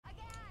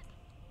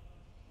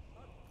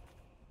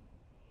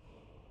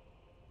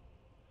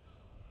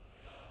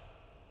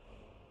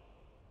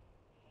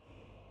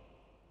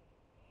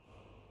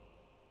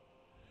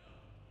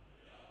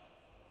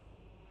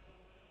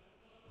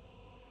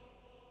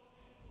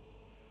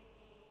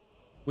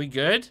We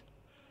good?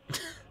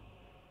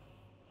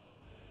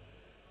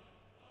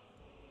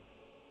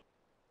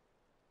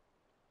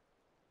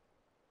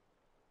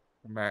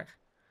 I'm back.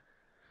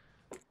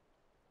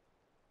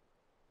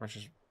 I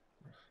just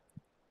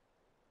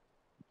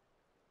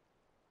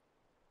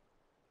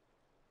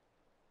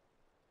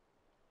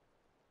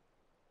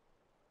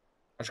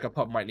got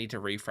put might need to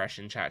refresh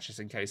in chat just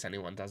in case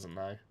anyone doesn't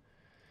know.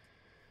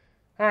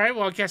 Alright,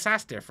 well I guess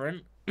that's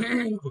different.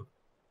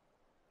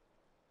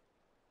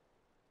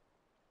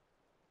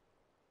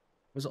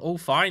 Was all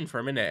fine for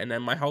a minute and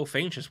then my whole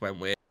thing just went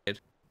weird.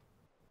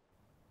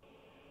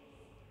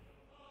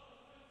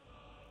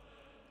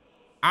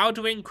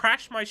 Alduin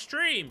crashed my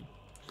stream.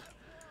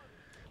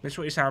 Missed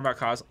what you're saying about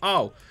cars.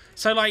 Oh,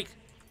 so like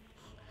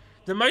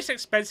the most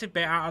expensive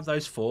bit out of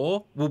those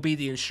four will be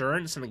the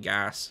insurance and the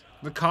gas.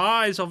 The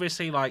car is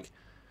obviously like,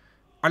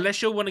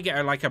 unless you want to get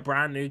a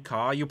brand new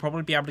car, you'll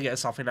probably be able to get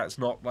something that's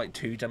not like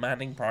too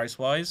demanding price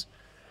wise.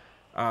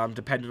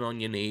 Depending on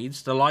your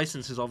needs. The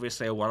license is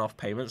obviously a one-off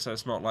payment, so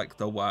it's not like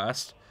the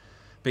worst.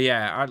 But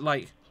yeah,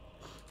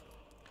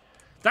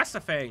 that's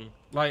the thing.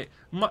 Like,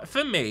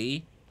 for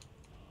me,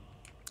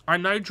 I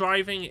know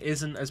driving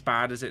isn't as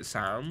bad as it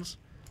sounds,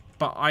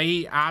 but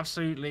I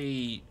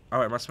absolutely...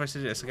 Oh, am I supposed to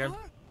do this again?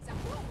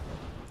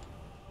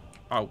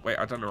 Oh, wait,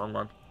 I've done the wrong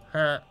one.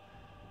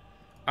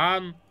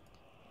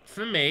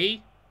 For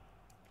me,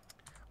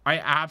 I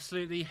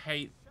absolutely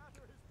hate...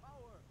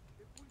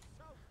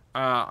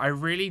 I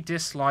really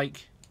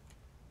dislike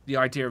the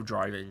idea of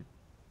driving.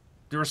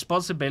 The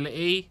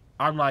responsibility,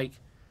 I'm like...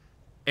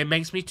 It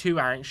makes me too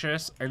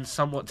anxious and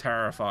somewhat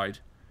terrified.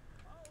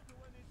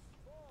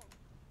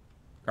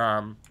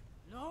 And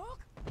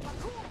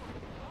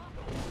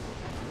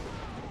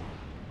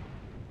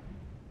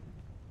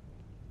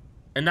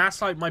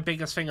that's like my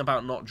biggest thing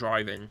about not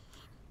driving.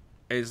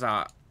 Is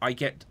that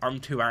I'm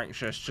too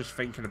anxious just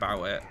thinking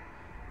about it.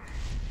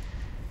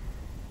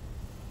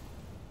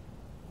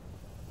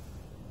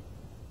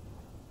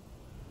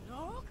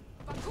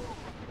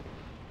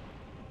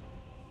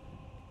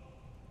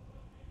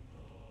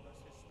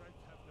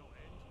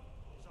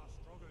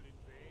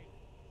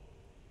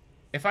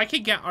 If I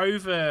could get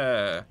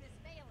over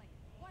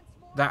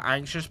that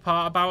anxious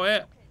part about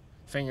it,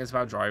 thing is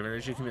about driving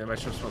is you can be the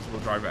most responsible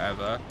driver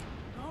ever.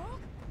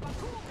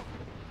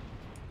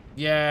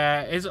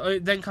 Yeah,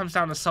 it then comes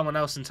down to someone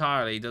else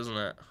entirely, doesn't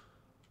it?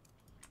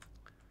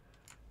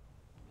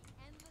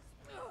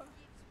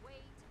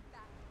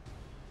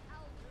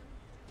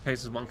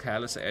 Case is one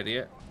careless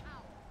idiot.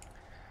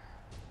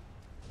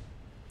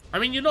 I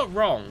mean, you're not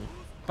wrong,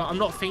 but I'm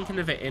not thinking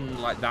of it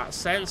in like that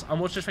sense.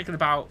 I'm also just thinking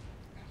about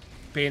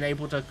being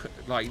able to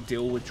like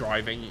deal with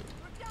driving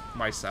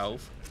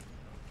myself.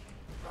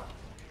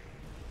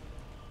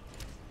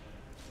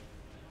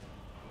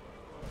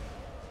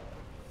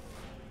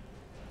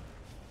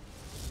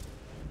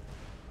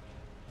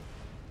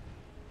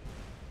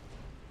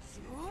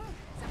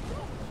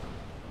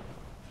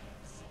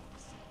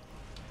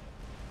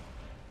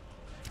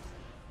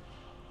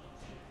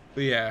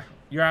 But yeah,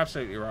 you're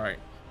absolutely right.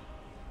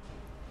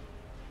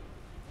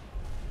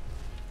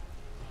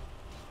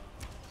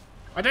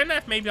 I don't know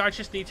if maybe I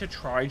just need to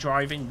try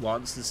driving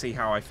once and see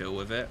how I feel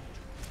with it.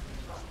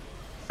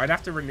 I'd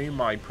have to renew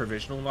my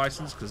provisional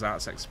license because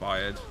that's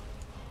expired.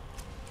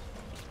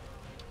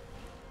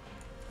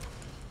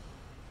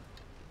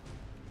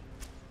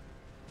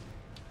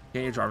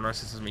 Getting your driving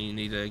license doesn't mean you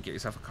need to get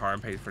yourself a car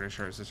and pay for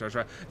insurance,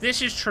 etc.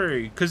 This is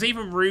true, because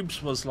even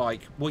Rubes was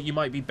like, what you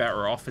might be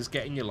better off is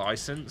getting your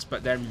license,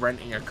 but then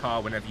renting a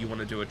car whenever you want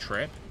to do a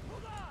trip.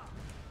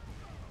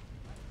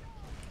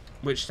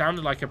 Which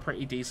sounded like a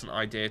pretty decent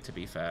idea, to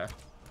be fair.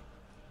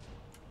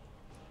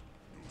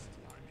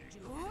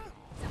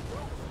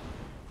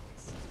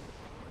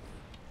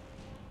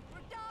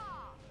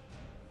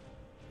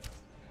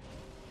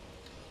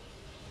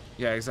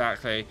 Yeah,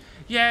 exactly.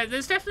 Yeah,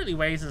 there's definitely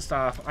ways and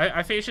stuff.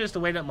 I think it's just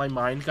the way that my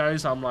mind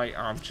goes. I'm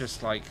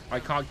just like,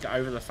 I can't get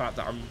over the fact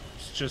that I'm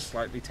just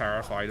slightly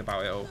terrified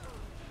about it all.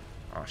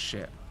 Oh,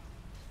 shit.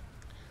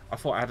 I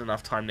thought I had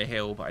enough time to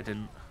heal, but I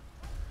didn't.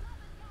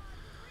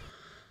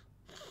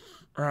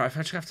 Alright, I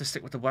eventually have to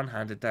stick with the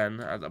one-handed then,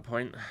 at that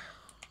point.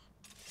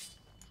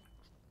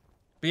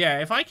 But yeah,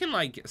 if I can,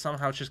 like,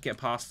 somehow just get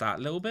past that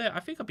a little bit, I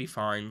think I'll be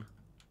fine.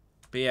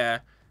 But yeah.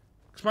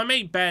 Because my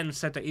mate Ben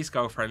said that his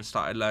girlfriend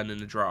started learning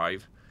to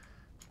drive.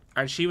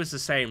 And she was the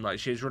same. Like,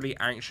 she was really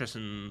anxious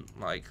and,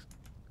 like,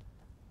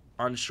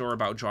 unsure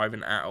about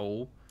driving at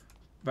all.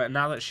 But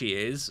now that she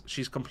is,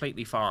 she's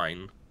completely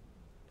fine.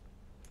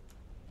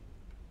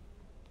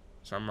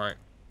 So I'm like,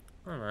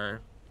 I don't know.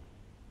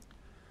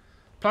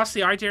 Plus,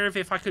 the idea of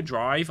if I could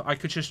drive, I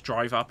could just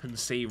drive up and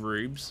see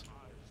Rubes.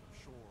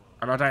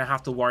 And I don't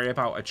have to worry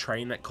about a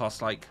train that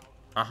costs, like,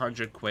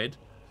 100 quid.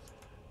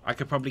 I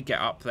could probably get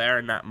up there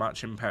and that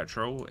much in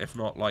petrol, if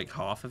not like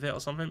half of it or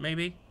something,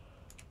 maybe.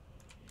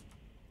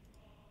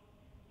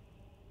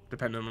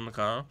 Depending on the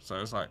car. So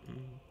it's like,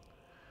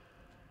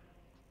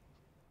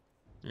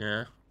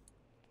 yeah.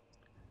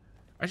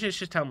 I should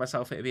just tell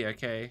myself it'd be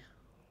okay.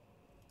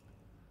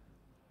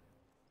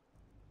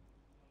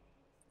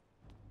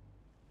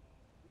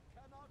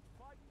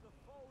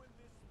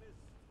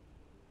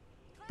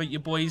 but your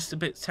boy's a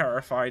bit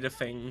terrified of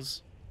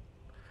things.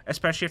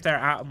 Especially if they're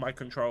out of my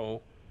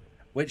control.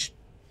 Which,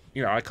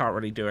 you know, I can't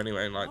really do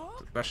anyway. Like,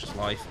 that's just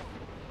life.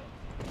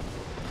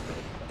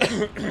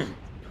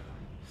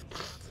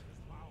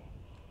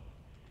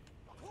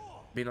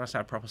 Be nice to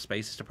have proper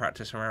spaces to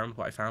practice around,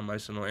 what I found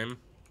most annoying.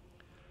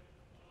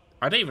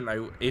 I don't even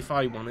know if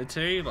I wanted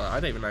to. Like, I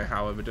don't even know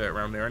how I would do it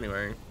around there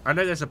anyway. I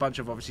know there's a bunch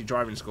of, obviously,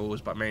 driving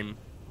schools, but I mean...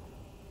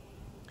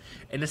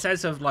 in the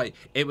sense of, like,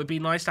 it would be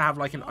nice to have,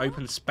 like, an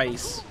open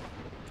space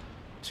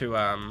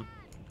to,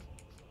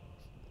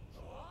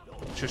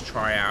 just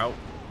try out.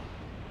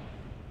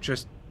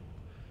 Just...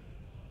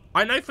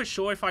 I know for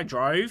sure if I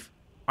drove,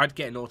 I'd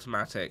get an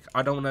automatic.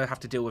 I don't want to have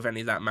to deal with any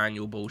of that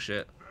manual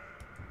bullshit.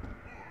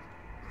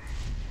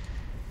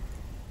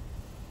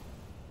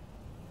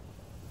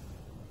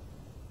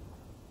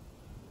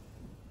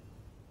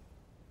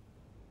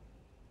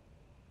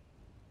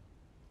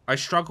 I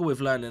struggle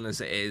with learning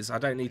as it is. I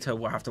don't need to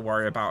have to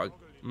worry about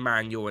a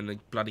manual and a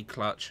bloody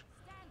clutch.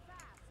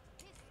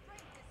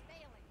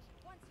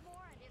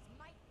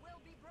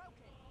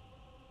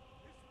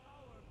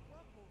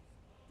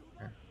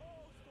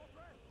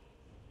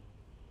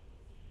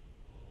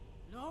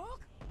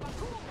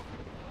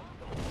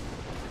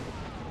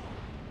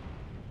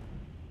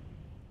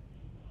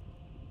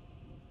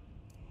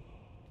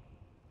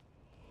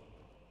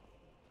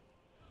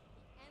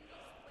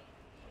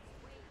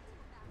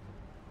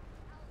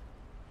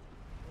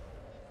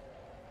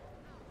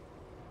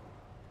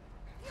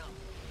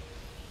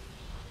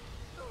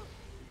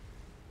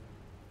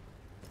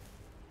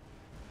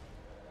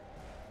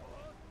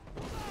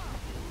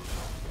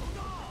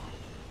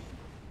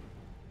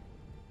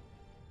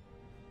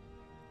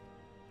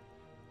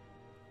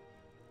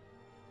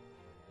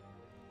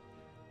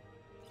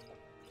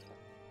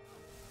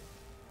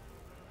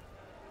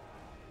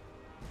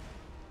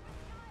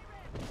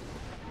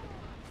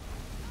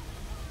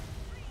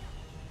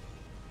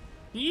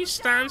 Can you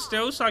stand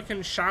still so I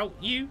can shout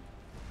you?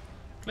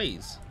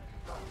 Please.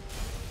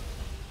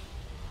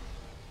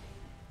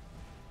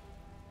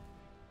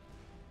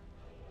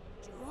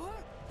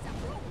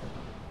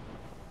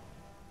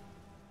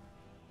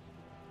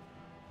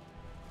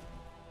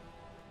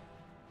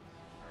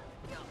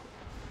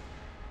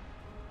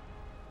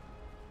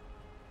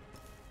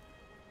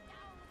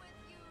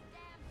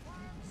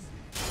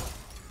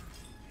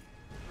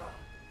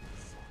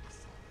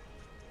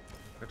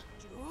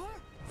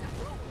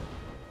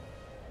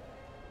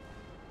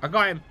 I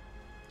got him.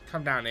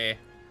 Come down here.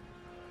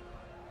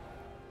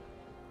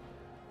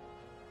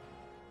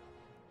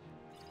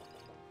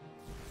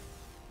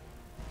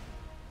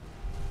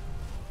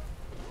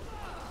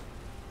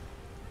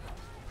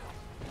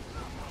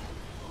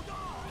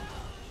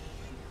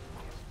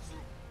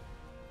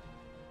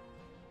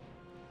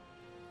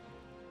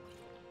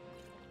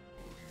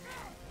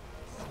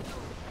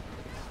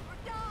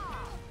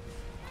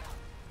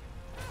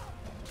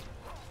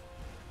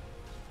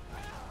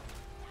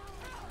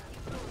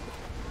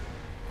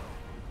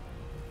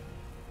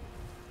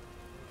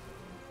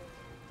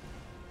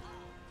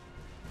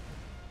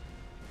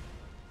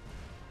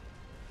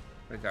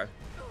 There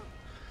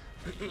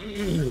we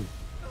go.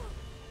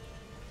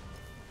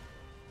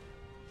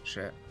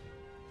 Shit.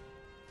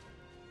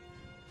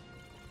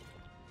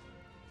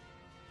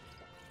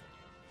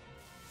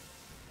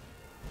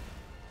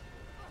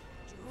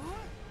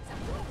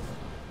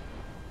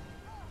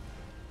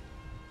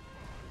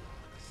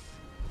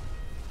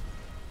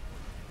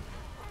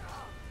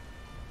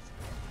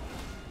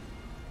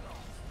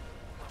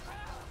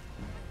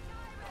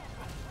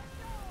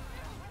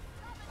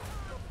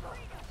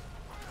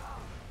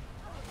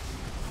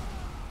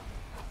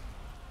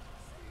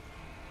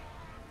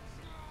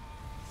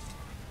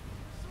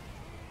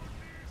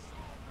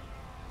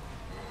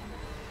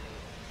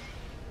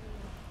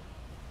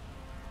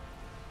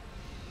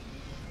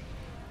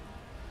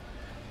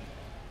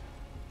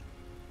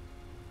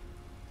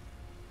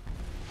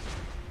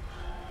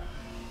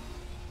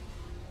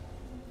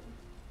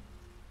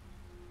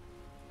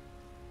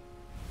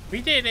 We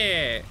did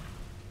it!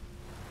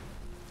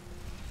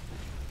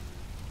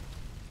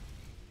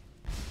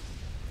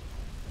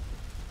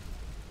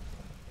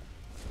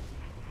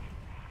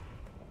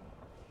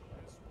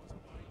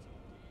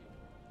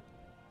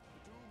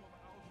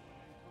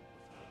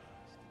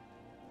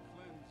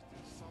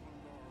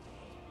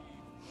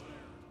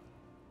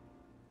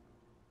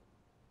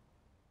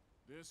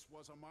 This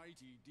was a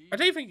mighty deed. I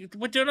don't think...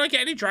 Did I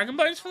get any dragon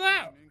bones for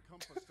that?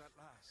 Encompassed at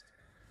last,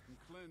 and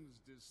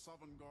cleansed his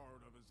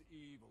Sovngarde of his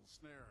evil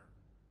snare.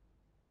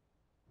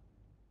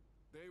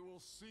 They will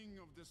sing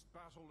of this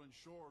battle in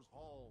Shore's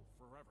Hall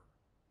forever,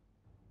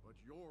 but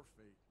your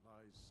fate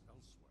lies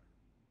elsewhere.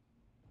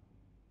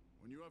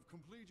 When you have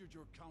completed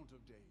your count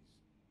of days,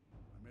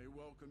 I may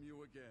welcome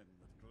you again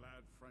with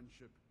glad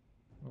friendship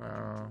to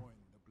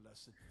join the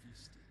blessed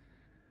feasting.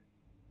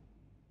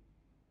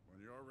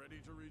 When you're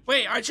ready to reach.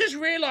 Wait, I just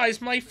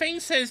realized my thing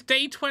says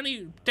day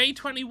 20, day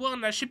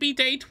 21. That should be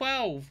day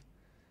 12.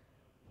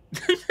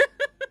 Return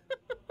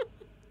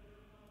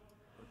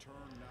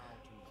now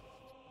to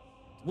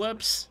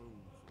Whoops.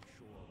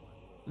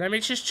 Let me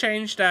just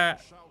change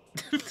that. Shout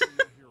to see a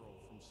hero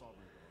from Sovngarde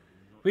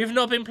in your We've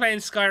not been playing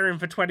Skyrim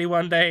for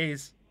 21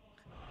 days.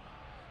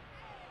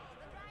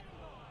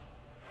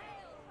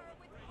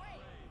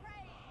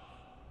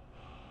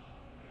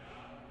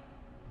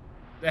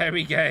 There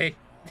we go. I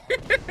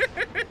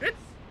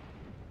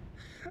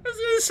was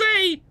gonna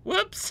say,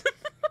 whoops.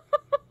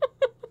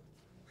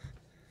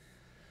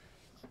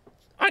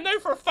 I know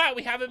for a fact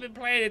we haven't been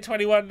playing in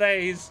 21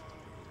 days.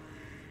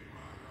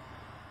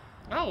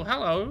 Oh,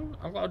 hello.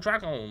 I've got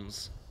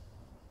dragons.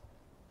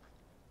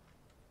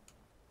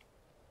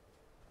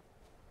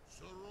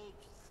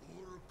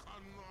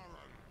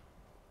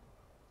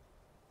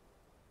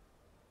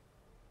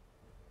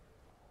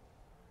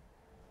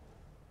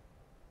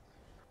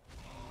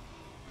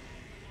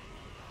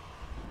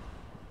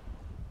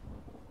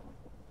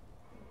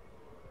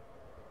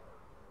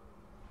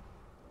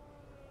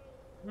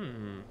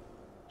 Hmm.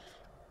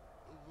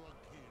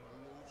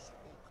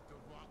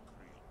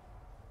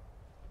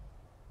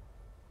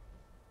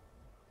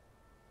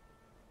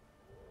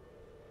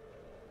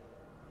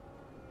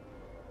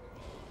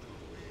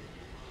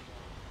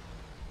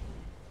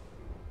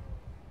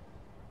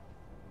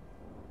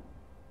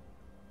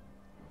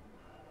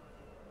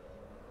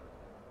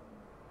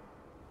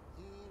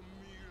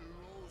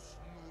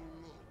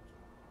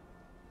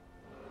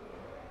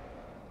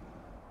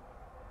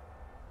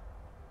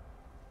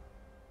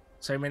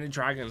 So many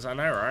dragons, I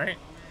know, right?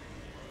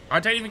 I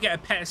don't even get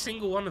to pet a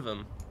single one of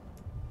them.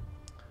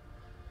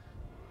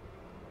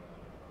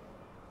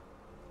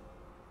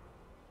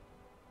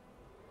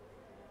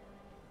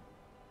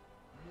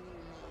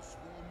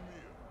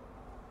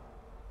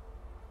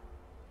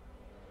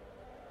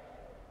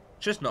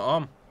 Just not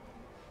on.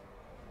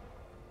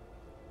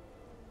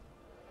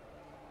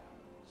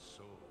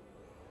 So,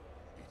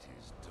 it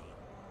is done.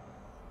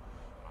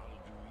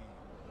 Alduin,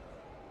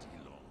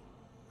 Dilon.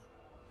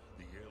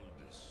 The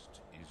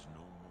eldest is no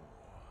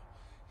more.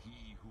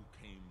 He who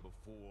came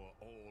before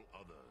all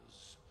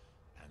others,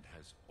 and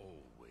has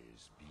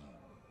always been.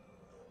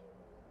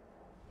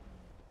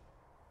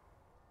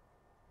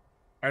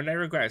 Only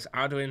regrets,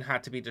 Alduin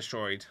had to be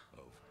destroyed.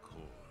 Of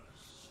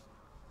course.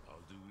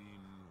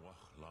 Alduin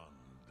Wahlan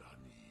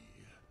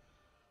Dani.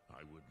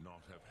 I would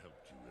not have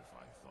helped you if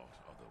I thought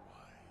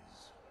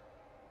otherwise.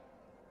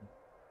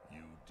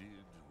 You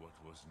did what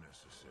was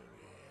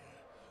necessary.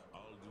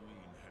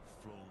 Alduin had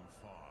flown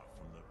far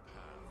from the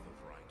path of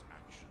right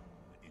action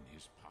in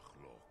his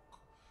Pachlok,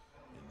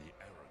 in the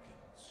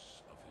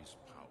arrogance of his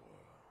power.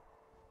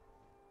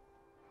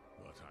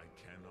 But I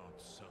cannot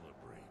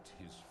celebrate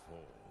his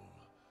fall.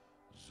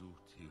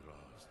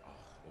 Zutiraz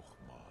Ach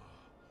Ochma.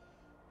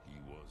 He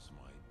was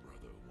my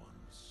brother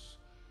once.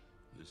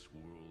 This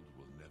world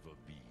will never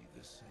be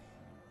the same.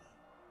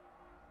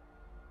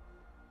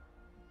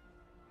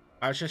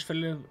 I was just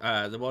feeling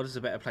the world is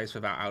a better place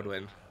without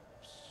Alduin.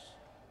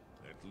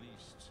 At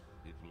least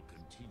it will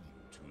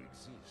continue to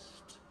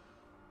exist.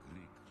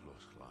 Grieg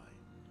Loslein.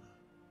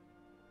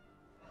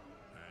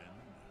 And,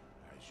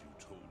 as you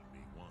told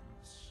me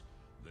once,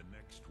 the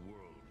next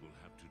world will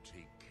have to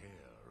take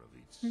care of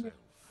itself.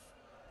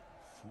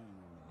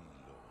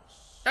 Funilos.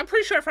 I'm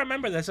pretty sure if I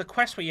remember, there's a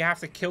quest where you have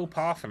to kill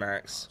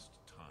Parthenax.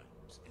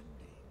 Time's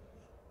ending.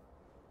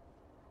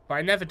 But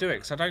I never do it,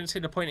 because I don't see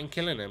the point in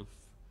killing him.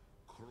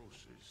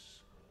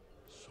 Croesus,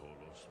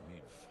 Solos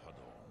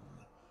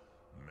Midfadon.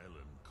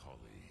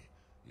 Melancholy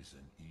is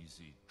an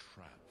easy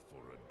trap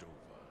for a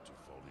Dova to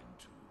fall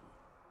into.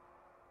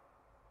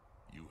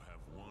 You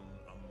have won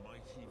a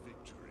mighty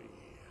victory,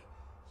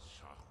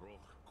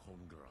 Shahroch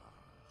Kongrach.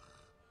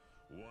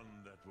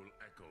 One that will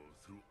echo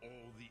through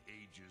all the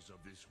ages of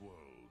this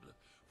world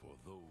for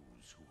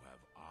those who have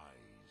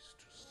eyes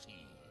to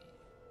see.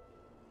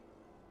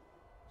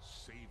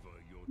 Savor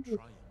your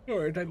triumph.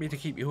 Alright, don't mean to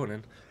keep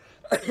yawning.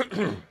 The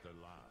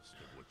last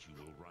of what you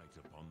will write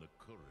upon the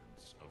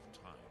currents of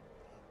time.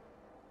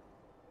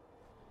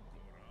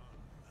 Goran,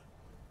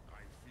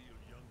 I feel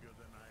younger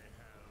than I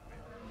have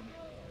in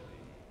many an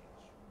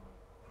age.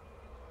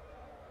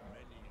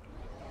 Many of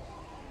the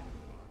Dwarves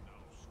are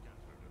now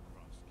scattered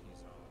across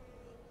Kizan.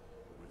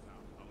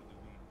 Without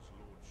Alduin's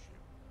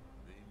lordship,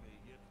 they may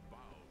yet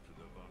bow to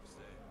the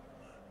Varzen,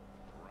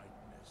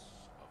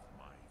 brightness of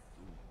my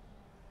Thum.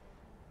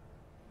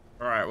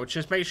 Alright, well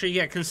just make sure you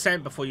get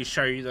consent before you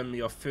show them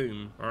your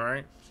Thum,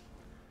 alright?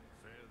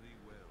 Fare thee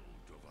well,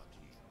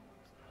 Dovahkiin.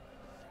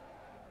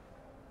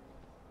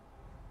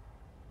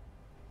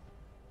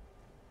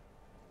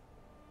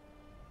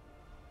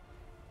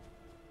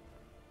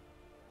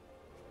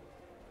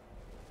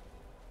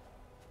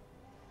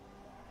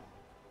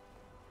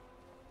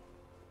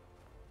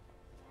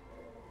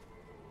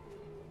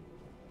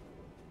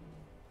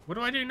 What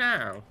do I do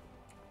now?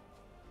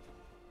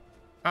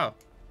 Oh.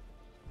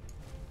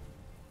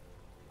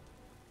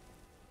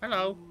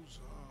 Hello.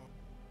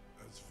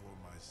 As for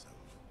myself,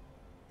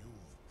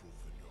 you've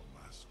proven your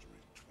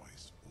mastery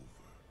twice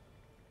over.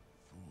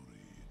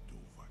 Furi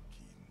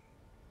Dovahkiin,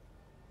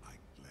 I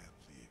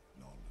gladly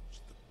acknowledge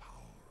the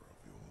power of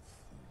your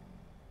Thum.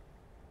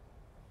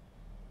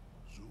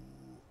 Zu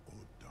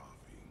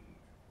Odaving,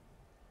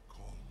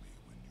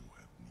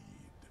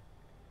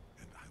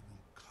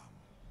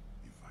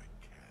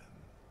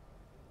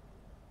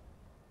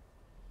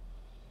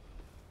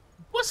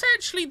 What's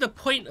actually the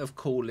point of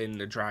calling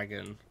the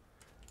dragon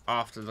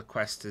after the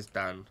quest is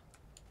done?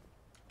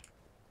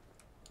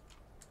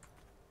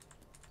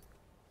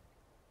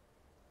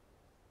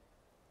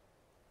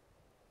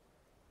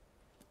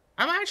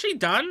 Am I actually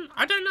done?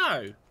 I don't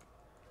know.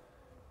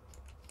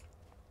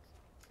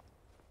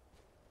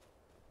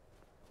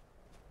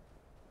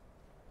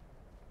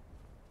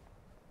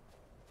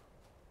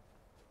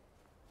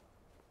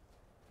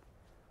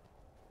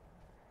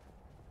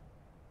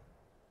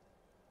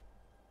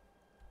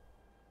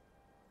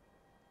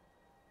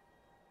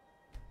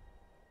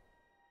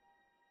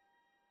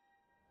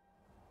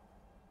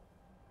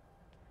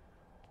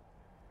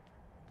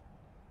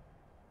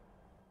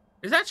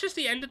 Is that just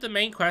the end of the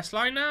main quest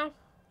line now?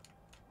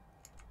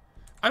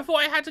 I thought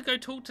I had to go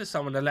talk to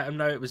someone to let them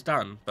know it was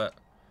done, but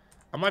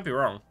I might be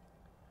wrong.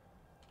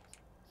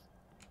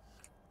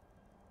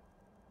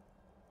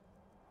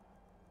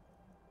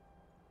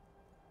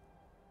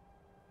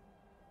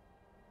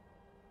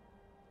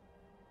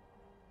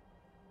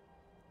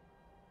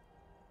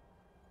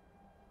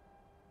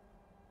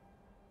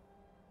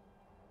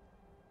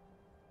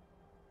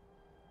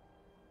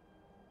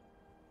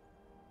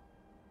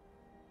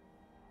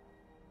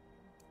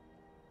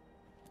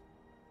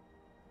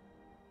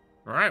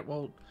 Alright,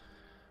 well,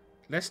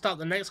 let's start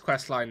the next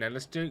quest line then.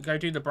 Let's go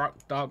do the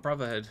Dark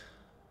Brotherhood.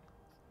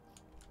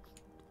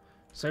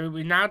 So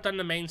we've now done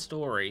the main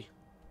story.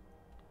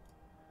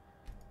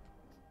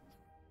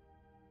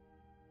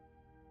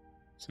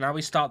 So now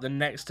we start the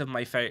next of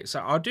my favorite. So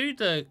I'll do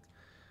the...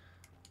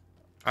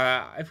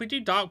 if we do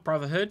Dark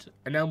Brotherhood,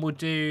 and then we'll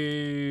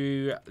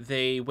do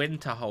the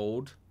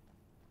Winterhold,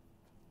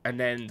 and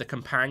then the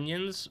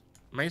Companions.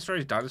 Main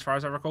story's done as far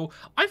as I recall.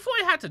 I thought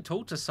I had to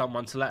talk to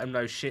someone to let them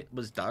know shit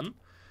was done.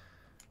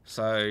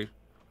 So...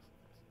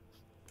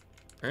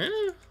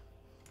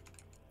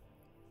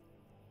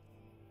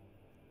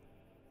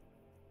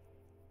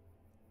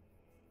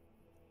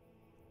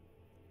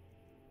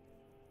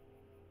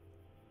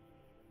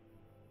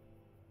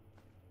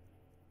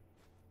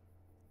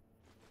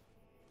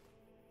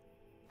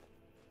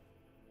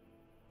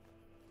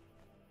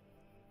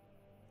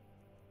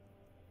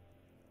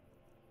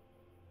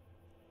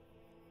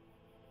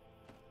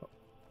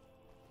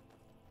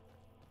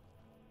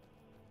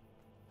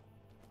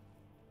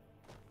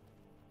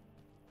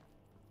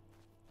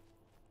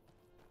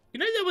 You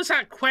know, there was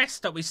that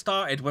quest that we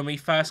started when we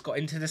first got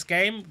into this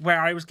game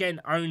where I was getting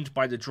owned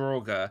by the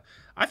Draugr.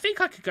 I think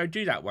I could go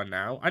do that one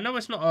now. I know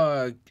it's not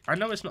a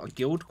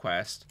guild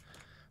quest,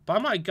 but I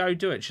might go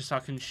do it just so I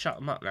can shut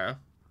them up now.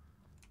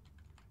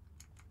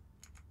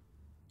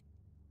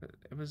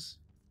 It was...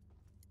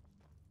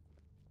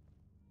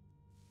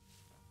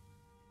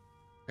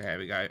 There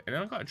we go. And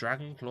then I've got a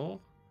Dragon Claw.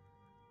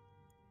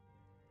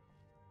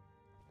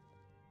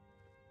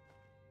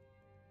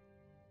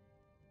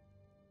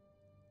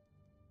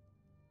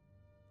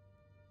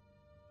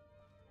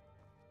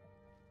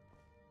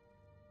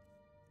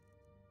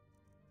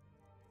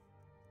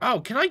 Oh,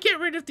 can I get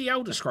rid of the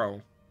Elder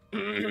Scroll?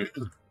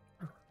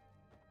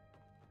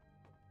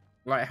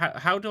 Like,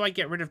 how do I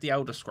get rid of the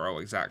Elder Scroll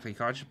exactly?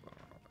 Can I just...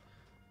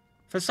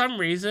 For some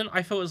reason,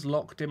 I thought it was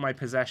locked in my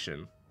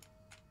possession.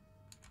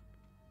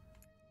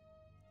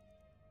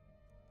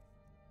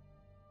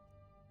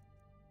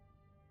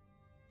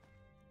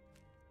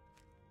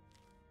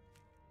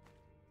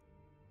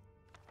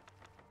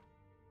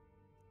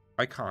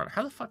 I can't.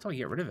 How the fuck do I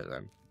get rid of it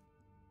then?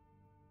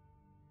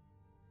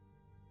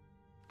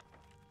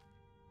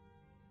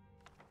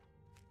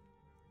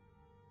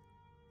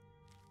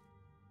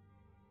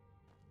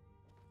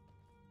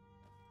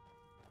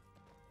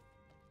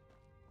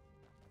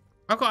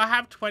 I've got to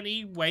have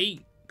 20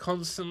 weight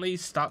constantly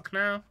stuck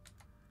now?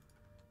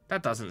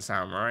 That doesn't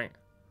sound right.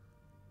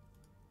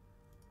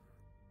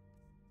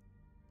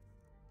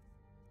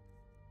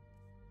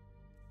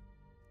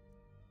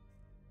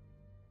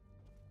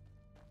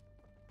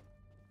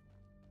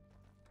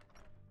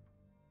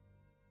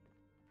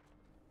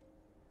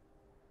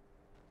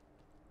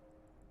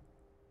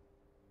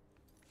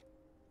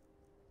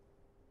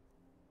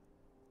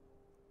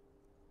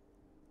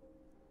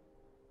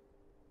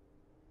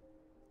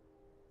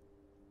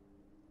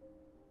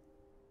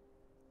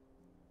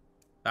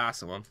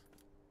 That's the one.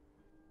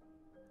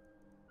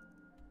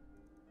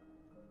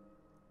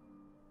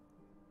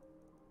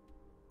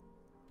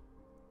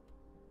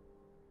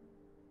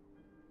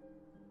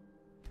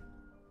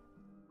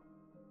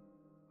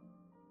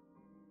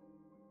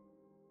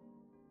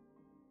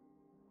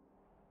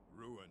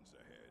 Ruins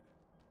ahead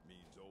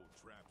means old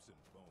traps and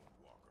bone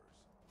walkers.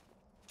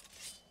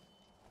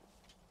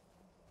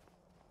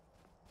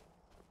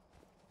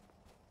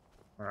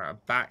 Alright, I'm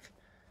back.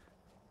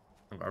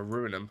 I'm gonna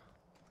ruin them.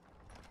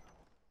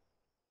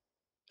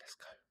 Let's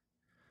go.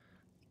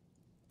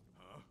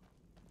 Huh?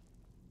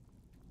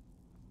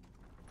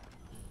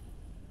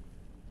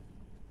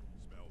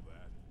 Smell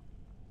that?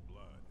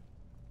 Blood.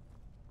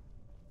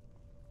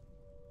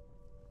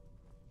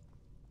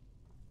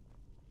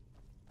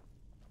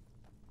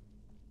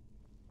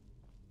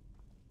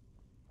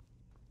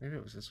 Maybe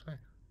it was this way.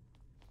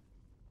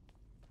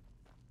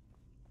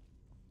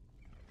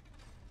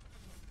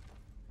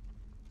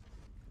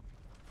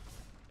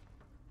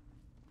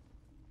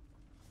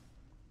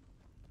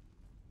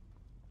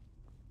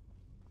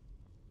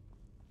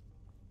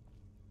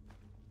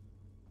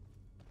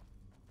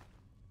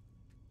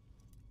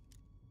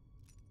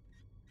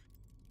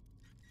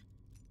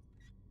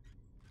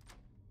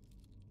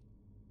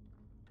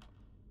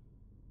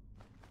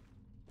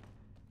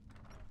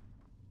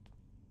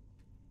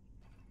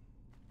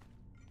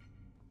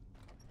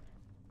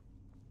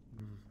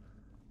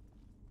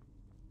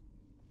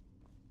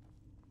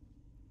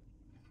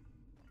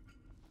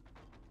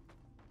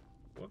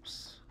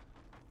 Whoops.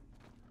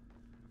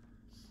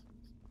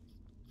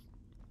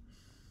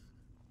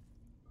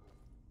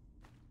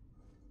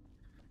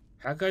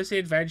 How goes the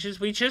adventures?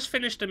 We just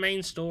finished the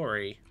main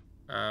story.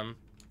 Hey,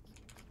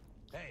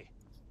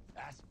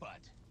 ass butt.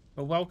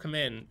 Well, welcome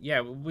in.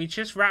 Yeah, we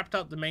just wrapped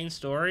up the main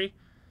story.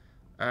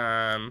 So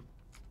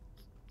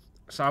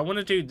I want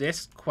to do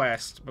this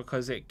quest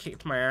because it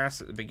kicked my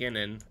ass at the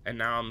beginning, and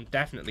now I'm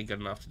definitely good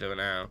enough to do it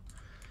now.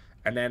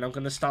 And then I'm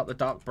going to start the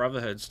Dark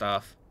Brotherhood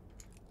stuff.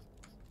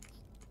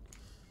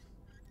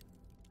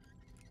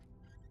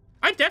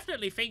 I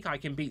definitely think I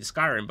can beat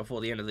Skyrim before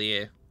the end of the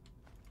year.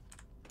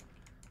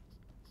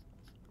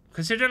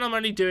 Considering I'm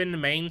only doing the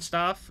main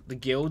stuff, the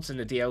guilds and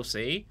the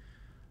DLC,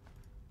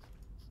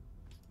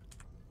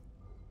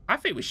 I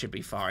think we should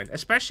be fine.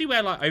 Especially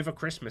where, like, over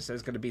Christmas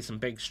there's going to be some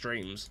big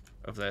streams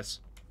of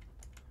this.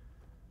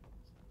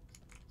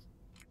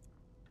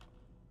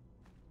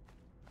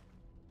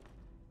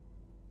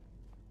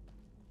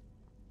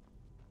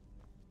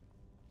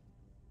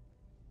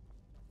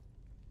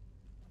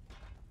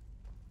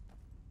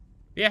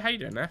 Yeah, how you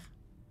doing, Neff?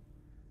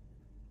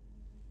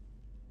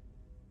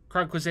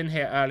 Crunk was in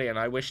here earlier and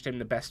I wished him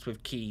the best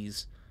with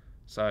keys.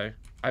 So,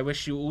 I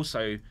wish you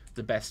also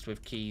the best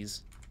with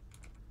keys.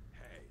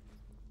 Hey.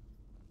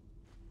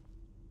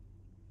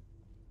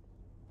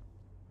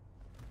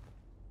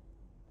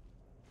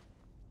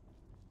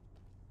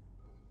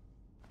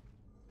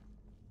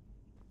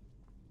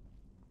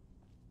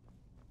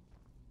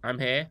 I'm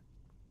here.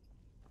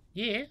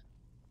 Yeah.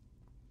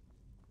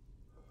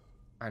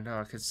 I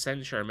know, I could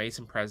sense your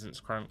amazing presence,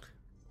 Crunk.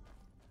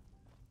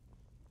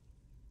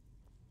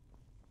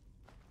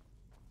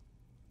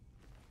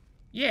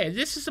 Yeah,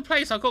 this is the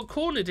place. I got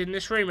cornered in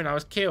this room and I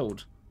was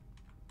killed.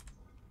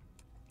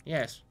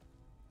 Yes.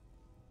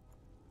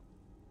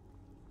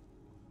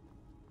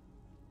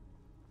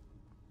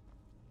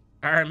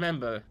 I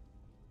remember.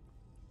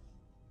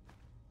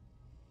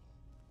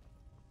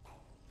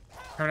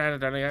 Haven't had it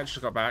done yet,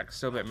 just got back.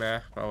 Still a bit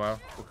meh. Oh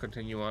well, we'll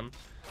continue on.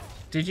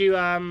 Did you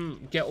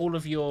get all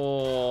of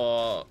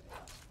your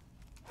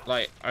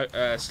like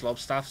slob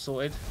stuff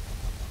sorted?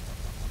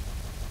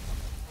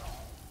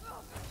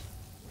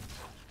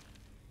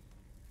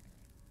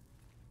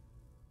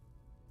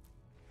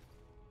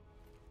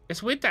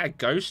 It's weird that a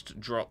ghost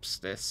drops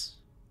this.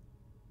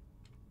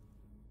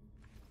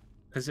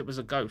 Because it was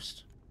a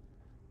ghost.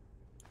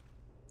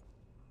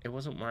 It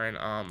wasn't wearing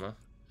armor.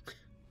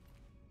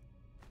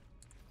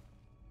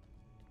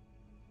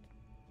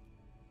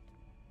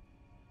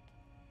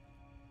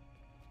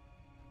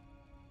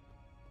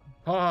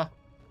 Oh,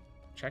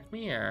 check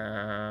me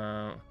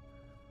out.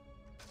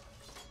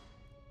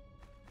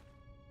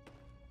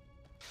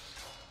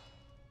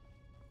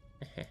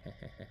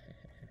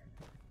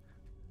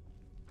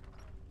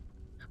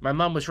 My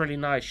mum was really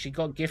nice. She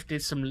got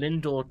gifted some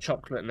Lindor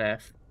chocolate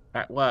Neff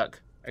at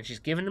work, and she's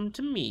given them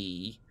to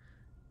me.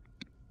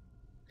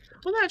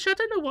 Well, actually, I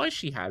don't know why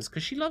she has,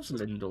 because she loves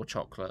Lindor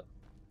chocolate.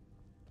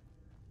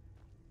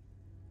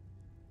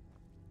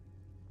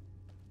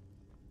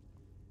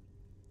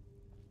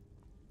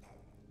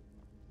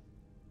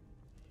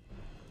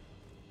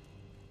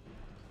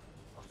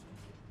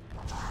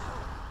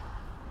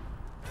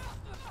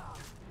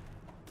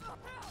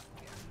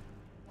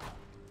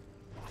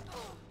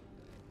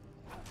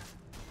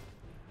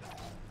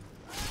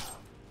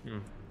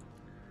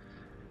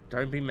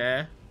 Don't be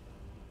meh.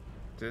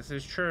 This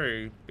is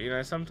true. But, you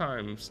know,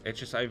 sometimes it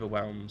just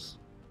overwhelms.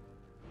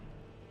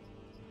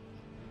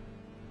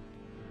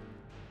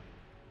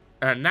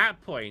 And at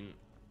that point,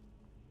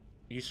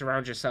 you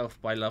surround yourself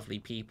by lovely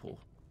people.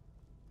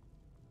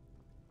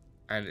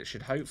 And it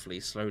should hopefully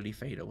slowly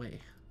fade away.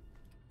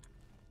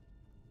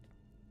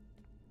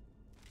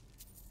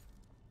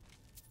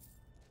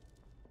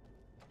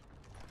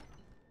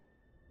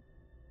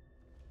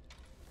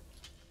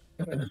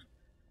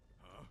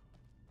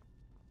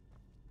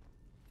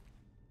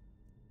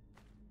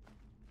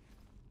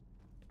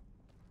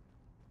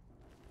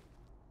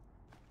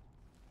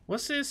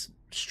 What's this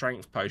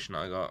strength potion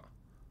I got?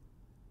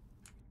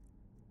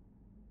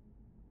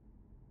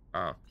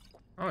 Oh,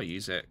 I'll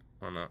use it.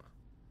 Why not?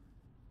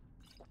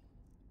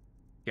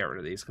 Get rid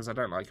of these, because I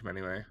don't like them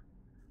anyway.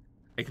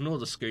 Ignore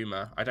the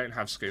skooma. I don't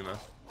have skooma.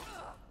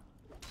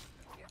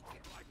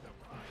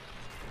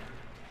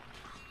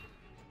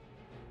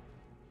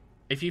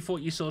 If you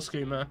thought you saw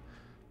skooma,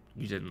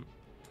 you didn't.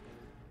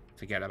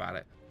 Forget about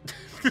it.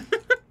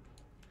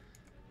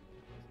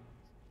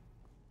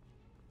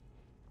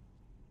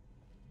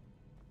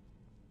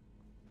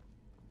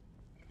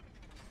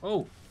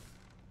 Oh.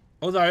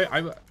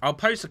 Although, I'll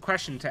pose a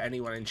question to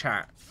anyone in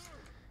chat.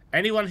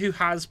 Anyone who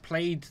has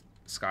played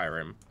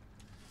Skyrim,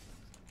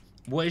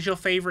 what is your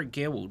favorite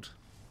guild?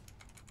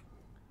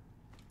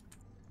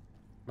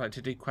 Like,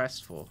 to do quests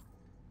for?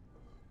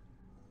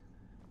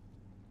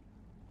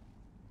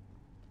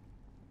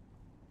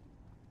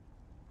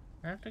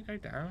 I have to go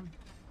down?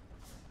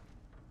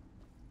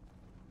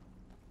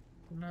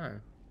 No.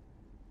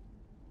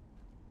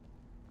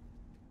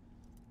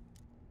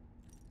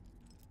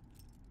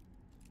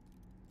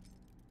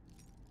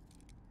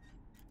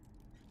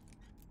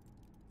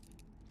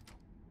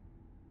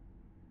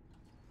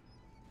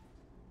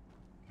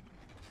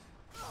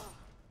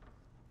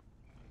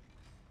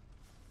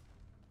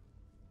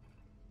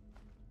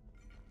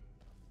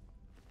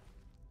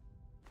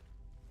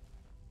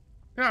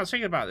 You know, I was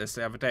thinking about this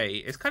the other day.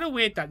 It's kind of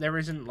weird that there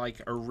isn't,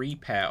 like, a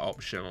repair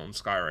option on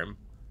Skyrim.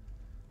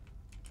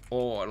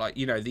 Or, like,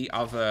 you know, the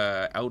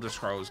other Elder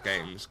Scrolls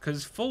games.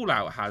 Because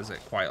Fallout has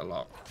it quite a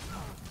lot.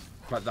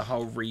 Like, the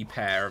whole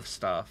repair of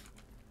stuff.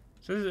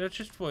 So it's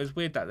just thought it's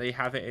weird that they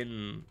have it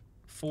in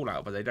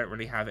Fallout, but they don't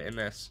really have it in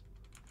this.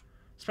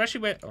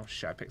 Especially with... Oh,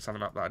 shit, I picked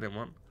something up that I didn't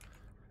want.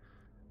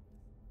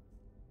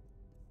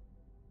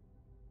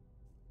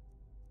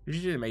 Did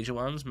you do the major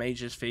ones?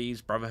 Majors,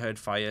 Thieves, Brotherhood,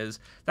 Fires.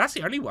 That's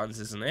the only ones,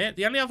 isn't it?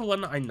 The only other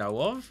one that I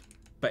know of,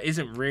 but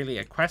isn't really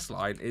a quest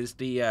line, is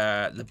the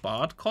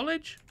Bard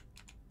College.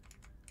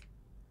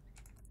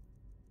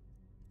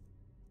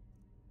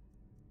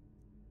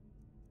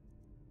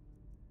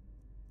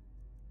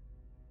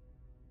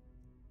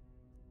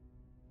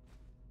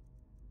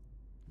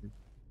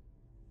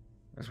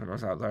 That's when I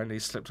was out there and he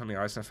slipped on the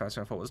ice and the first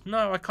thing I thought was,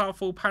 no, I can't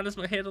fall. Panda's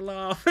not here to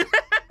laugh.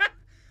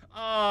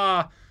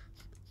 Ah.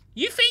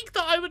 You think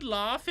that I would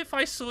laugh if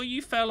I saw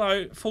you fall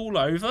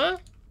over?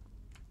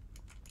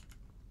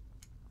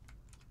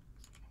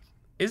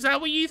 Is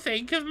that what you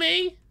think of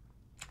me?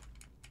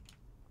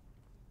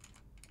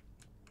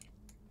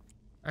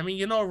 I mean,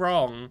 you're not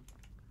wrong.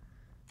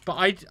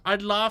 But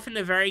I'd laugh in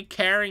a very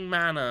caring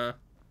manner.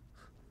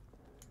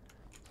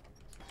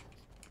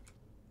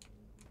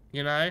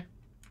 You know?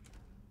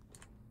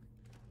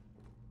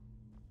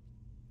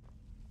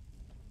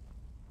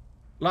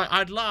 Like,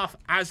 I'd laugh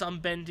as I'm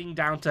bending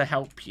down to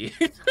help you.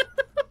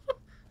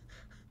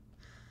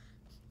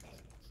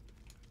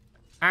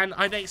 And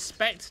I'd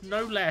expect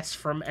no less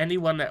from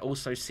anyone that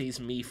also sees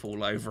me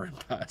fall over in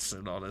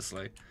person,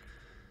 honestly.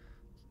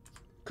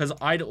 Because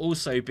I'd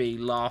also be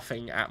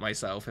laughing at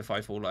myself if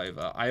I fall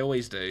over. I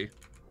always do.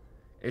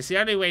 It's the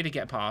only way to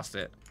get past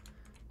it.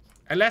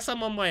 Unless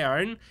I'm on my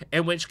own,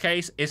 in which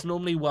case, it's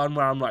normally one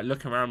where I'm like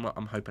looking around,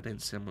 I'm hoping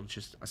someone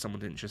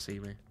didn't just see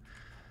me.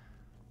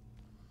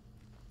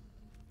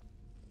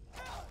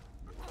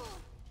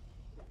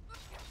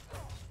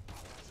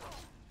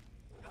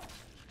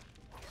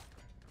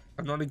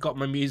 I've not only got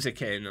my music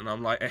in, and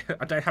I'm like,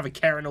 I don't have a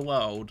care in the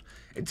world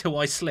until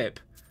I slip,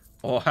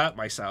 or hurt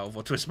myself,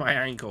 or twist my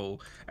ankle,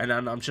 and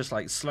then I'm just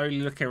like slowly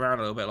looking around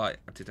a little bit like,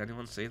 did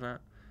anyone see that?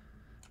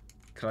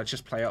 Can I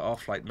just play it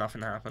off like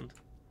nothing happened?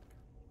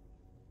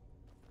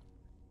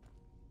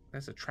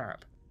 There's a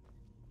trap.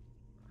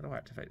 How do I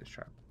activate this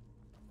trap?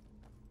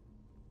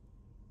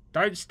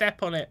 Don't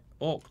step on it,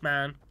 orc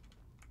man.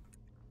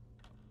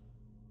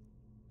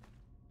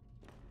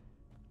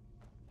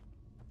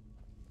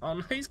 Oh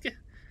no,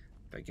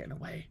 they're getting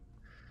away.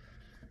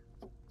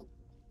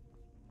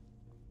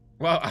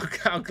 Well,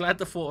 I'm glad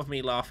the thought of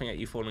me laughing at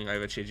you falling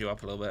over cheered you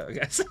up a little bit, I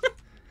guess.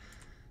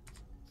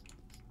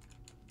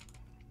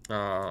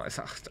 Oh,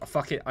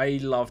 fuck it. I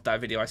loved that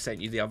video I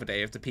sent you the other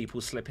day of the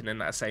people slipping in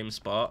that same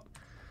spot.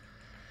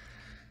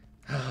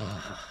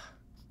 I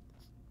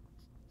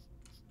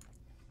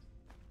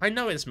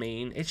know it's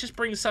mean. It just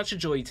brings such a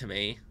joy to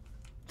me.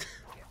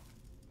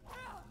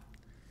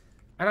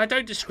 And I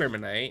don't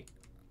discriminate.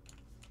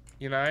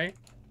 You know?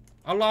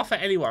 I'll laugh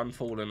at anyone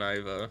falling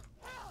over.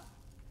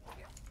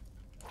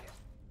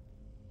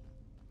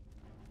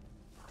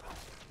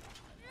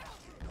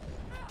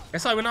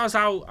 It's like when I was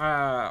out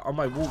on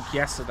my walk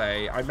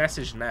yesterday, I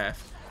messaged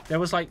Neff. There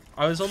was like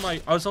I was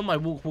on my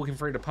walk walking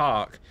through the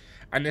park,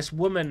 and this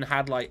woman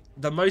had like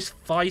the most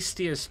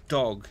feistiest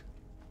dog.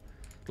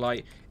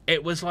 Like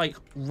it was like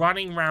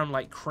running around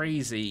like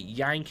crazy,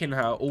 yanking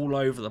her all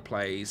over the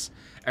place.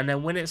 And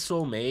then when it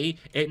saw me,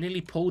 it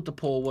nearly pulled the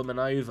poor woman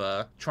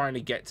over, trying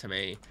to get to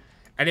me.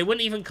 And it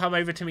wouldn't even come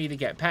over to me to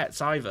get pets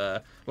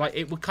either. Like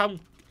it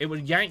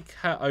would yank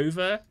her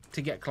over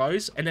to get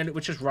close, and then it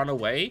would just run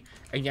away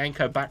and yank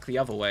her back the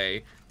other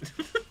way.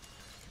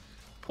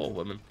 Poor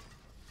woman.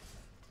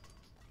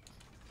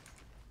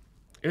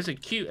 It was a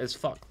cute as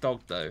fuck dog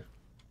though.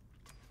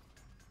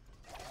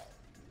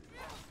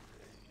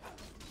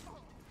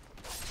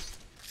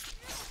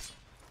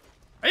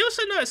 I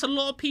also noticed a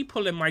lot of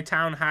people in my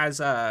town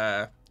has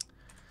oh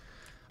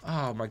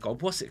my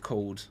god, what's it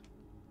called?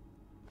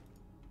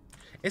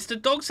 It's the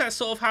dogs that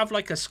sort of have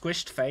like a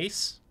squished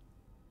face.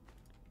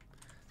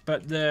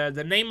 But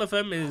the name of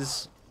them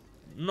is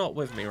not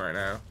with me right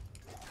now.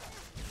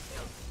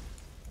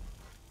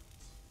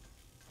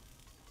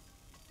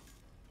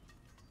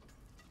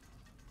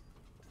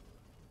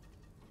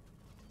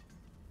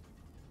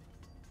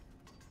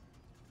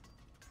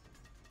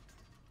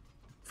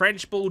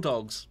 French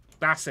bulldogs.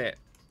 That's it.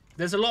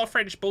 There's a lot of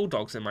French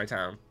bulldogs in my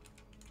town.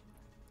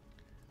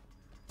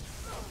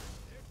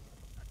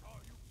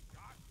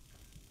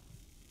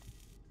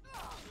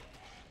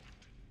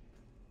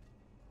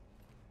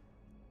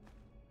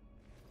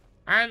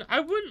 And I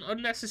wouldn't have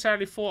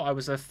necessarily thought I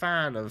was a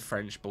fan of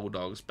French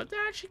bulldogs, but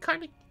they're actually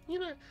kind of, you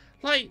know,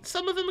 like,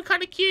 some of them are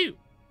kind of cute.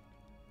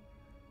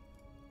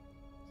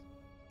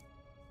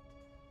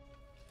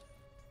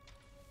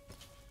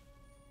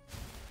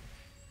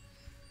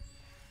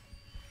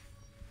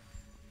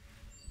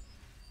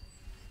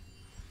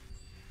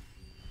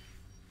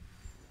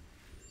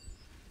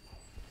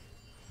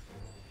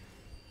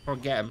 Or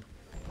get him.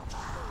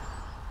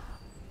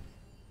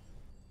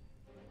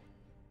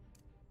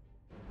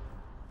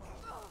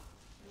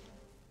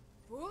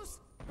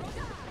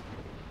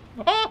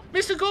 Oh,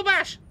 Mr.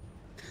 Gorbash!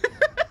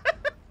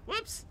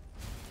 Whoops.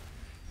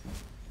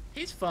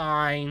 He's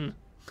fine.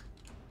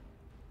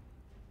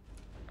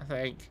 I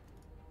think.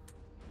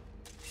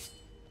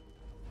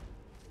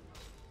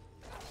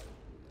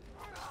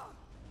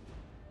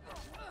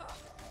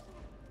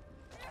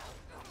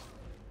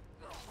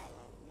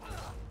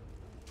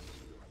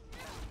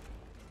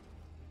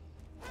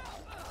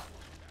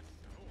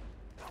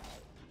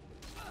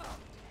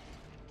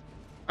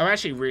 I'm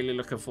actually really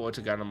looking forward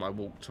to going on my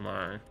walk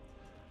tomorrow.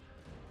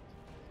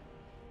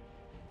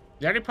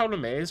 The only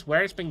problem is,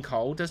 where it's been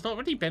cold, there's not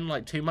really been,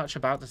 like, too much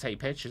about to take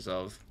pictures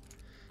of.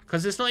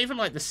 Because it's not even,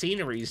 like, the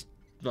scenery's,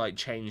 like,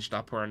 changed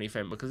up or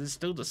anything, because it's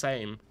still the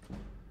same.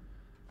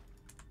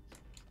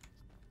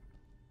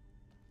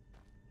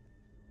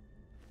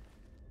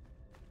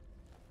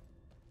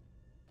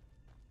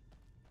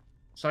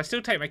 So I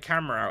still take my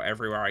camera out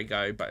everywhere I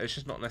go, but it's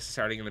just not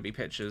necessarily going to be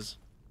pictures.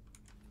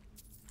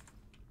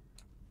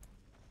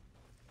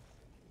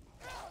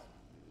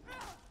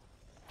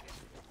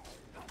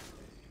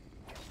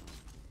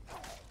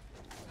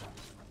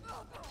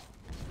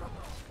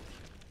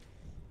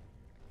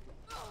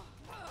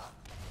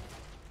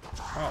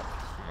 Oh,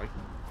 my.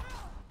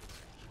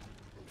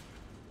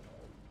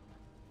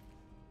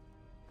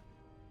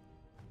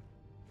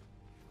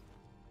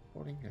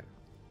 Holding it.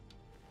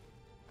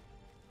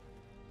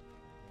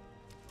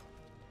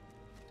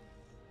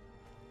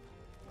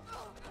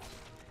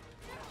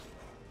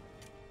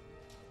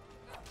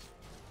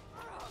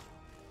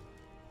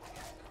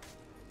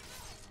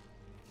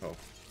 Oh.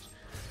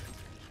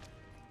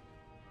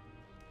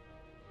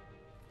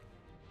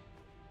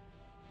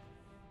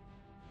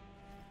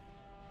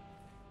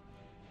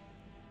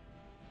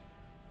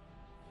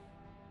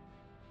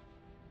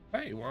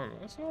 Hey, well,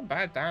 that's not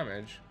bad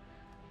damage.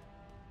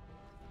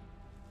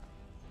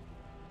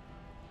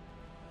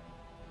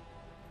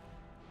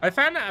 I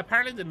found that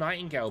apparently the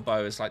Nightingale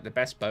bow is like the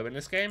best bow in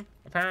this game,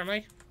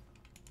 apparently.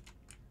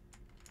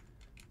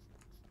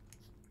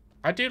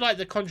 I do like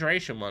the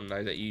Conjuration one,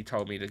 though, that you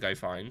told me to go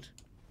find.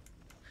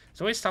 It's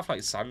always stuff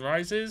like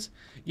sunrises.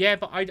 Yeah,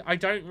 but I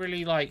don't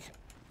really, like...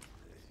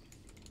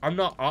 I'm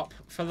not up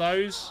for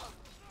those.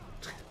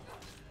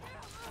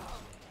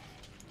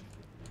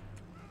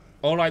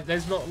 Or, like,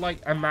 there's not, like,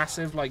 a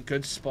massive, like,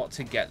 good spot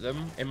to get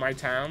them in my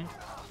town.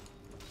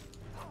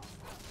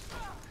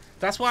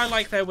 That's why I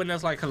like there when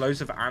there's, like,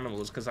 loads of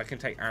animals, because I can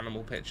take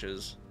animal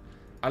pictures.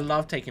 I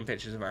love taking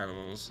pictures of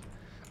animals.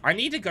 I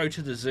need to go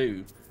to the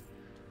zoo.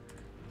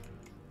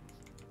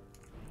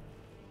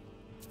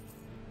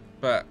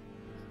 But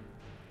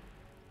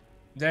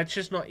they're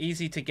just not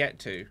easy to get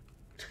to.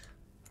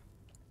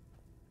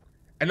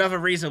 Another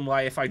reason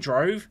why if I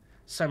drove,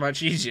 so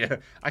much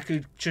easier. I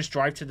could just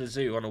drive to the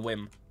zoo on a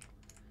whim.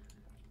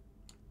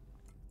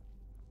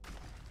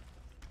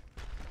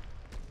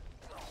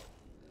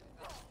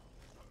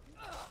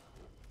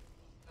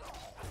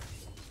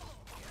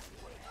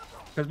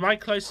 Because my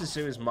closest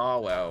zoo is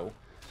Marwell.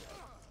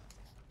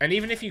 And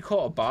even if you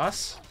caught a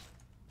bus,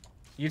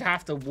 you'd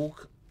have to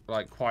walk,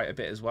 like, quite a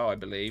bit as well, I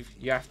believe.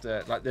 You have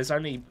to, like, there's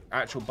only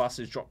actual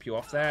buses drop you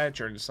off there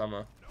during the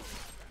summer.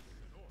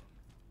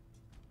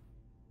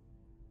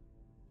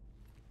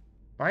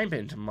 I ain't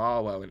been to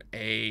Marwell in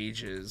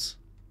ages.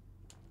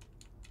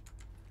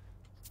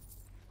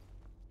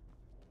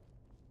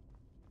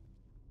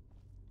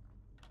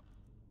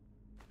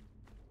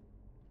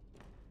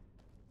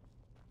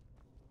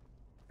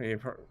 Yeah,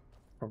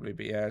 probably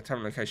be, yeah, time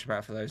and location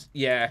map for those.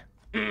 Yeah.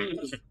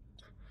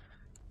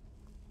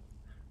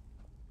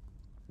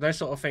 Those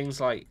sort of things,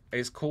 like,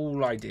 is a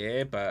cool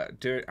idea,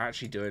 but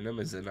actually doing them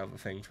is another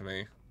thing for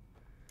me.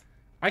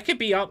 I could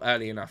be up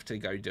early enough to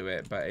go do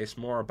it, but it's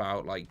more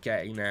about, like,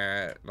 getting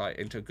there, like,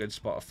 into a good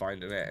spot of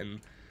finding it,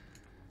 and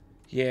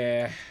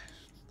yeah,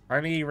 I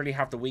only really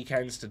have the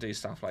weekends to do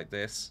stuff like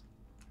this.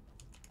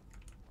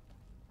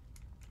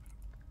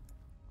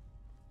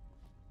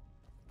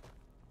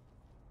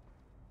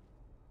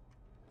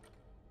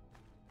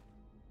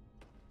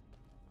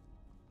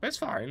 It's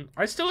fine.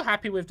 I'm still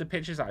happy with the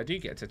pictures that I do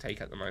get to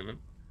take at the moment.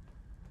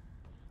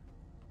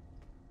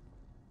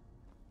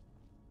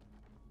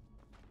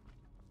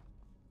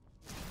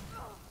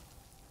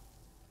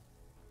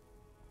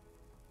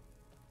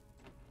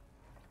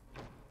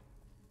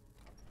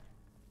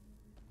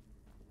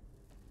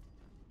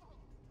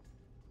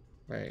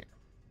 Wait.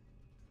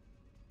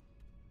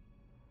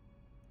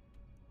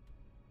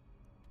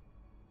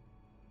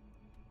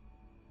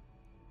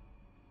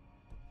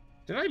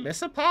 Did I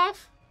miss a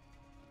path?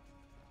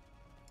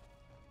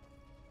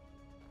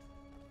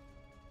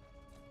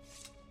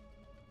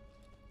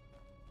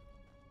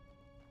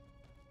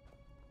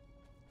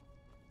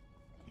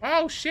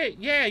 Oh shit,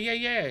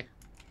 yeah.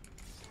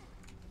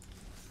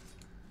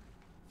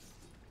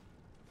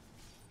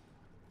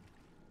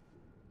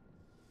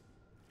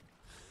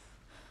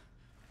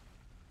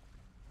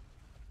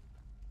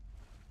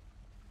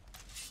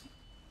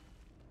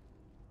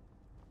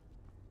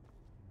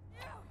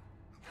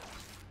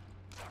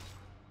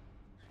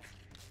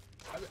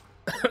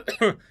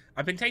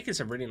 I've been taking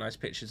some really nice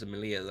pictures of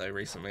Malia, though,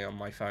 recently on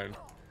my phone.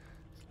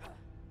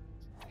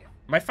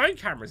 My phone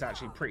camera is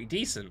actually pretty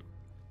decent.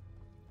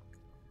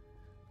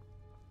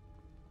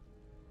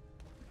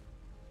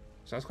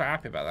 So I was quite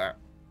happy about that.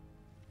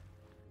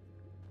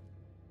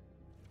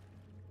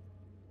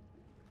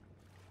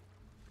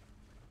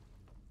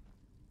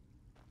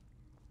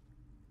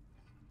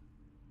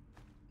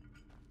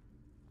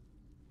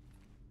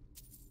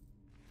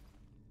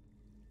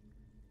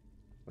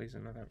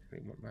 Reason I don't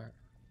really want that.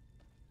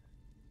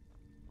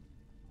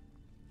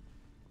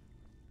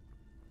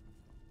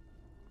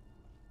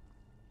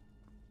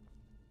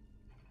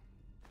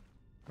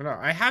 But no,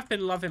 I have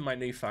been loving my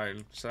new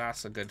phone, so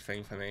that's a good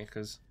thing for me,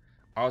 because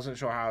I wasn't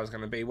sure how I was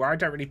going to be. Where I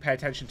don't really pay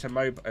attention to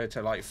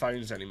like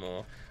phones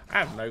anymore. I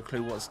have no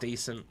clue what's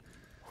decent.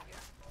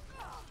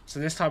 So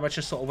this time I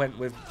just sort of went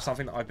with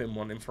something that I've been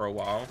wanting for a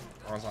while.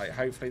 I was like,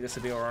 hopefully this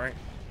will be alright.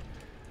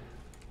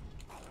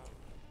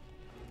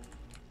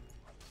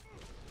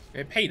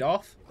 It paid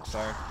off,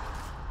 so...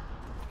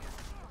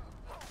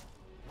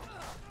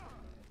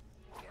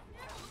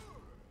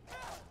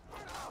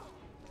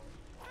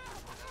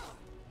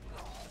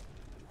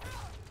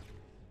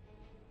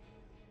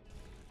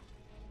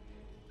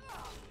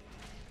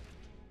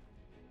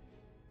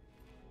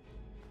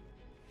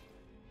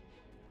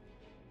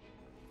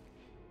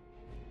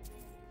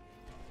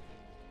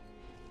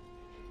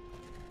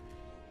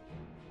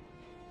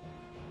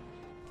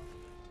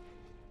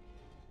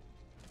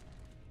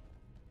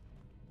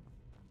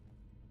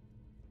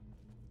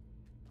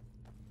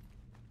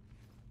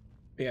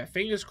 Yeah,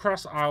 fingers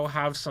crossed I'll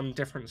have some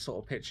different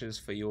sort of pictures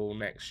for you all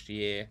next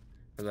year,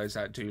 for those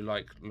that do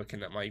like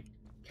looking at my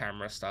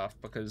camera stuff,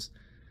 because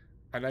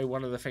I know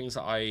one of the things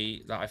that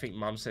I think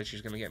Mum said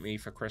she's going to get me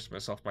for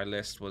Christmas off my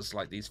list was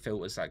like these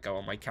filters that go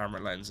on my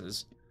camera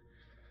lenses.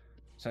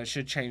 So it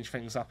should change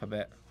things up a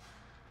bit.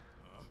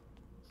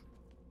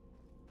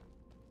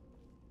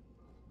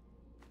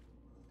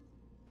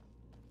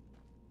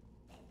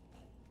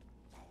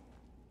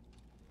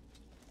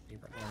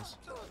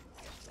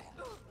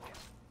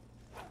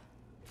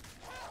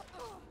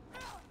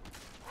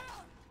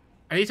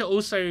 I need to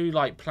also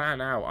like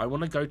plan out. I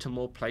want to go to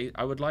more places.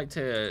 I would like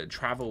to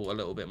travel a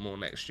little bit more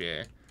next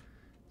year.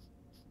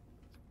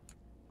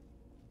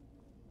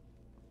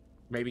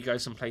 Maybe go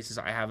some places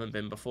that I haven't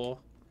been before.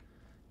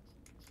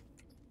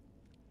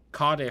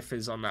 Cardiff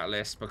is on that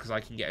list because I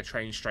can get a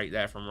train straight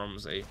there from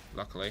Romsey,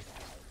 luckily.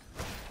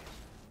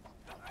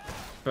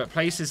 But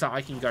places that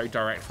I can go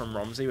direct from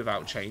Romsey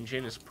without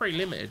changing is pretty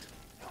limited.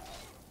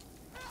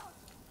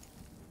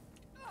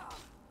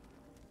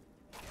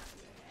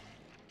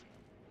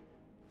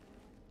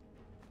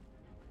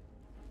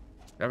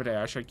 The other day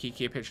I showed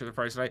Kiki a picture of the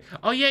frozen lake.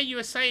 Oh yeah, you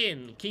were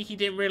saying Kiki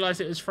didn't realise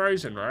it was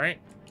frozen, right?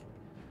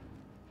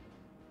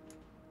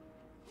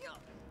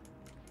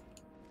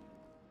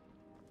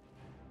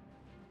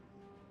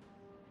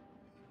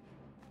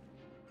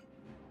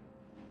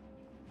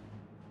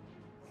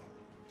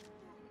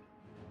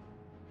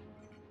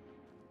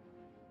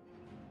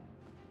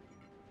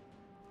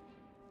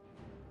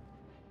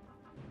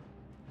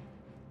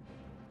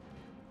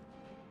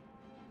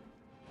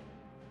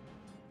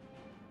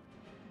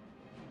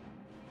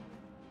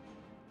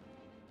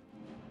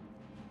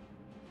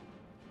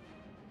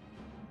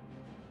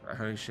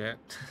 Holy shit.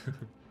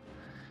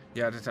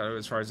 Yeah, I had to tell her it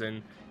was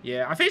frozen.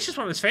 Yeah, I think it's just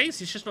one of his things.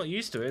 He's just not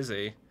used to it, is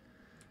he?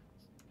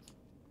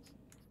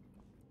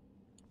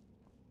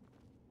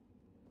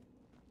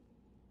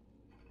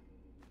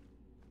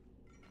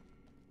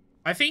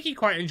 I think he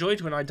quite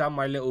enjoyed when I done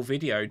my little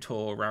video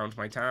tour around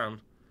my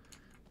town.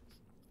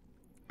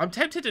 I'm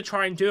tempted to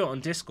try and do it on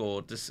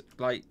Discord. Just,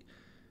 like,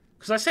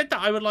 because I said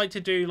that I would like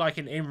to do like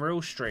an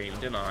in-real stream,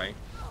 didn't I?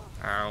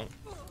 Ow.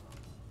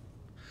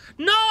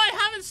 No, I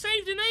haven't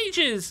saved in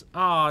ages!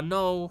 Oh,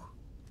 no.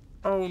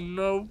 Oh,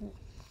 no.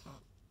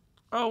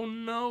 Oh,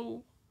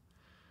 no.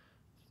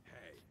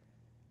 Hey.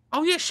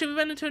 Oh, yeah, shit, we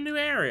went into a new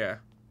area.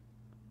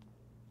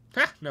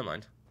 Ah, never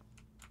mind.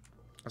 I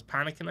was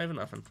panicking over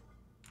nothing.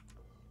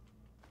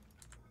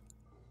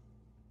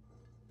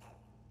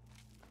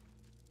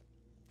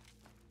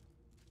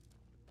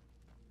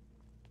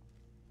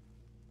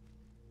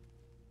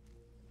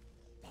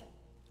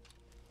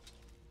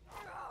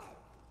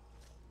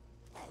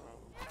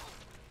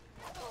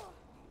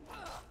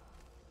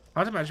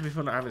 I'd imagine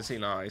people not haven't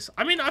seen ice.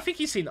 I mean, I think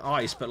he's seen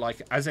ice, but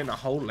like, as in a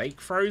whole lake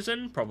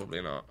frozen?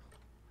 Probably not.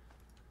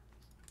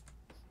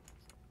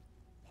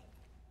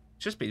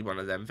 Just be one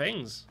of them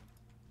things.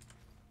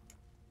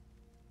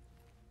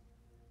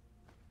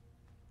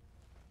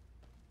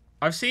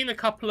 I've seen a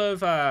couple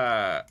of,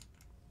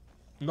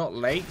 not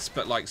lakes,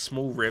 but like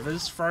small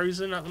rivers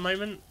frozen at the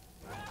moment.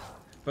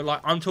 But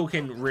like, I'm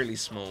talking really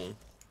small.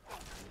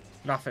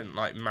 Nothing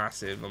like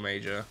massive or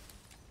major.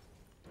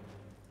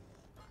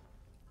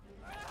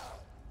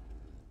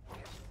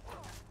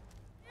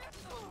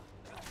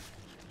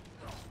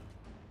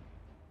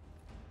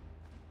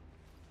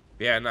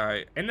 Yeah,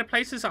 no. In the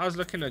places that I was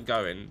looking at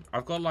going,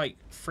 I've got like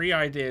 3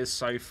 ideas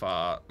so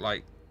far.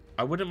 Like,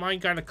 I wouldn't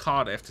mind going to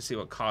Cardiff to see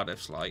what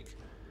Cardiff's like.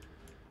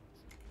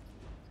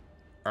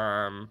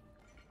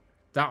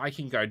 That I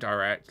can go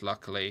direct,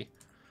 luckily.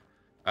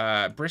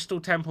 Bristol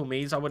Temple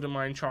Meads, I wouldn't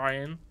mind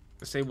trying.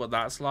 See what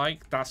that's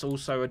like. That's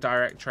also a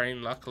direct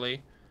train,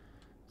 luckily.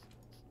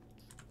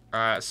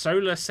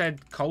 Solar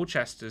said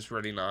Colchester's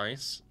really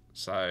nice,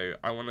 so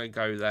I want to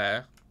go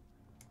there.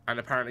 And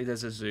apparently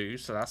there's a zoo,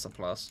 so that's a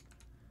plus.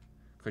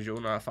 Because you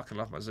all know I fucking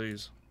love my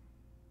zoos.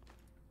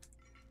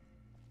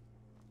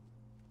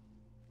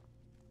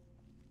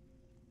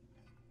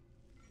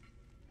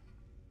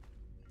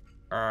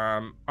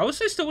 I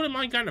also still wouldn't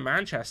mind going to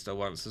Manchester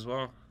once as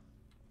well.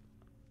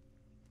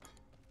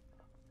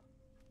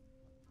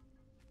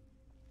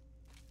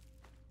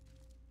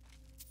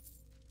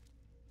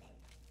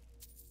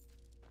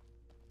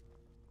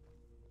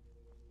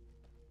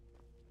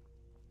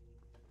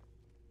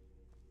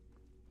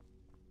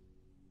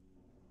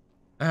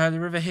 The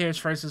river here is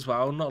frozen as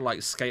well. Not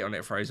like skate on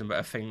it frozen, but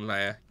a thin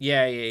layer.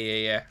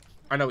 Yeah.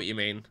 I know what you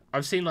mean.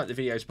 I've seen like the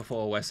videos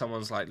before where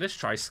someone's like, let's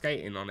try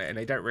skating on it, and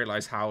they don't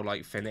realize how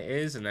like thin it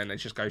is, and then it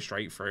just goes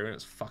straight through, and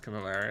it's fucking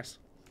hilarious.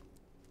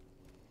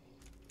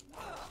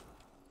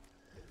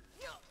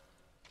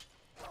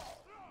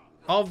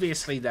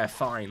 Obviously, they're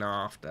fine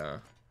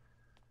after.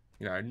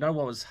 You know, no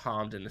one was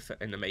harmed in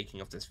the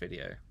making of this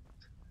video.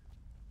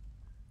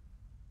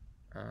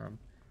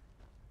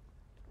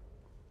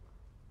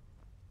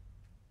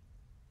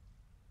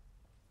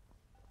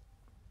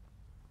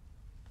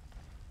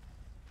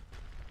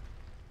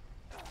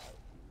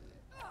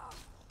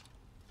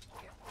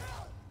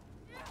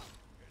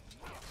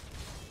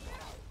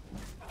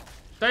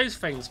 Those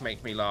things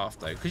make me laugh,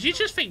 though. Because you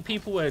just think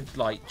people would,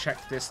 like,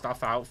 check this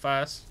stuff out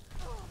first.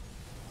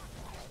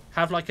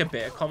 Have, like, a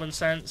bit of common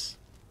sense.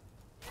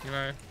 You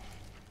know?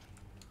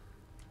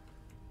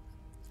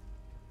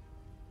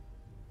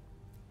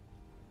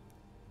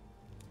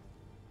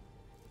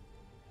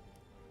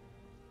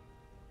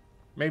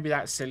 Maybe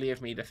that's silly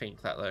of me to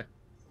think that, though.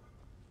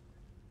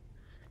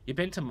 You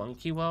been to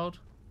Monkey World?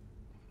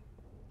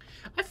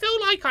 I feel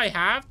like I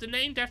have. The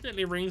name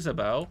definitely rings a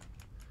bell.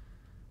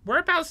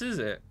 Whereabouts is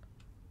it?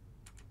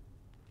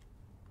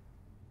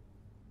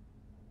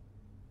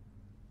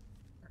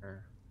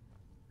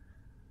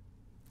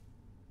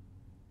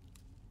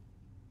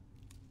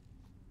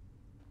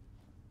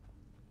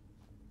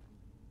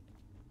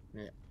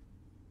 Yeah.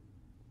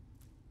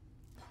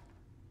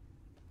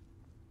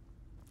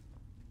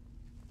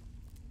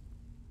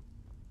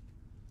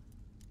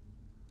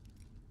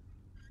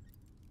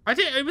 I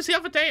did. It was the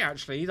other day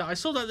actually that I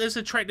saw that there's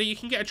a train that you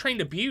can get a train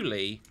to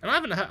Bewley, and I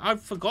haven't.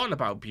 I've forgotten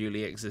about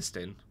Bewley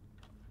existing.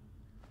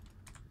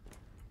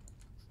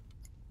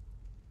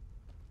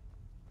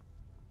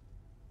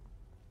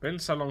 Been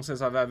so long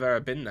since I've ever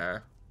been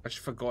there. I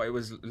just forgot it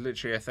was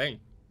literally a thing.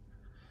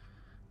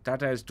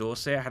 Dada's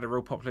Dorset had a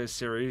real popular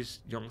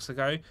series yonks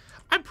ago.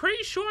 I'm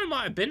pretty sure I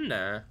might have been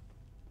there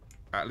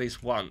at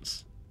least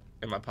once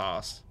in my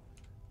past.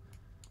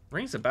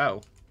 Rings a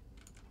bell.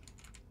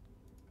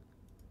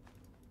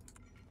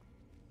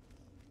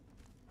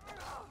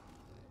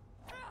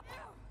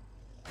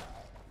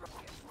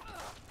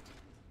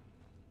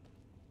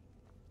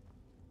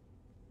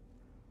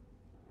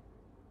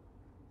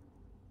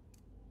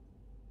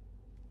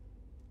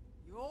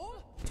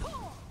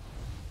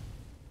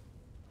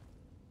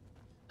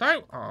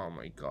 Don't. Oh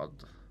my god.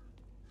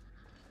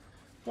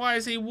 Why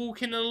is he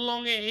walking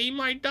along it? He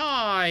might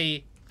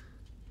die.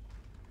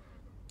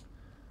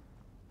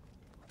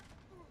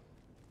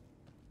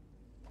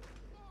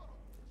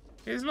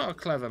 He's not a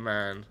clever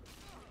man.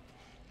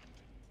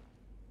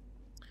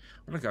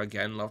 I'm gonna go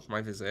again. Loved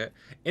my visit.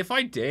 If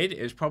I did,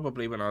 it was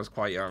probably when I was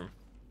quite young.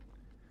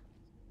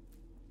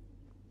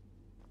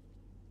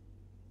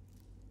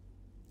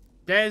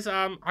 There's,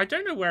 I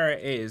don't know where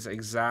it is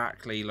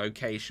exactly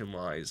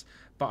location-wise,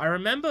 but I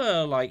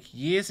remember, like,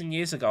 years and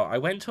years ago, I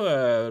went to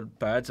a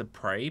Birds of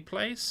Prey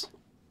place.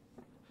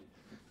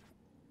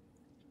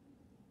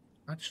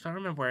 I just don't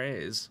remember where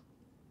it is.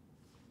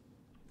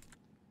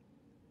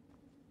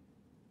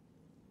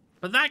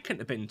 But that couldn't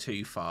have been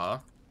too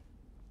far.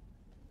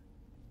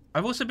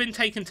 I've also been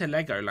taken to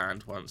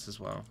Legoland once as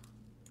well.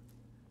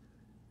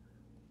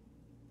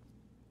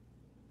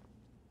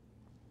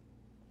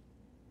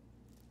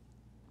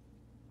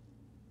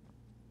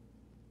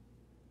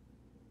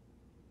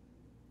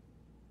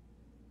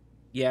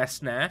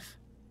 Yes, Neff.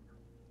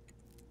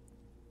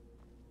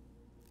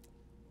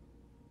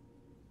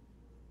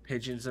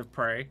 Pigeons of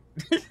Prey.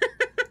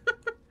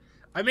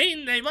 I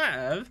mean, they might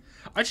have.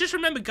 I just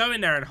remember going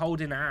there and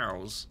holding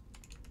owls.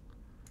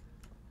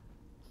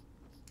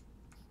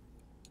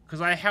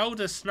 Because I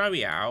held a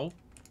snowy owl.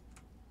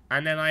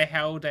 And then I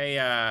held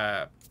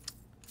a,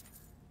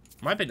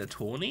 might have been a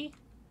tawny?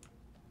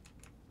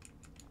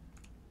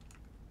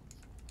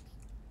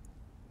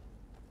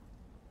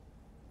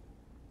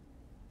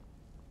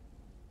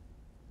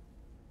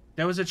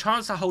 There was a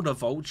chance to hold a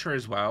vulture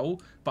as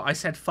well, but I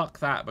said fuck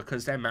that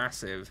because they're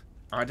massive.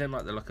 I didn't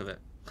like the look of it.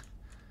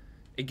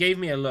 It gave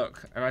me a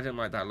look, and I didn't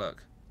like that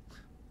look.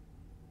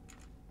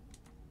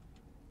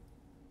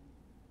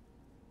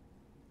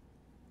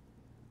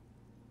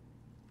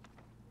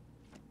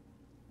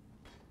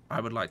 I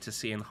would like to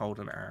see in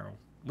Holden Owl.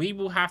 We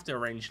will have to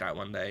arrange that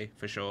one day,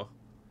 for sure.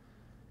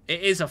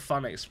 It is a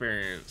fun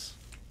experience.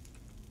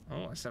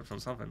 Oh, I stepped on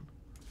something.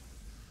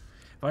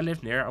 If I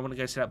live near it, I want to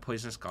go see that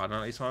poisonous garden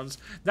on these ones.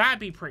 That'd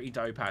be pretty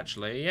dope,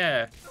 actually,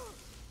 yeah.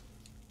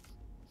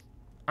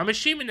 I'm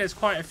assuming there's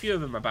quite a few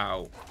of them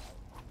about.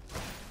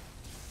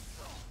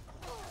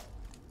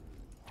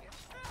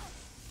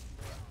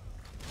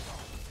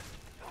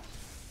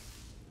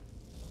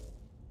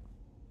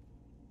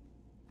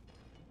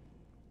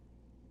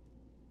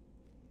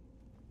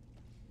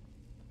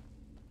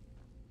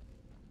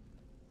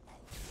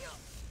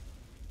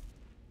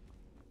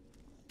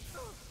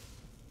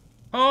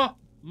 Oh,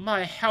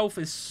 my health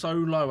is so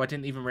low, I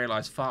didn't even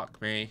realize. Fuck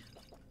me.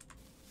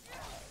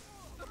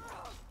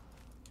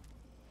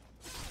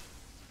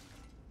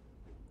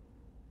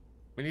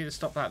 We need to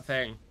stop that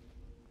thing.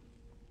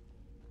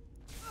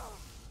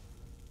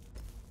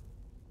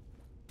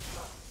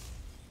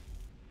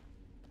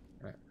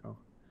 Right, oh,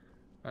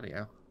 bloody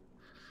hell.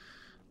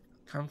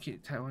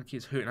 Someone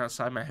keeps hooting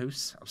outside my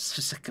house. I'm so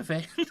sick of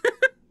it.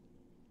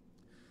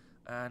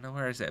 No,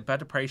 where is it? A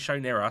bird of prey show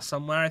near us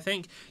somewhere, I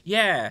think.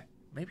 Yeah.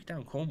 Maybe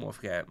down Cornwall, I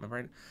forget. My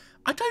brain.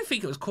 I don't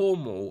think it was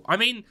Cornwall. I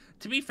mean,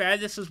 to be fair,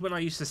 this is when I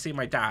used to see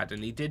my dad,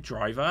 and he did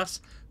drive us.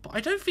 But I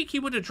don't think he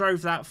would have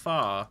drove that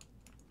far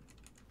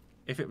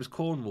if it was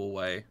Cornwall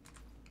way.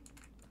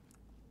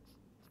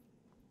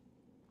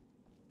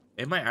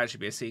 It might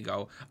actually be a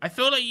seagull. I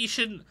feel like you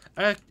shouldn't.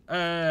 Fucking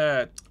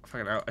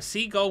hell. A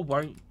seagull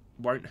won't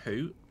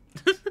hoot.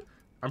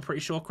 I'm pretty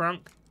sure,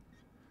 Crunk.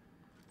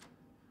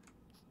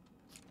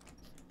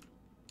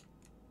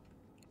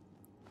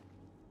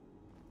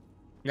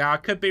 Now, I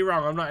could be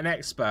wrong. I'm not an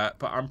expert,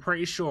 but I'm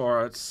pretty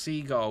sure a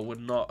seagull would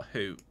not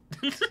hoot.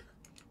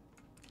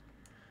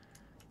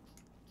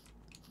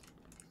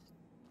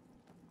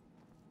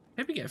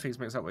 Maybe get things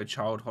mixed up with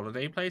child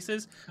holiday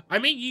places. I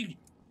mean, you...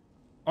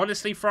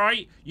 Honestly,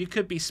 Fry, you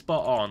could be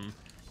spot on.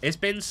 It's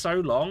been so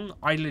long,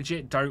 I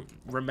legit don't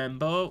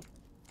remember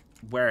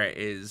where it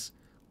is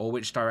or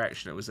which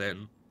direction it was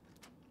in.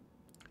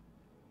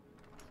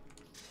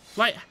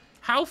 Like,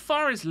 how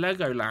far is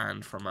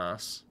Legoland from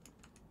us?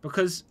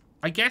 Because...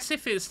 I guess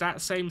if it's that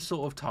same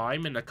sort of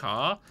time in the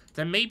car,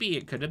 then maybe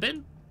it could have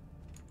been.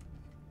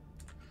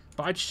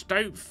 But I just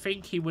don't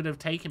think he would have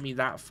taken me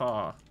that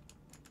far.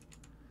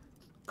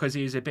 Because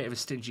he was a bit of a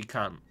stingy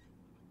cunt.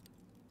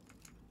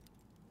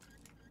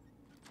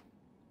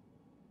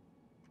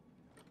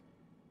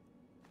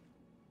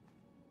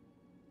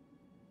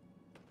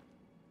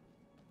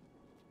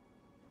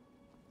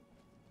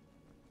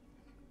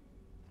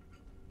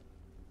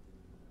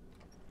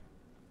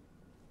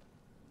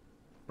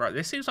 Right,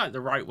 this seems like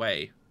the right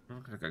way.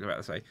 I'm going to go back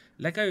this way.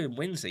 Lego in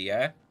Windsor,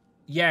 yeah?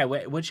 Yeah,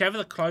 whichever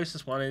the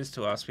closest one is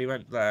to us, we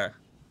went there.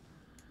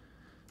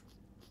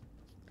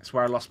 That's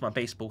where I lost my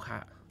baseball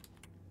hat.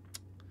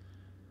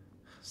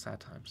 Sad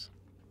times.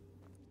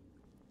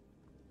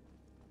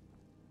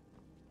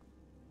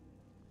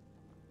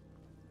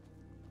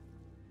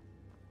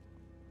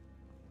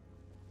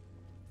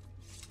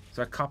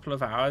 So a couple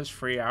of hours,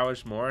 3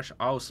 hours more.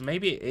 Oh, so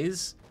maybe it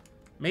is.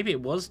 Maybe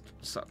it was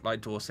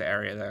like Dorset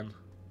area then.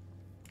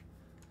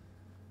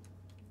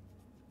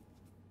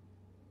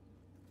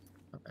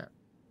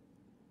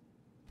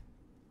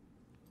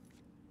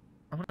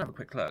 I want to have a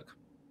quick look.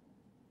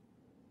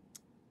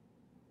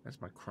 There's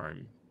my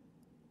Chrome.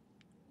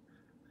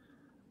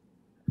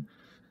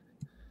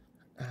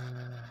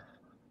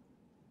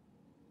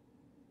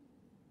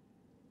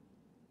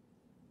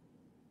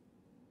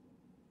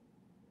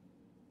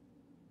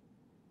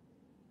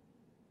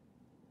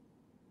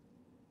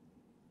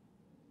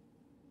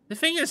 The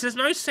thing is, there's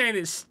no saying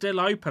it's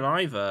still open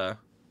either.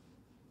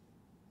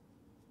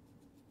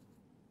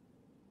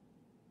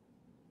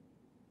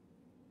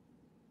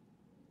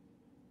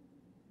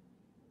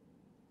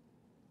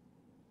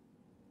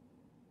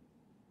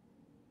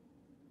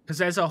 Because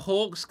there's a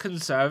Hawks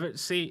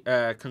Conservancy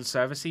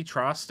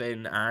Trust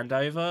in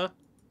Andover.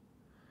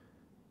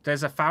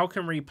 There's a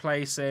falconry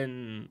place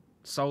in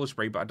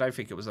Salisbury, but I don't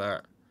think it was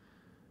that.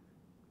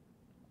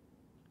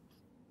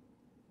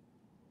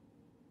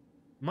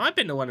 Might have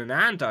been the one in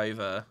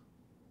Andover.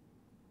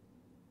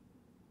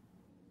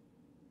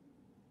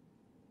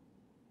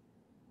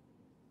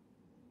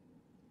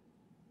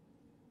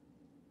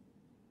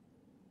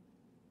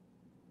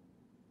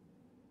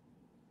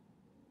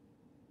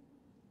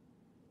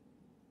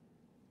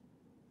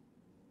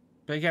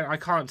 But again, I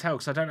can't tell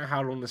because I don't know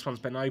how long this one's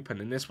been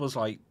open, and this was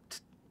like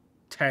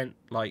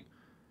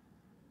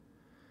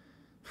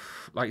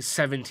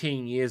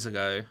 17 years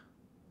ago.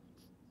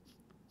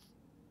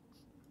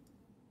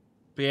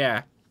 But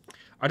yeah,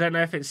 I don't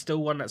know if it's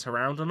still one that's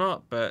around or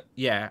not, but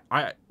yeah,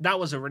 that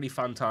was a really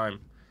fun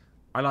time.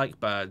 I like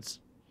birds.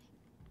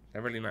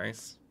 They're really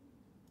nice.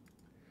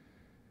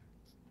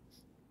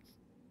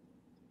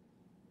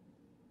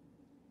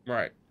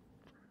 Right.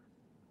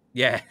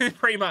 Yeah,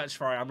 pretty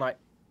much, right. I'm like,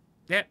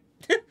 yeah.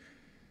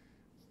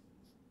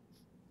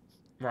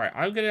 Right,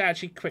 I'm going to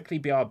actually quickly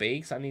BRB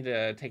because I need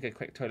to take a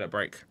quick toilet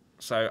break.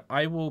 So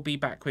I will be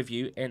back with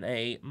you in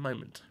a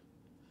moment.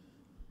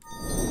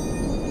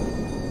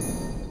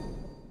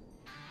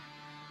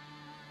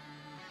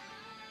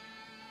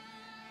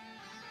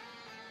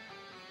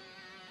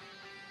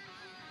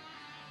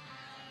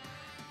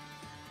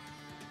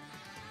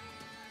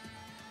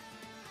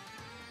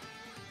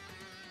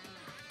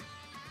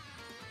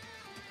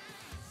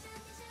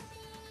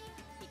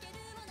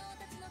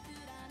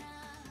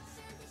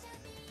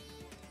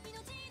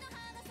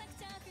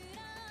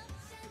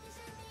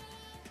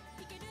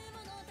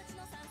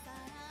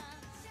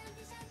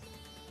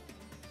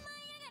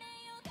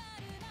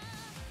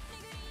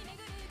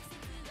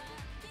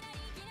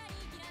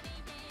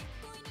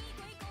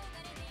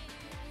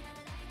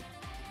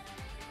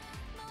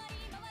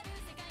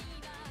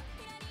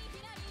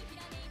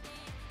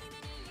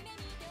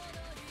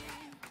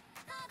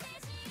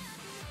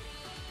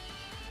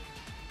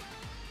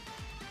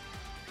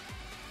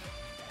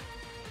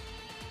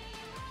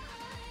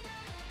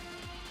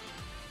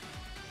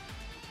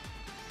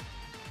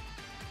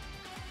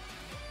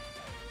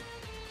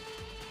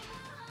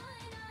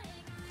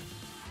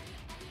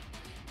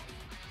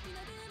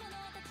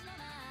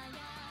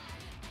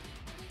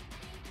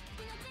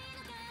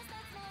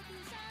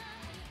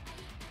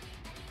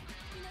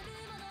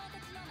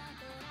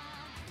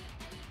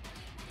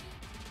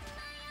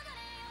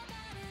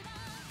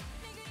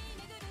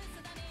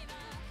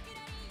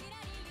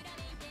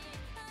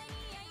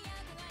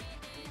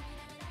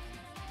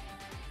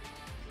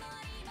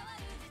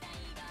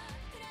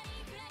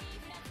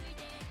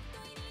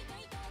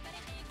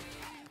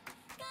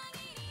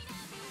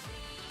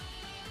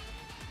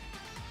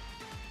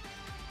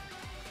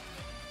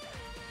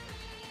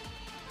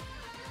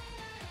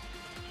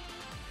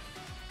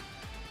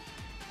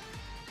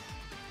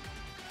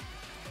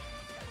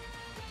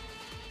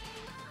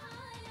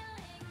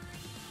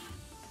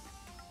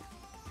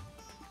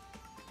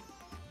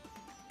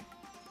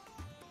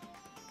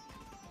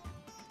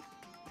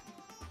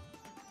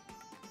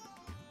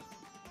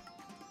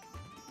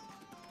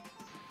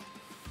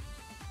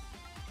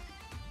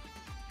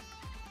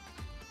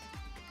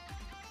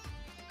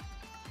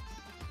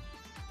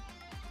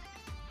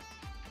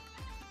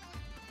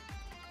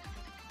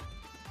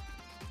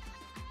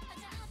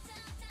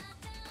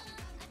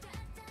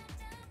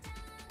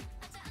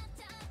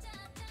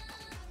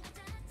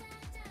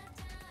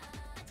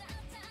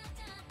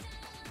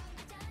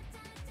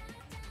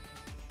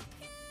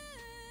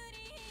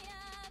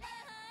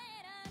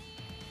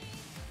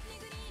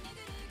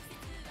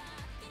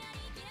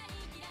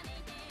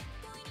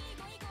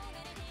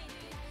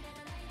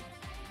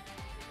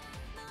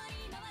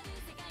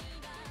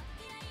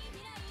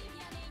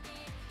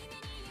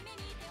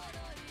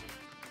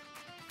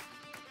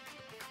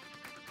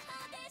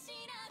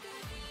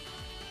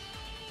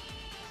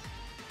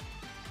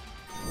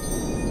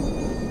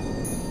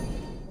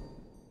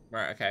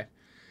 Right, okay.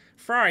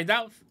 Fry,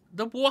 that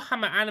the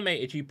Warhammer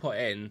animated you put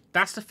in,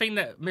 that's the thing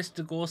that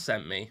Mr. Gore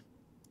sent me.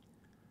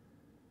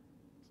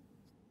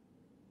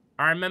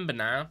 I remember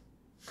now.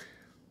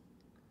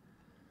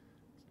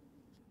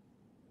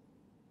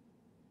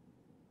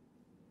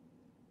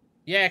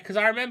 Yeah, because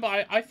I remember,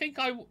 I think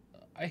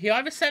he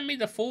either sent me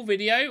the full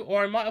video,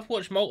 or I might have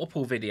watched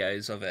multiple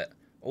videos of it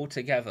all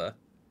together.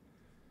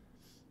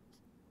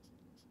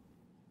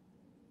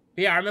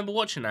 But yeah, I remember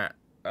watching that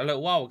a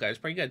little while ago. It's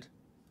pretty good.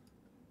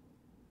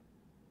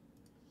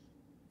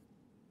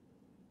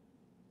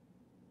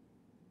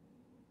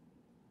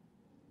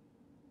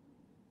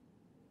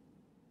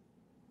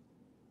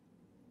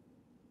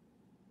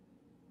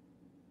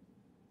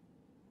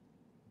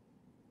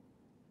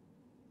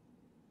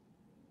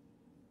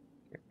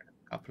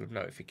 Couple of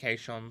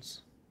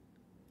notifications.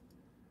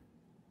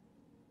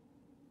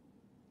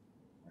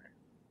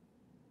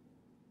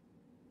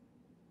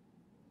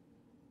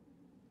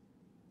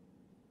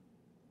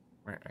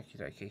 Right, okie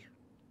dokie.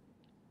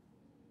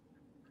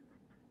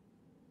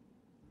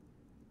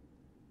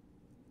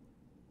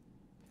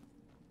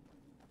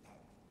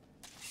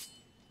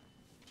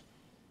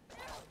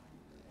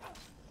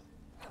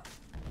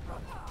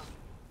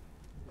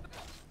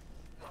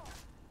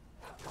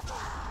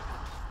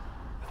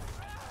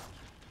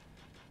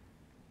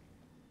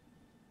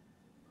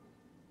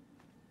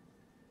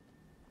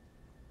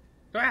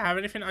 Do I have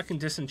anything I can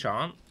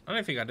disenchant? I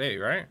don't think I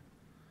do, right?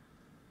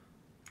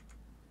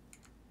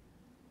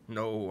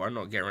 No, I'm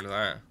not getting rid of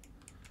that.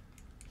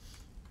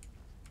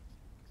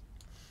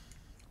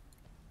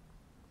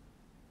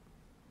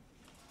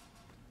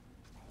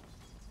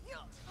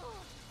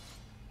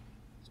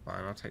 It's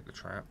fine, I'll take the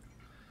trap.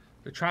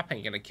 The trap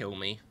ain't gonna kill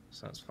me,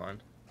 so that's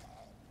fine.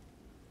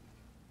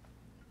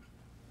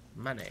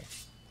 Money.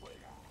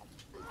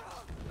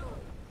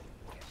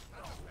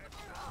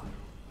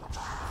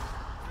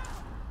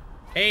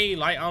 Hey,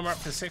 light armor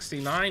up to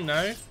 69,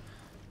 no?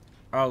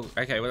 Oh,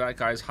 okay, well that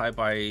guy's high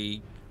by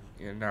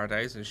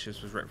nowadays, and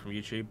shit was ripped from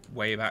YouTube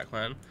way back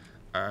when.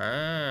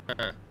 Ah.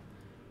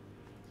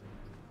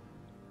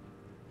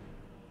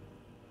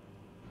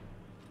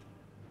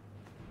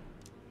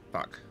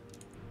 Fuck.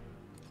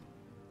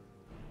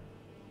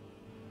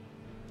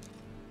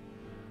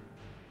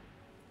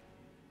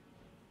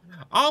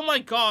 Oh my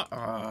god!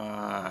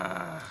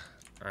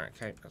 Alright,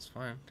 okay, that's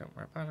fine. Don't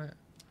worry about it.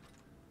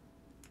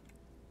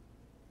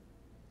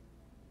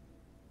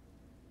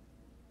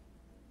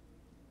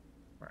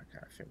 Right, okay,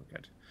 I feel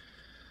good.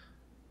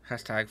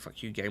 Hashtag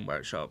fuck you Game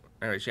Workshop.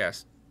 Anyways,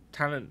 yes.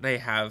 Talent they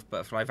have,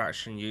 but for live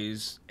action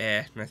use,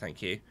 no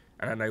thank you.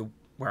 And I know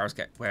where I was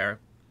it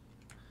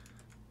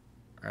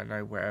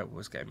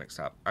was getting mixed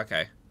up.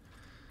 Okay.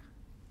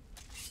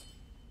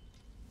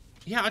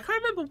 Yeah, I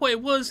can't remember what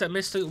it was that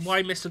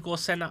why Mr. Gore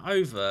sent that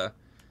over.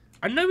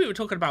 I know we were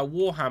talking about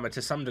Warhammer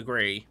to some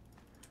degree.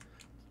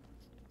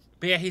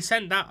 But yeah, he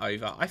sent that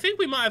over. I think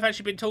we might have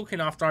actually been talking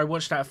after I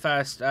watched that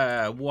first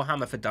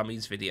Warhammer for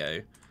Dummies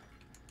video.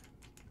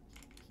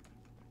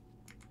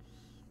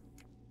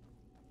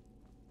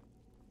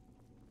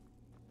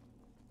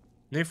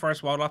 New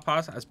Forest Wildlife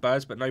Pass has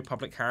birds but no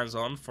public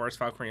hands-on. Forest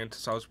Falconry into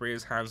Salisbury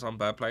is hands-on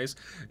bird plays.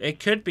 It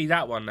could be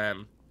that one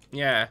then.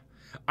 Yeah.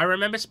 I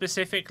remember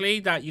specifically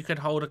that you could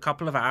hold a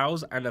couple of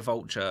owls and a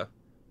vulture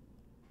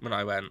when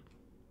I went.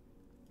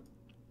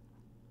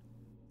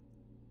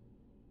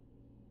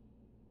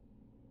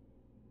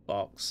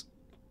 Box.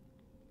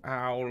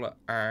 Owl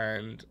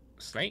and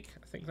snake,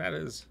 I think that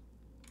is.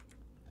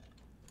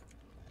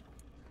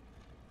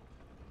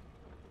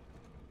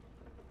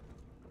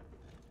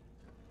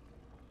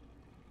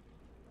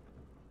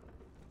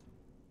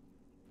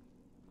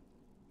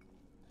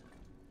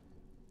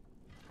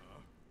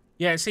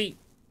 Yeah, see,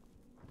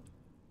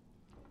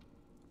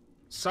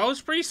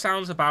 Salisbury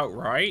sounds about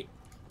right.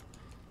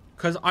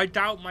 Because I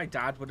doubt my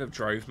dad would have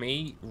drove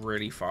me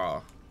really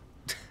far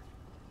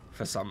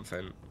for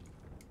something.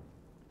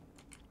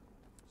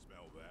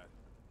 Smell that?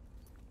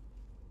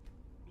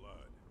 Blood.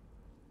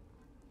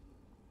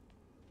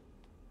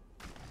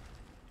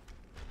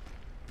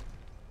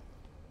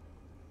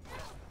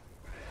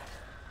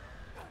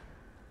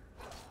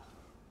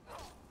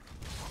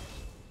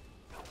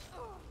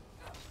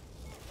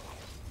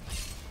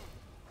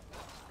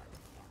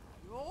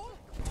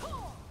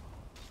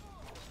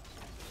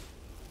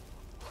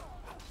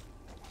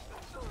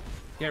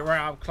 Get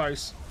right up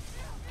close.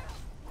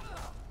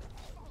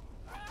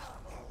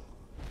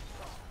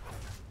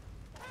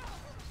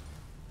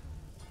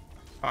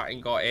 I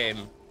ain't got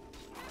him.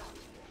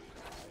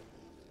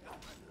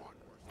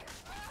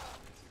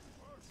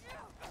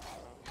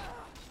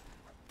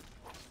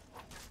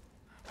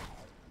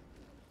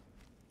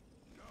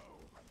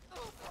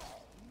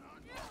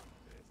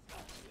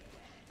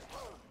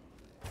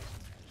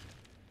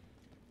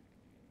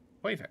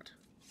 Wave it.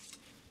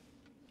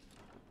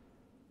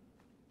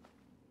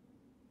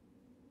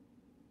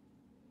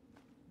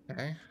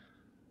 Okay.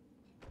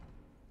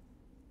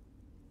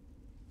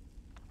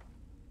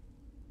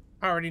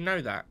 I already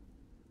know that.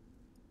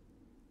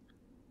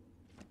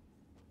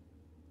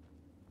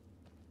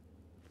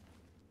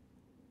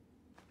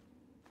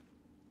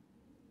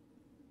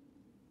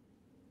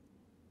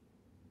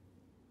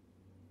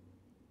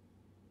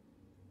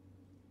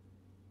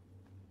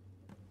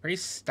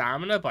 Increase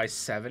stamina by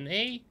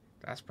 70?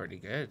 That's pretty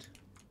good.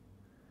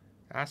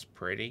 That's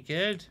pretty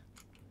good.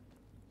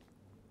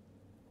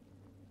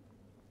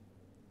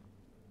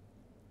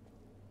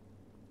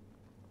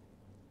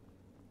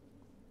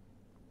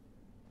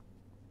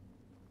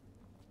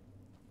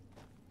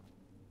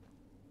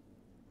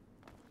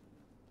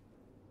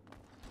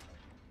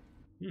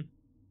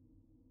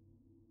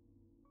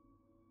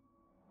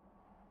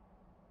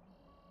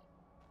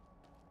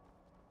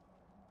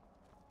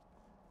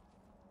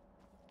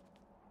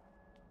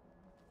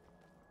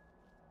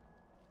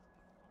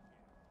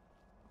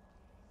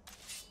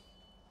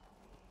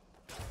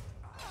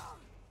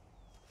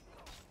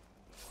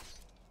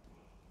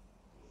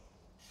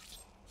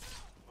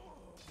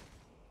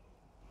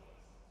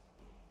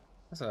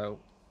 So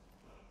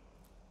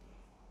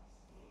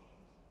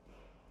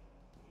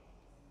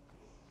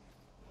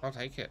I'll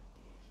take it.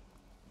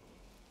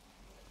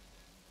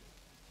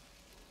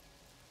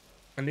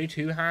 A new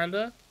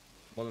two-hander?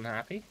 More than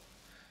happy.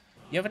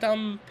 You ever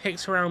done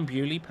pics around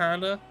Bewley,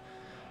 Panda?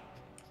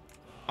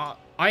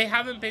 I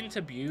haven't been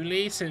to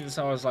Bewley since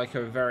I was like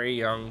a very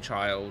young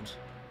child.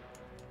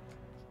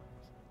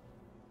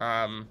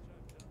 Hold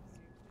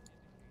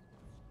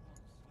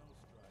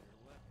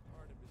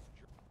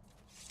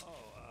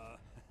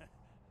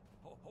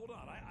on,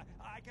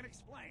 I can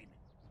explain.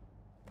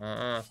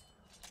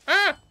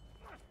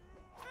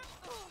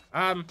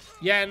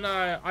 Yeah,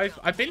 no,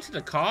 I've been to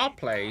the car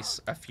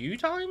place a few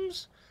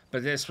times,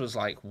 but this was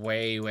like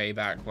way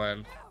back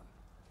when.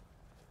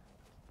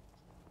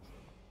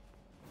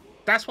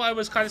 That's why I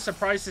was kind of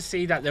surprised to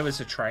see that there was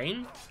a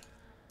train,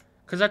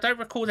 because I don't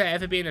recall there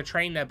ever being a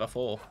train there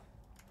before.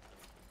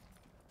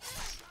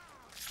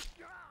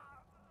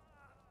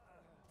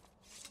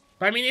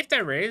 But I mean, if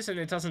there is, and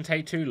it doesn't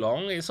take too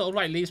long, it sort of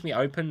like leaves me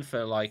open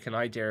for like an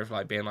idea of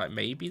like being like,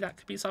 maybe that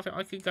could be something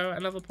I could go at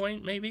another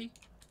point, maybe.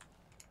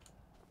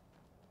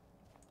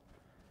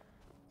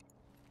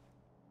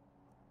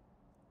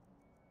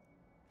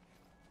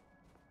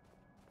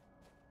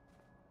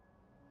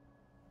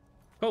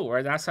 Cool,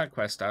 right, that's that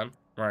quest done.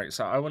 Right,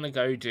 so I want to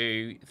go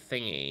do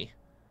thingy.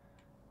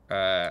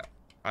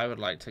 I would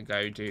like to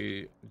go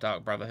do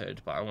Dark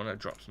Brotherhood, but I want to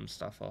drop some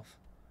stuff off.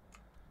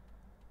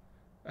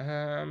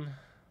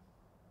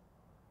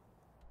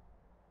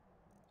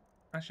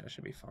 Actually, I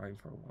should be fine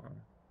for a while.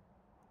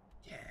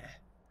 Yeah.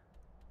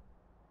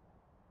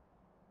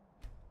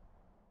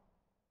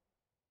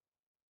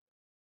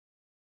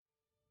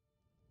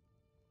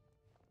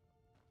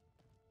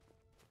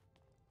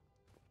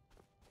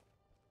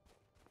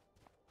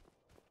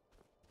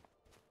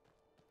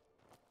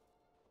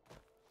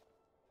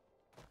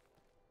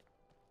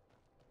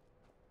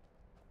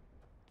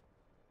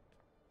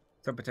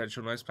 Some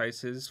potential nice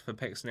places for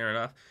picks near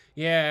enough.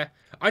 Yeah,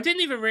 I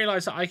didn't even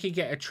realize that I could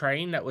get a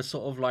train that would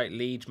sort of like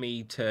lead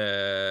me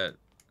to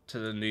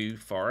the New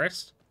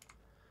Forest.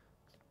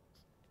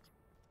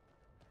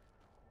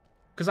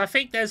 Because I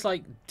think there's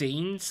like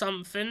Dean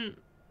something.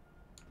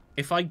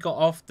 If I got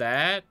off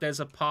there,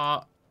 there's a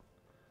part.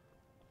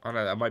 Oh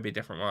no, that might be a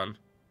different one.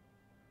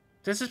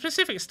 There's a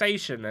specific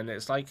station, and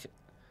it's like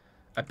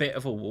a bit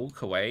of a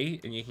walk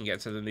away, and you can get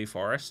to the New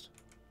Forest.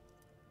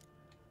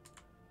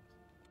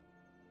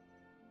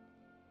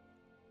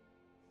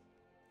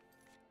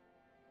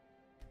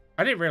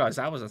 I didn't realize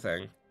that was a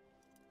thing.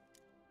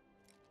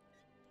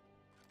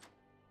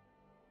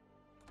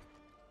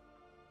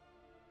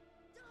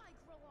 Die,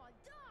 Grilla,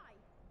 die!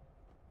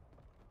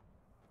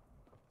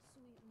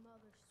 Sweet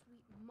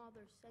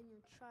mother, send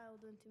your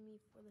child unto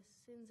me for the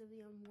sins of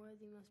the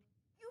unworthy must.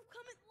 You've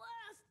come at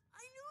last!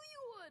 I knew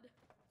you would!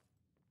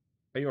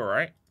 Are you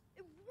alright?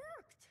 It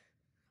worked!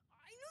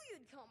 I knew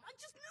you'd come, I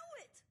just knew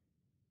it!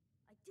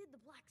 I did the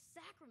Black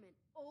Sacrament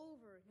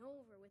over and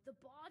over with the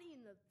body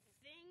and the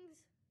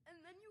things. And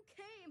then you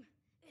came,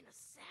 an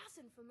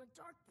assassin from the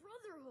Dark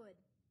Brotherhood.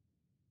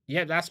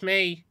 Yeah, that's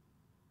me.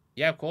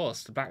 Yeah, of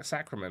course, the Black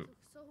Sacrament. It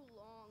took so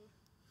long,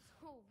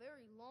 so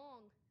very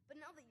long. But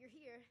now that you're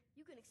here,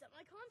 you can accept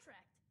my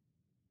contract.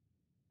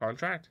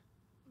 Contract?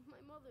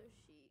 My mother,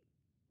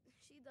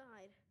 she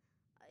died.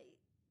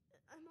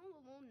 I'm all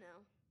alone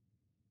now.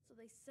 So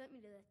they sent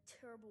me to that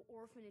terrible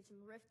orphanage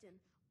in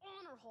Riften,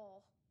 Honor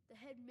Hall. The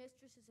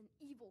headmistress is an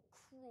evil,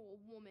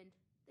 cruel woman.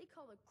 They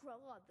call her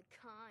Grella the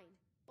Kind.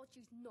 But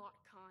she's not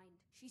kind.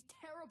 She's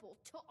terrible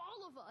to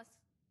all of us.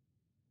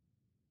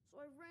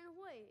 So I ran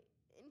away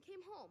and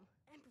came home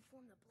and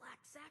performed the Black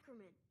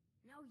Sacrament.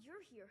 Now you're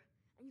here,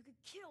 and you could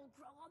kill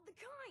Grella the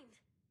Kind.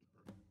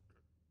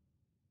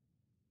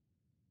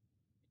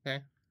 Okay.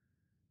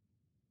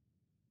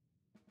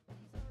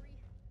 Sorry,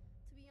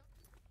 to be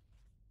honest.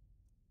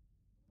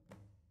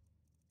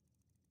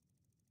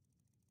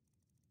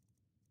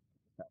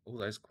 All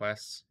those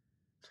quests.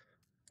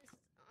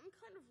 I'm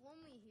kind of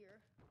lonely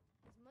here.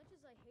 As much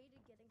as I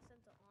hated getting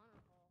sent to Honor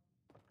Hall,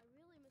 I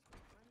really miss my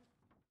friends.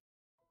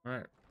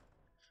 Alright.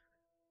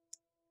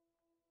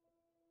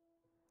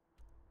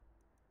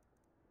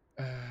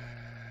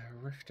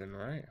 Riften,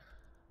 right?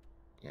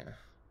 Yeah.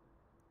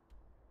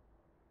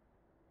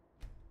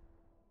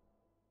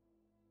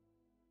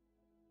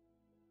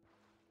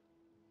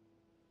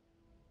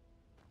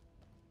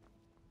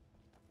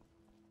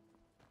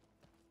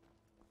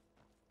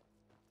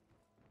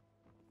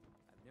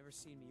 I've never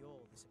seen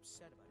Miol this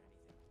upset about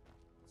anything.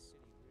 The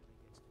city really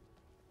gets to me.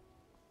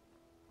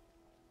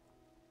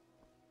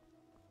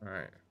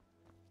 Alright.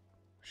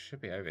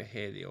 Should be over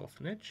here, the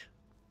orphanage.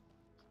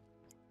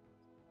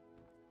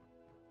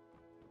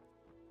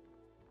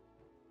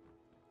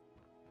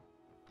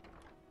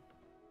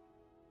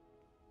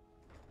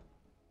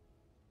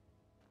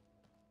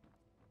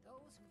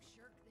 Those who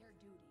shirk their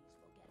duties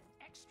will get an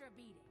extra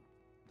beating.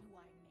 Do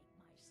I make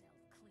myself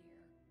clear?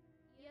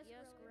 Yes,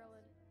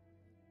 Grella.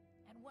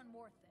 And one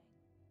more thing.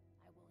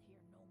 I will hear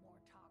no more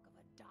talk of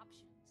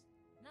adoptions.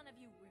 None of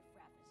you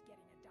riffraff is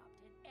getting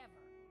adopted,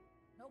 ever.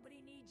 Nobody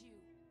needs you.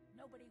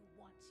 Nobody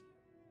wants you.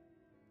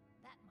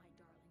 That, my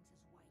darlings,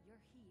 is why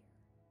you're here.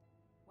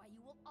 Why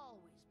you will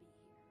always be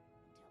here.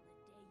 Until the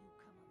day you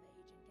come of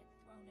age and get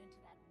thrown into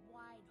that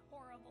wide,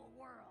 horrible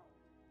world.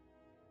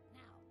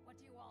 Now, what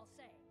do you all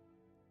say?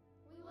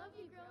 We love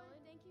you, Grella.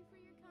 Thank you for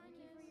your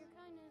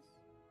kindness.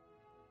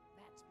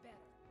 That's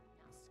better.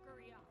 Now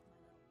scurry off, my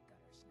little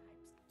gutter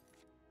snipes. It's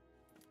Grella.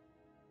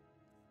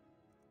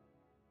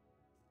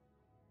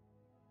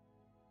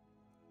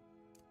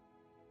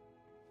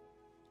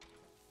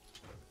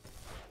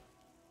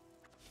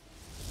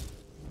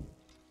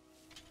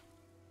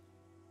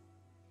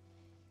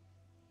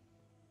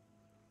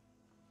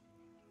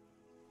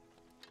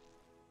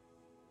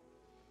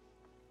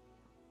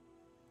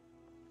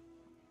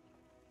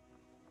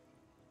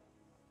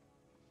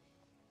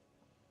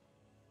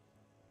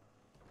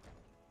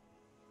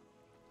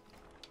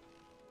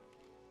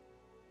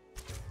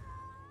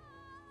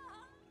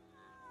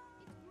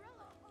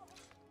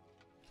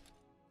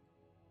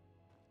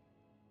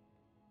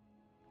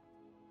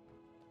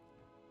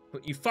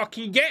 What you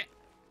fucking get?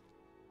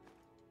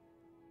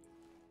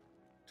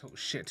 Talk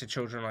shit to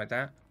children like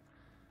that.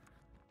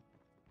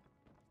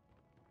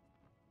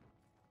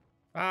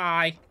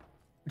 Bye.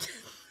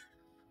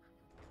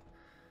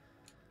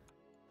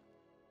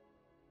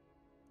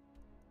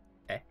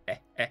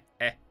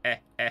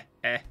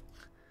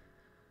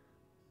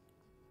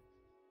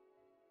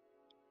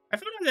 I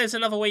feel like there's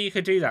another way you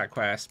could do that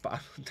quest, but I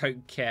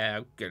don't care.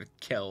 I'm gonna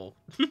kill.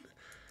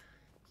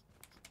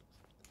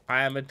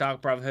 I am a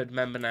Dark Brotherhood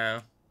member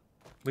now.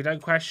 We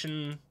don't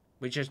question,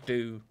 we just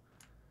do.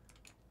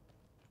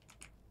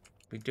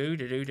 We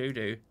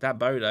do. That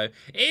bow, though.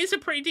 It is a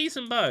pretty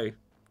decent bow.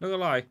 Not gonna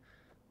lie.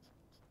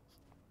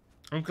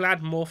 I'm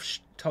glad Morph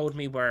told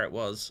me where it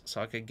was,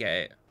 so I could get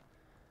it.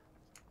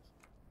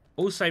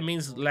 Also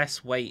means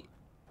less weight.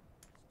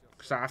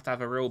 Because I have to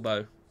have a real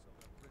bow.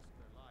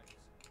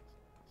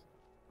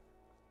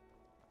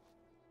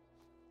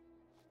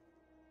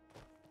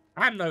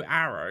 I have no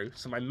arrow,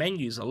 so my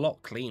menu's a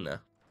lot cleaner.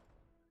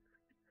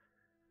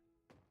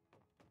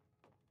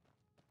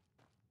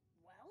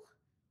 Well,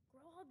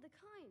 Grow the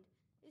Kind.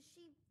 Is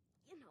she,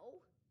 you know?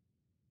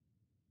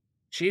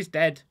 She's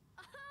dead.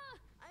 Aha!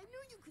 I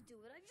knew you could do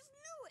it. I just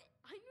knew it.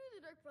 I knew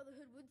the Dark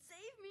Brotherhood would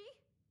save me.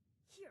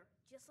 Here,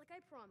 just like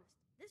I promised.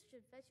 This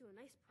should fetch you a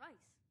nice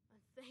price.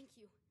 Thank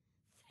you.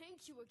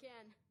 Thank you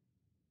again.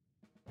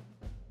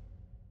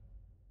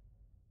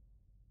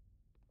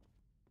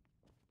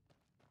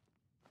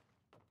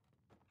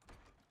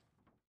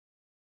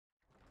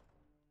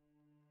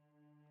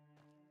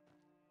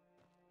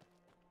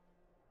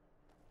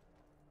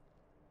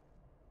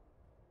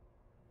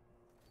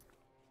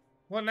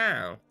 What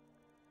now?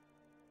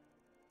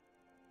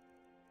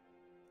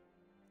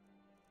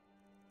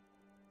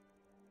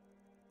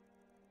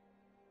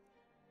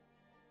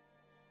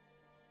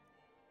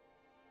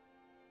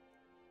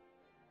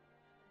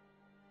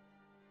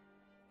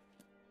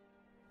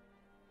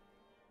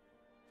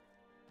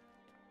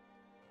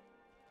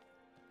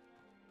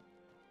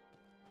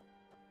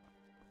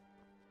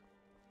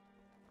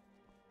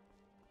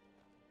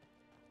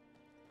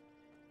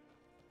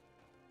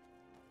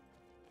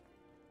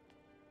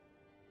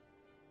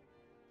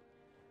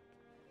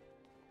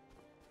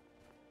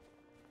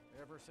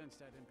 Ever since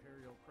that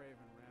Imperial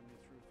Craven ran me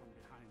through from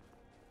behind, I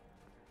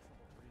had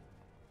trouble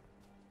breathing.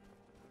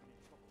 I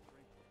need trouble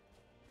drinking.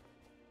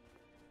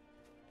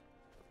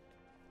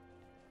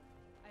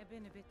 I've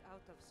been a bit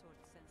out of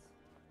sorts since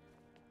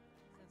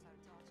our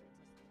talks with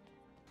this.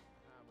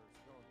 Hammers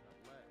don't have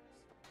legs.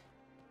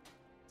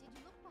 Did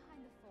you look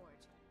behind the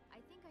forge?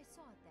 I think I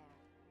saw it there.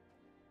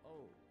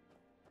 Oh,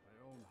 I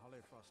own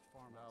Hollyfrost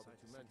Farm Now outside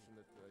that you the city. mention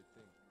it, I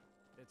think.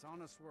 It's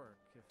honest work,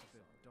 if a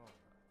bit dull.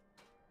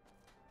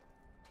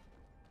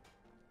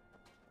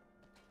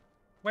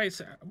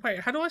 Wait,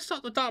 how do I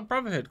start the Dark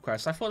Brotherhood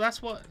quest? I thought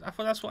that's what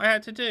I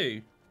had to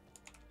do.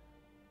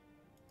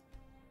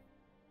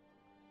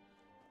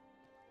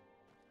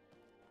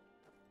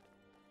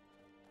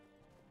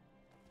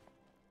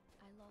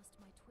 I lost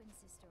my twin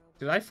sister away.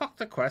 Did I fuck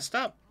the quest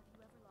up? Have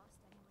you ever lost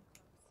anyone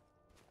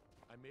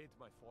close? I made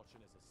my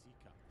fortune as a sea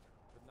captain,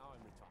 but now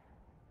I'm retired.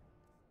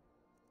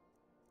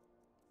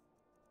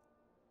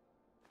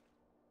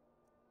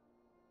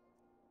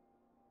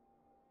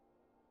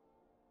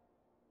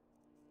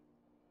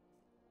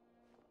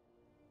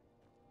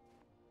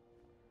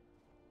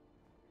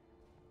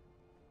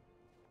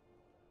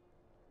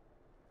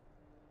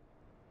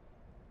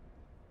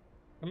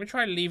 Let me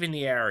try leaving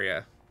the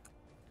area.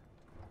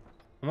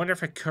 I wonder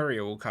if a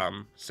courier will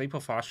come. Sleep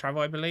or fast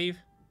travel, I believe.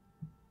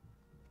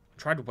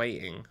 Tried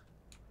waiting.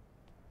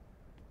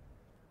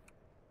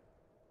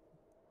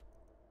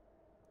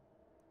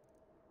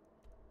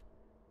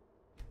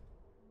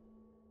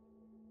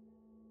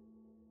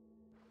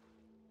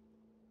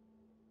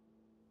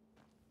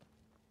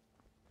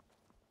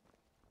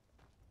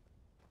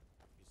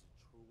 Is it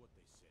true what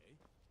they say?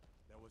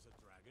 There was a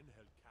dragon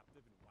held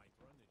captive in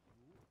Whiterun and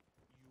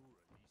you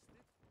released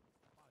it?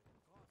 By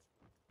God's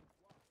will.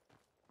 Why?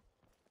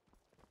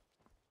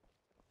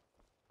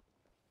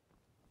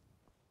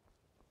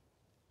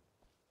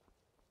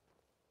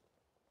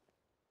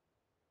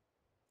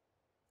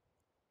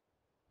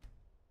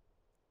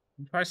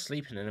 I'll try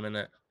sleeping in a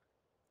minute.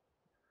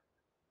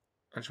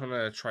 I just want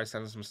to try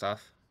sending some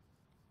stuff.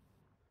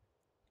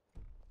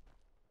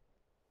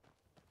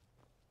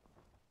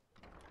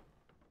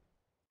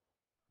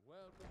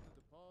 Welcome to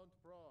the Pond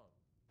Prawn.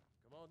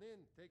 Come on in,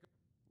 take a...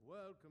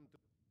 Welcome to...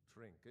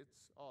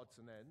 Trinkets, odds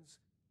and ends,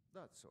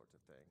 that sort of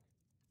thing.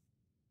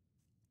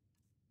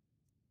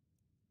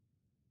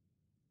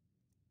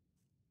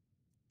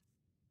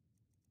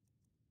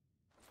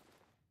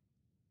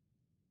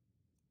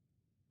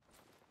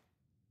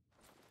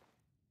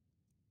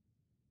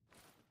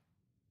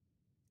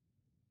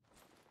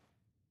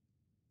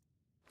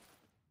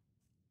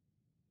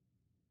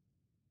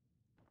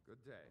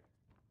 Good day.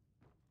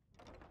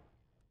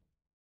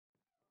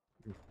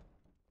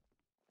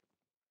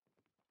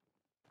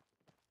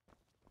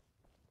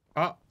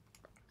 Oh,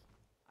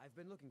 I've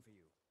been looking for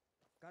you.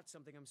 Got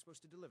something I'm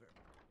supposed to deliver.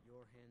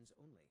 Your hands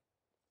only.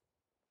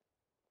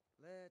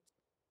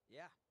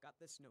 Yeah, got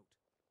this note.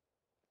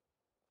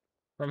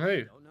 from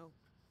who? Oh no.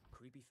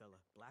 Creepy fella.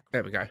 Black.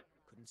 There we go.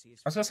 Couldn't see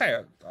his I was gonna say,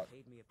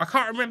 Paid me a I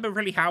can't remember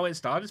really how it's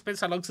done. It's been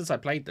so long since I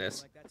played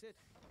this. Like that's it.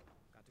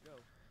 Got to go.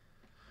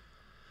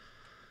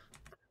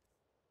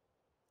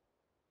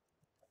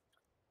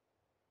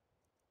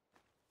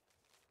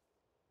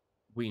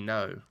 We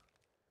know.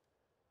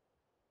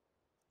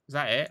 Is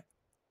that it?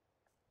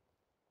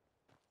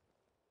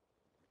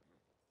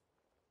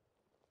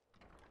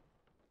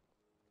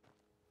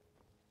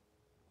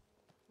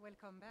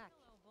 Welcome back.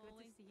 Hello,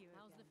 Good to Bolly. see you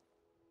How's again.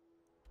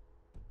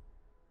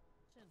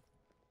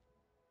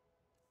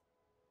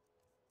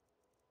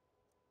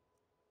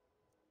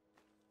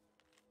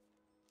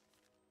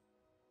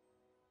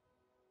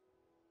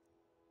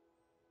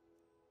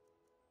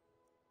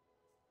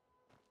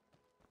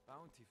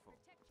 Bountiful.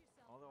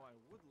 Although I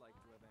would like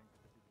to have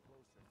anchored a bit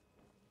closer to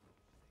Golden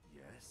Coast.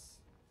 Yes.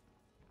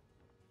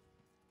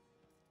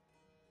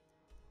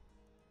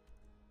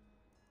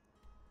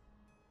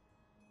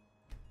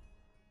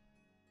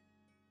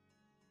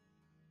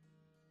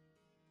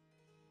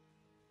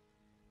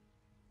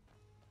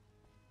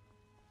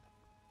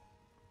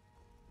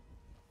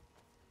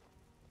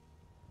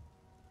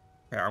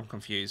 Yeah, I'm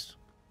confused.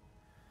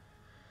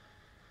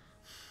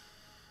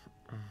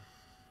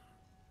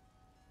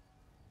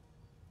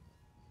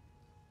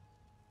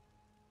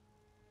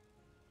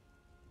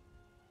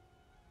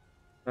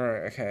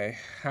 Alright, okay.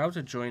 How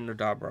to join the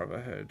Dark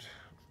Brotherhood.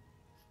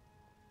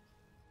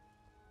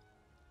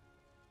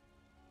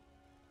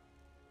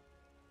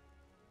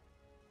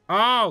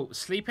 Oh,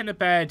 sleep in a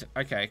bed.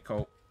 Okay,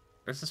 cool.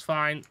 This is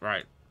fine.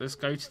 Right, let's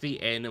go to the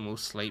inn and we'll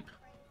sleep.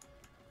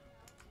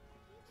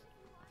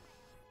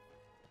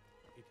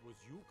 It was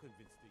you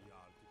convinced the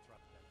Jarl to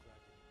trap that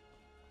dragon in the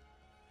keep.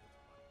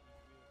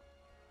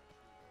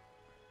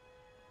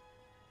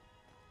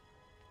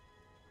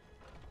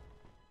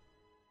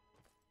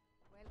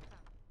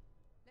 Welcome.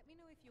 Let me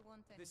know if you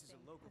want anything. This is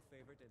a local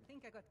favorite, and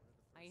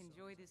I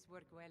enjoy this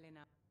work well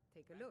enough.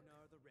 Take a look.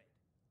 Ragnar the Red.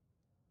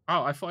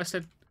 Oh, I thought I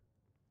said...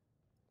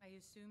 I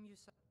assume you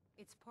saw.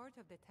 It's part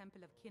of the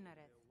Temple of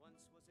Kinneret. There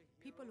once was a hero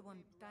People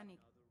want named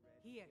Danik.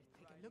 Ragnar the Red. Here,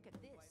 take a look at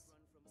this.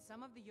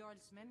 Some of the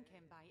Jarl's men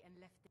came by and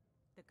left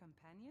the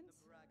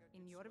companions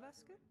in your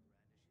basket.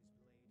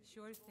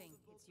 Sure thing.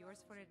 It's yours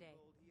for a day.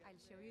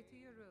 I'll show you to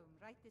your room.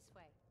 Right this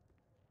way.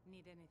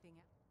 Need anything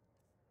else?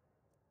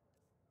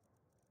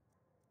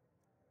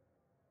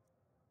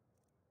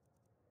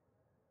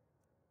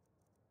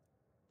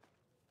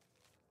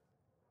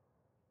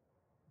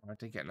 I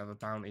did get another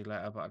bounty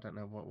letter, but I don't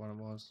know what one it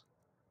was.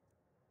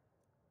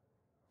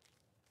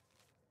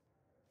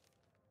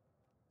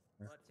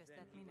 But Just then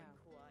let me he know. went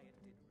quiet,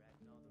 did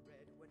Ragnar the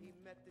Red, when he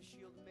met the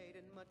shield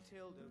maiden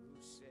Matilda, who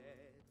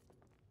said,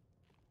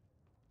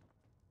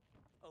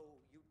 "Oh,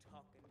 you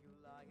talk and you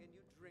lie and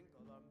you drink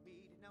all our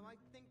mead. Now I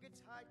think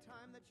it's high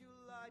time that you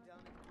lie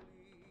down and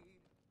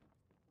bleed."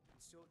 And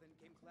so then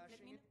came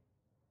clashing in.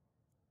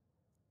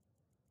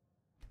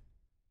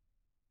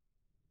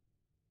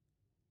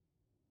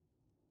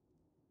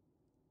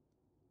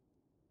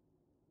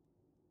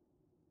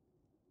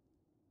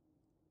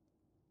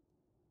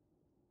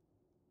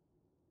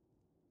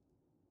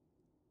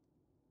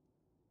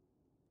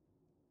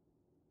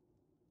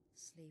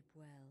 Sleep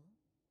well?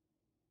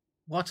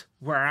 What?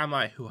 Where am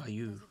I? Who are Does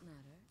you? it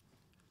matter?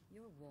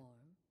 You're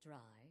warm,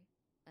 dry,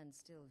 and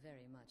still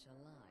very much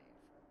alive.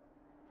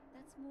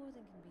 That's more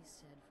than can be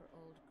said for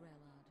old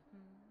Grelod.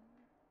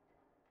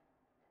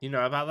 You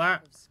know about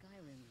that? Of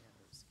Skyrim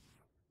knows.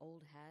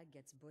 Old hag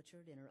gets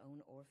butchered in her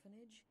own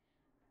orphanage.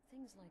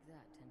 Things like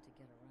that tend to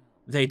get around.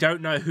 They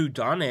don't know who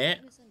done it.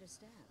 Don't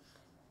misunderstand.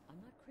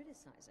 I'm not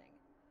criticizing.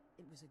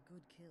 It was a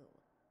good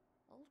kill.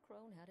 Old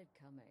Crone had it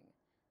coming.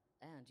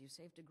 And you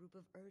saved a group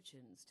of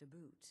urchins to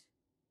boot.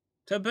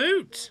 To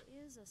boot!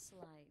 There is a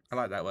slight... I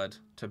like that word.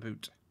 To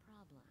boot.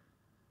 problem.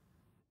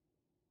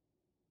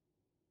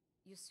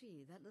 You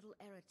see, that little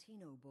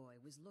Aretino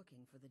boy was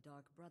looking for the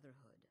Dark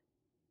Brotherhood.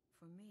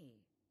 For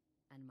me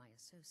and my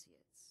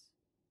associates.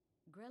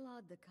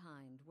 Grelod the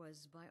Kind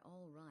was, by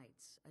all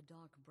rights, a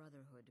Dark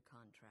Brotherhood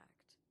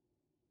contract.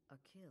 A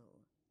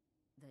kill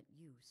that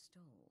you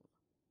stole.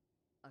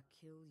 A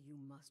kill you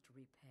must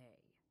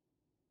repay.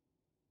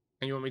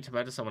 And you want me to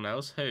murder someone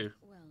else? Who?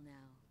 Well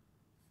now,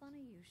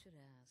 funny you should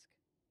ask.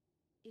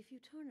 If you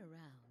turn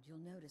around,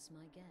 you'll notice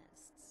my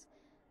guests.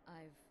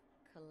 I've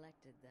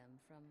collected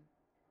them from,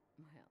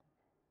 well,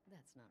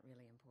 that's not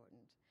really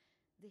important.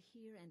 The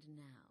here and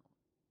now.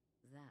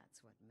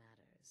 That's what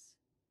matters.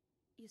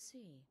 You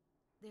see,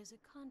 there's a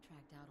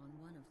contract out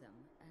on one of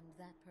them, and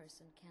that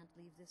person can't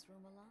leave this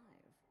room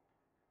alive.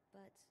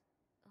 But,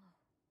 oh,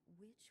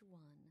 which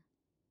one?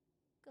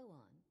 Go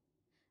on.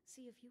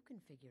 See if you can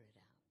figure it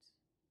out.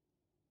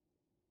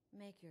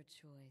 Make your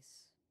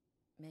choice.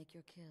 Make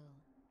your kill.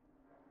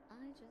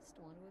 I just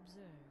want to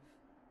observe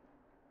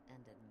and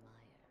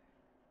admire.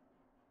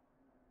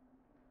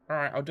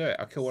 Alright, I'll do it.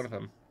 I'll kill one of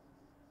them.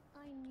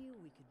 I knew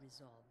we could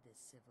resolve this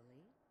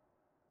civilly.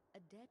 A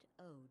debt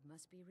owed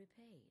must be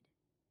repaid.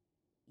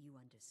 You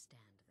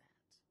understand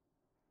that.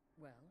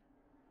 Well,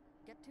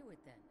 get to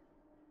it then.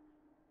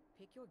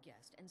 Pick your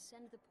guest and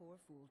send the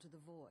poor fool to the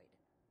void.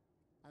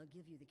 I'll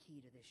give you the key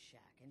to this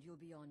shack and you'll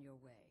be on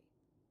your way.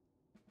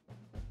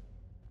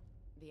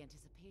 The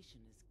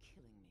anticipation is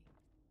killing me.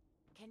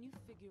 Can you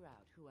figure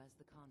out who has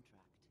the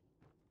contract?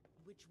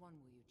 Which one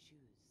will you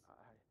choose?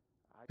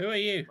 Who are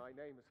you? My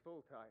name is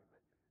Full-Time.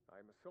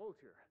 I'm a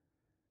soldier.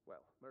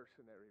 Well,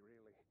 mercenary,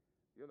 really.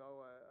 You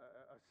know,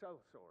 a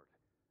sellsword.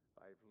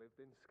 I've lived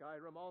in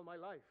Skyrim all my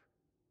life.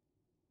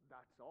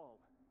 That's all.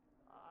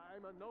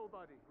 I'm a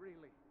nobody,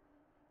 really.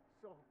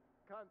 So,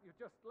 can't you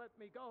just let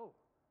me go?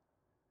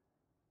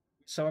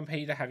 Someone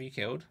paid you to have you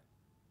killed?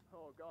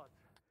 Oh, God.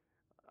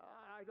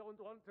 I don't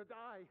want to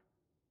die.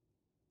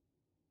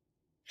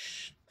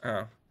 Shh.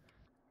 Oh.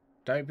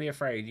 Don't be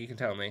afraid, you can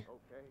tell me.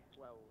 Okay,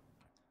 well,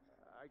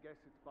 I guess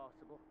it's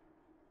possible.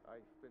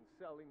 I've been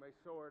selling my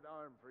sword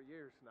arm for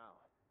years now.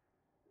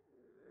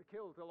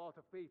 Killed a lot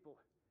of people.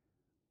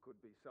 Could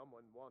be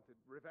someone wanted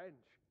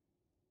revenge.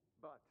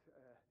 But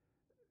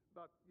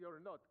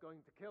you're not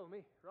going to kill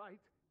me, right?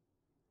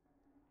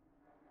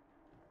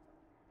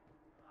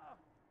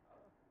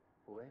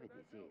 Whoever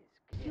this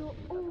is... You're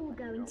all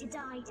going to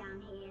die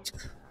down here.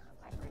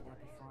 I've heard that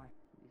before.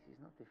 This is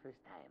not the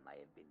first time I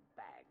have been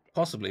bagged.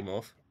 Possibly,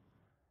 Morph.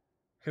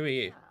 Who are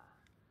you?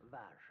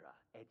 Varsha,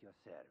 at your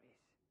service.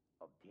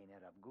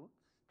 Obtainer of goods,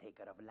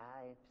 taker of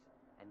lives,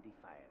 and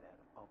defiler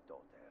of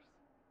daughters.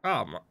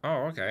 Oh,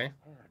 okay.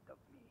 Heard of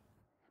me.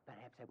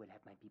 Perhaps I will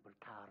have my people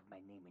carve my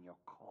name in your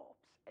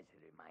corpse as a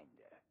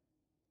reminder.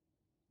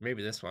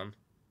 Maybe this one.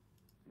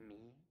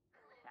 Me?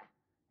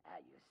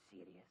 Are you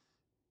serious?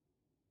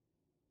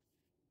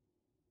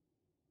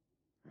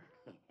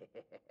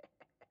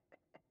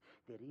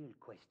 The real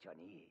question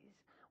is,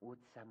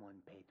 would someone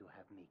pay to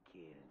have me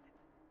killed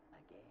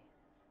again?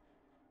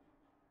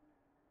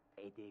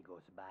 A day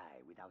goes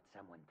by without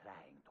someone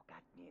trying to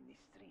catch me in the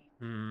street.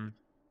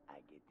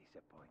 I get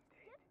disappointed.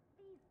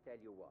 Tell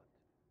you what.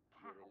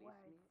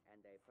 Cowards.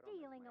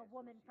 Stealing a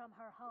woman from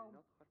her home.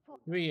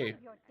 Who are you?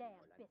 None of your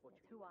damn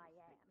business who I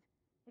am.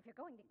 If you're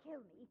going to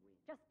kill me,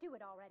 just do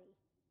it already.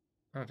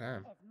 Oh,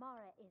 damn.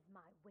 Esmara is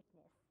my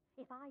witness.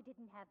 If I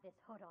didn't have this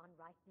hood on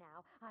right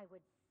now, I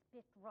would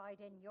spit right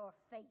in your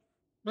face.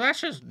 Well,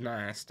 that's just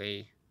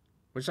nasty.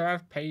 Would I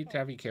have paid to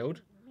have you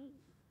killed? Me?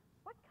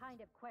 What kind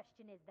of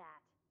question is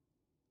that?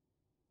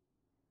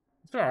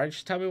 It's alright,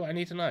 just tell me what I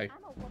need to know.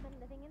 I'm a woman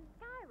living in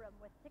Skyrim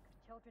with 6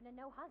 children and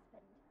no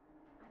husband.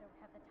 I don't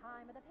have the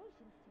time or the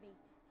patience to be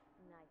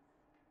nice.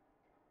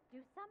 Do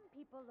some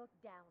people look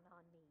down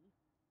on me?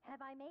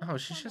 Have I made Oh,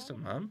 she's just a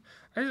mum?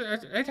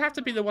 It'd have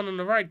to be the one on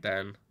the right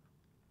then.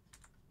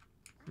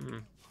 I don't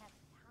have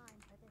time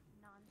for this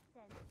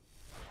nonsense.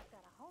 I've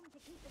got a home to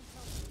keep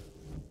until...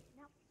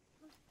 Now,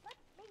 let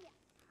me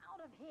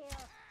out of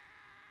here.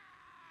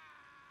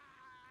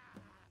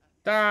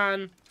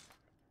 Done.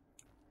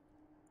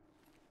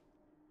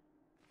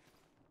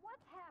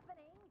 What's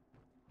happening?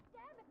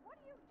 Damn it, what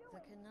are you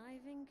doing? The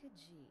conniving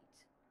Khajiit.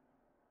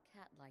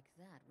 Cat like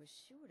that was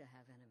sure to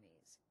have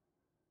enemies.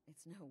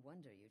 It's no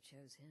wonder you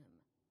chose him.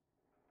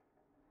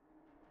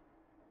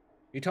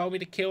 You told me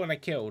to kill and I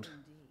killed.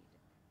 Indeed.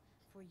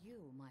 For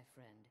you, my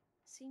friend,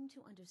 seem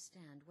to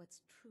understand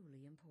what's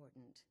truly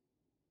important.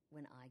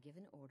 When I give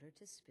an order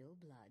to spill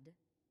blood,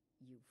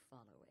 you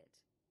follow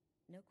it.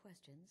 No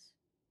questions,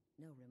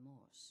 no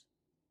remorse.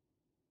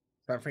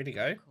 So I'm free to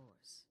go? Of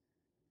course.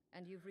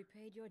 And you've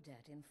repaid your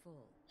debt in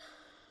full.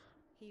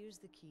 Here's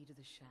the key to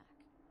the shack.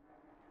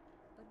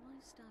 But why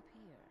stop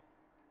here?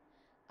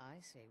 I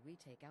say we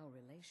take our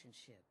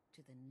relationship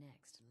to the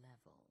next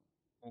level.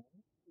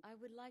 I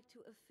would like to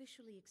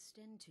officially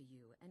extend to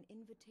you an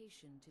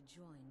invitation to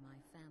join my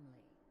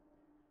family,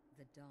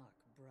 the Dark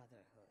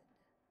Brotherhood.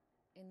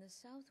 In the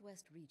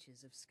southwest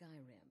reaches of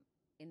Skyrim,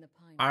 in the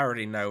Pine I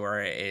already know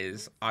where it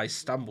is. I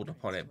stumbled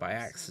upon it by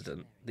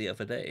accident the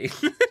other day.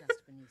 just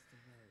beneath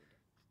the road,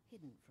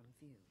 hidden from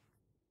view.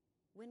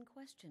 When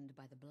questioned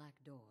by the Black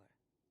Door,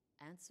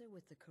 answer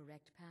with the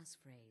correct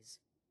passphrase,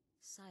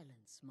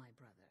 "Silence, my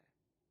brother."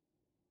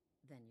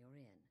 Then you're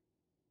in,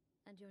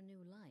 and your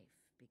new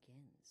life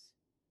begins.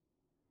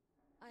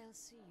 I'll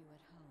see you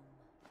at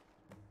home.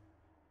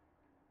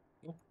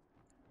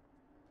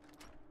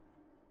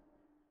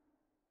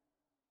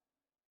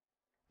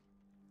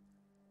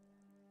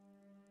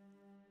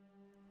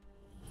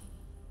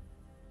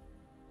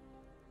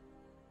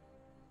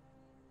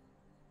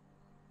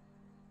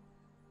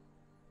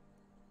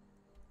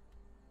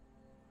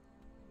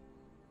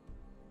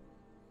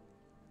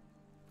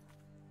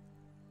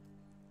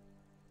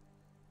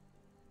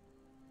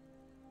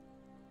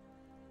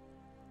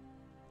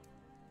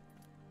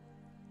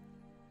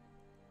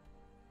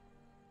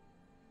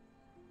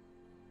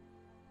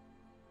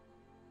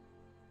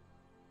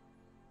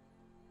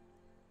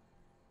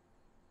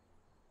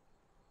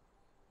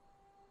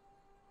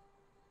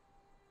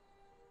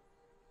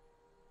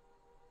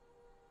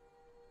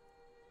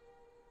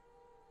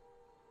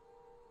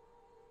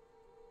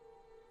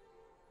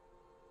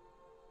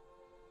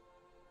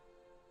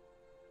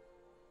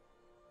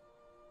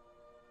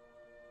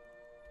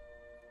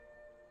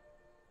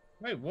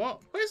 Wait,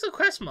 what? Where's the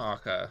quest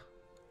marker?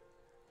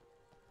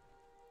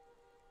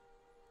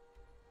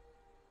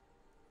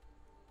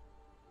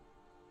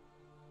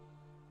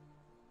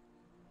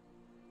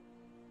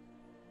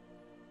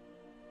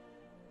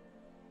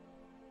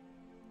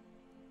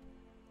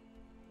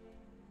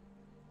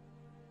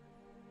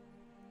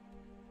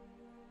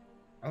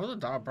 I thought the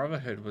Dark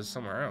Brotherhood was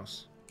somewhere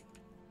else.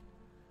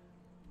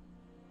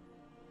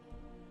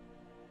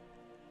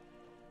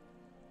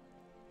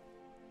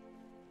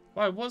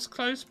 Why, what's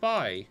close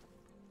by?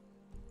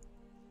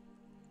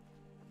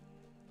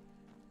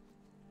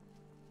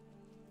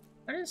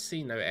 I didn't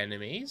see no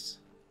enemies.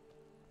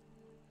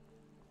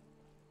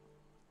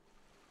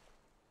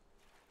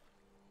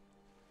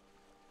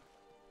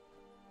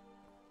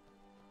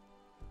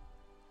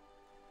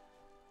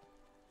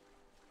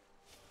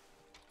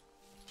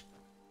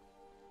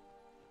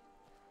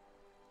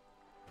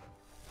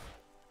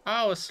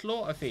 Oh, a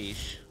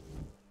slaughterfish.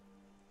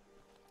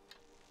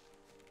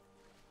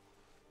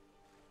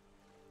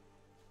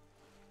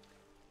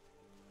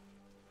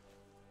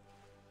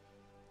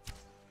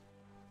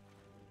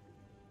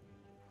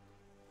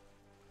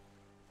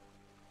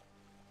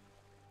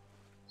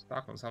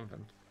 Stuck on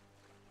something.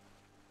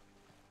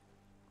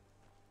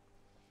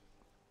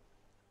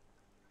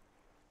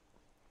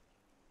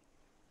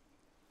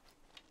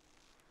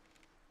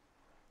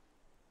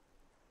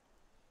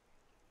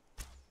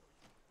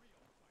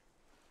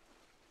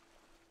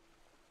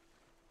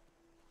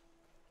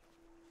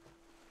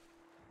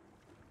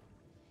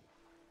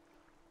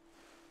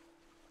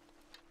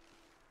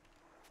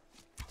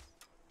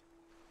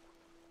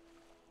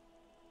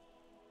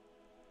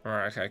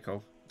 Alright, okay,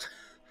 cool.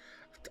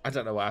 I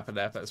don't know what happened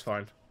there, but it's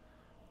fine.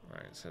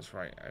 Right, it says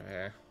right over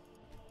here.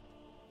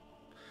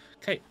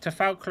 Okay, to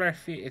Falkler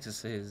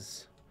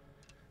fetuses.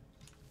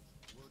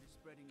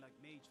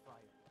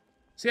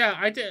 So yeah,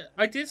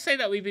 I did say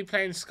that we'd be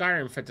playing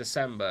Skyrim for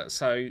December,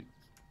 so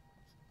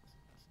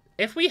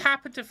if we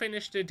happen to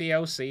finish the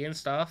DLC and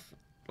stuff,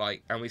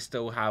 like, and we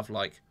still have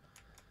like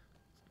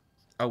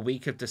a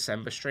week of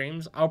December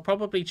streams, I'll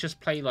probably just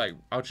play, like,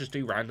 I'll just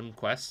do random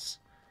quests.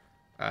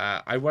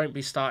 I won't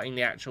be starting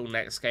the actual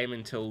next game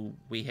until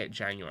we hit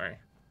January.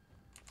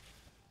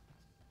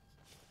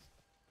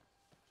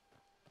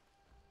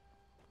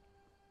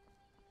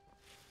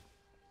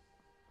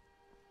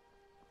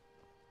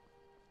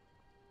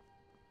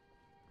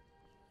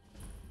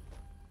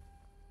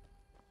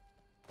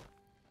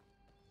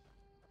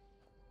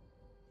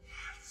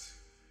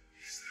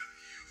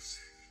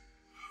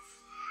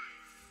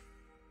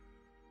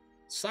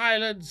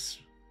 Silence!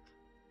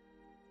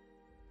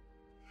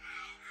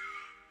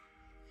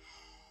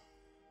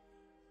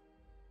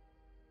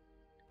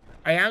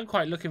 I am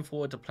quite looking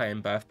forward to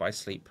playing Birth by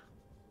Sleep.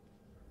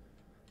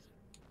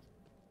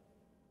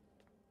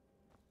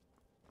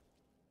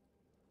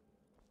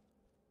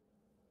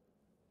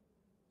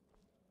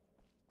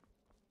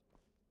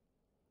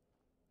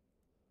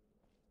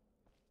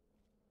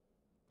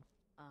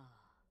 Ah,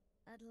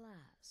 at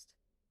last.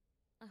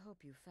 I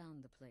hope you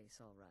found the place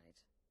all right.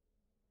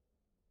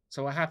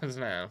 So what happens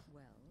now?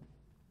 Well,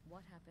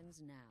 what happens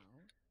now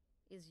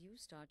is you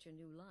start your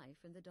new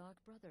life in the Dark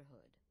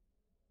Brotherhood.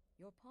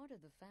 You're part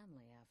of the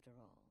family, after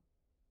all.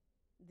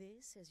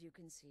 This, as you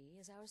can see,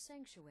 is our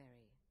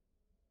sanctuary.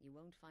 You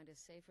won't find a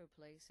safer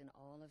place in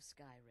all of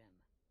Skyrim.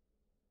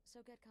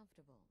 So get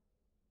comfortable.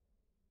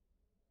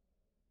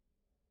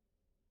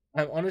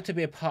 I'm honored to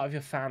be a part of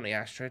your family,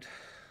 Astrid.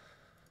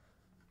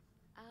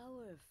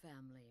 Our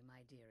family,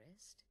 my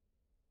dearest.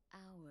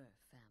 Our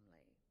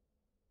family.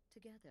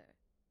 Together,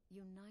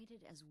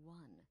 united as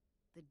one,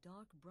 the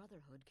Dark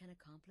Brotherhood can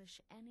accomplish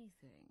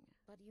anything.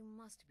 But you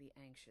must be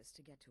anxious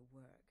to get to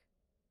work.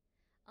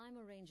 I'm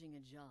arranging a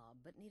job,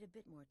 but need a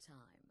bit more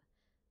time.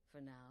 For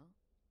now,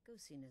 go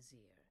see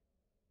Nazir.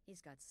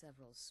 He's got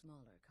several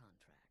smaller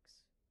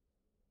contracts.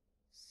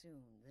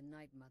 Soon, the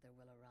Night Mother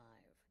will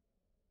arrive.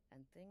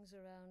 And things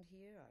around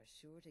here are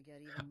sure to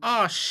get even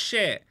more... Oh,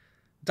 shit!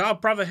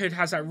 Dark Brotherhood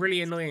has that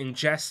really annoying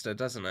jester,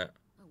 doesn't it?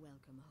 A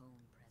welcome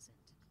home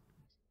present.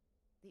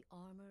 The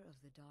armor of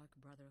the Dark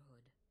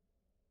Brotherhood.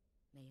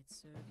 May it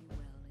serve you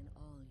well in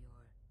all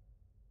your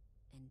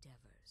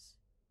endeavors.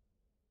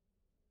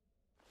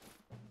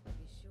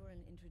 Be sure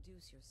and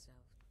introduce yourself.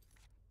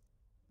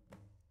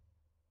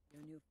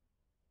 Your new...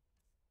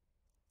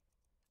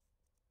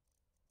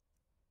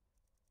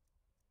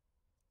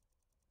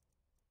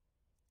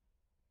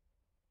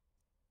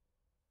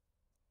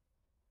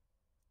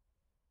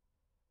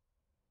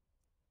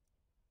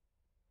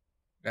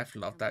 I've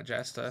loved that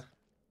jester.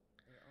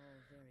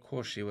 Of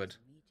course she would.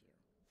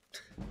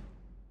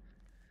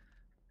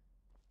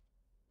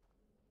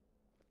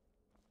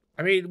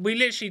 I mean, we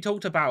literally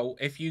talked about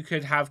if you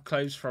could have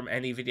clothes from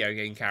any video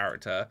game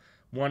character.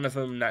 One of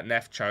them that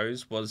Neff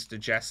chose was the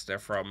jester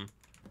from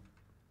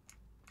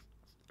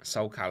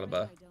Soul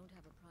Calibur. Again.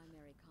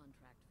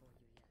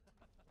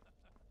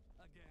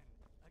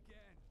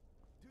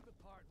 Do the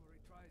part where he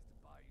tries to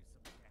buy you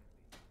some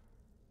candy.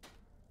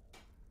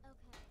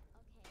 Okay,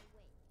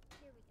 wait.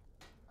 Here we go.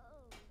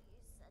 Oh,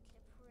 you're such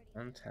a pretty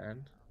 110.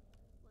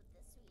 Would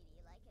the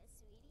sweetie like a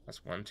sweetie?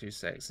 That's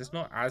 126. It's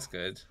not as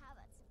good. How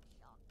about some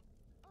chalk?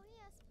 Oh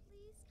yes,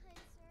 please,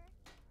 kind sir.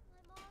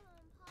 My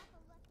mama and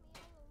papa left me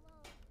all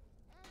alone,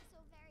 and I'm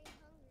so very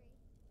hungry.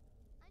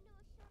 I know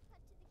a shortcut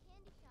to the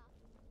candy shop,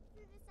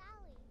 through this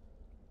alley.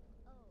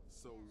 Oh.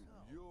 So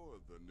you're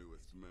the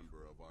newest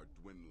member of our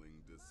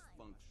dwindling,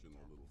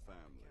 dysfunctional little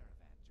family.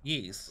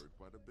 Yes. Heard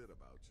quite a bit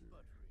about you.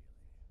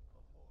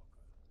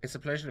 It's a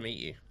pleasure to meet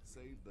you.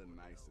 Save the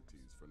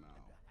niceties for now.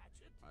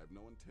 I I have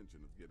no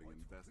intention of getting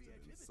invested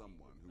in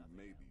someone who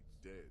may be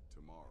dead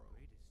tomorrow.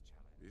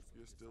 If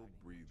you're still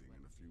breathing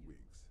in a few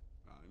weeks,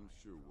 I'm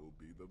sure we'll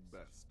be the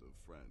best of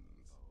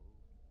friends.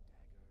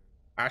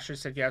 Ashley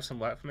said you have some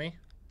work for me?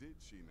 Did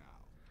she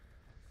now?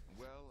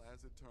 Well,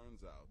 as it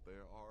turns out,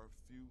 there are a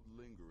few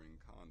lingering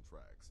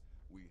contracts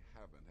we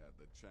haven't had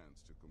the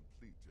chance to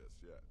complete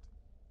just yet.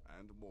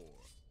 And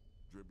more,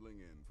 dribbling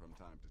in from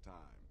time to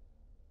time.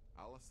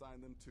 I'll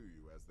assign them to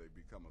you as they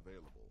become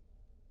available,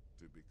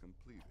 to be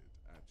completed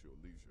at your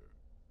leisure.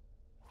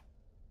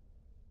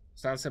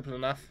 Sounds simple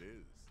enough.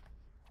 It is.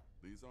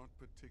 These aren't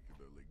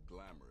particularly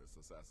glamorous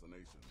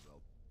assassinations,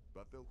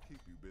 but they'll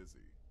keep you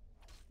busy.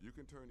 You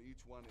can turn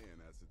each one in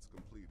as it's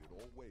completed,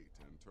 or wait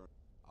and turn...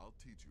 I'll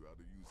teach you how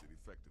to use it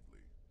effectively,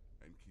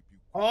 and keep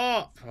you...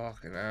 Oh,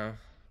 fucking hell.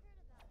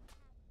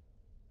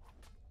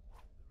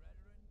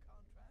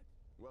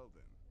 Well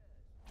then,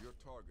 your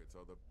targets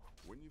are the...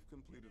 When you've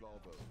completed all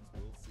those,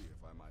 we'll see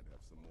if I might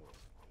have some more.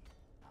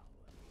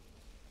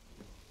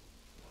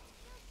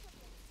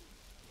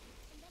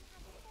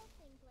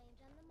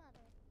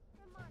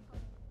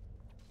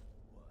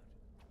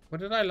 What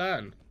did I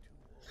learn?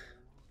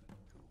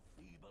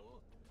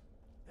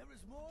 There is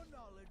more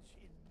knowledge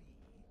in me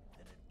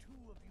than in two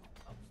of you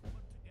pups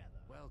put together.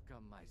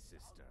 Welcome, my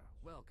sister.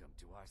 Welcome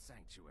to our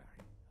sanctuary.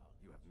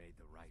 You have made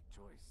the right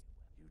choice.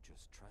 You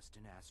just trust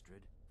in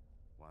Astrid.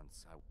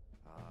 Once I...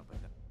 but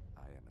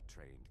I am a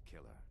trained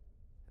killer.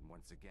 And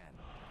once again...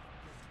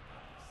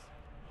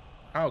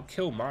 I'll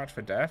kill March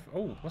for death.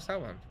 Oh, what's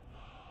that one?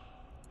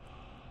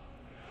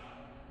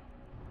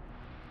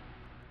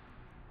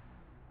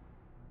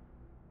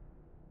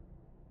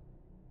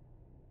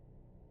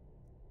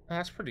 Oh,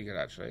 that's pretty good,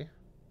 actually.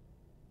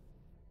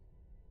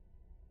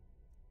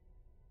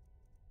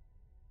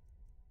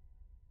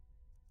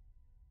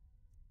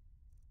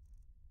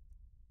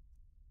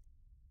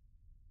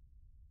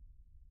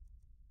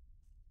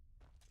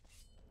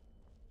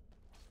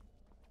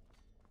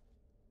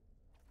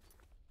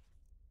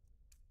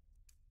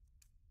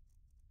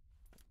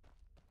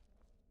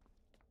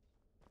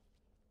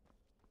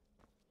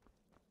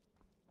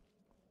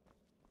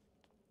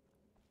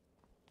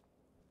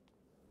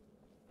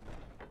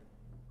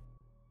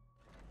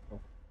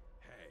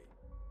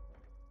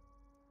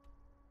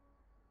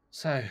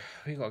 So,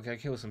 we gotta go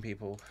kill some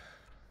people.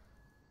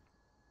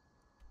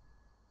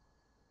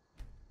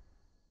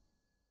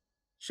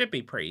 Should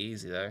be pretty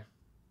easy, though.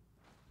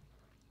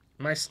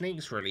 My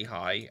sneak's really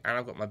high, and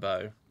I've got my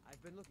bow.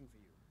 I've been looking for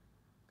you.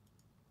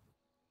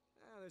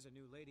 There's a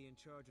new lady in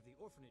charge of the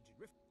orphanage in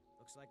Rift.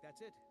 Looks like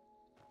that's it.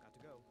 Got to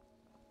go.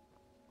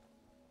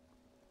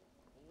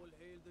 All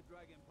hail the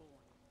Dragonborn.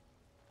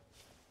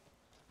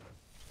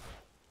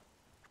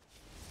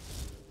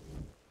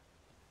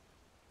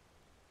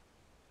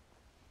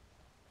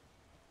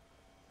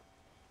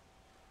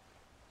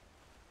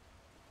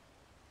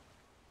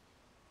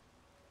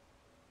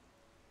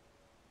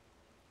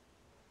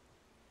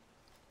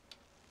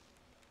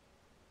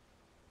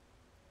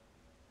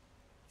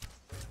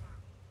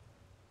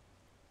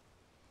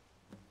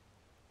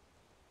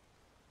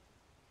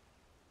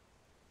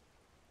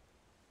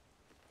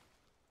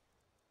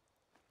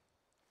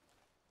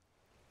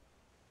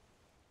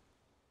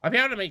 I'll be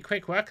able to make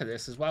quick work of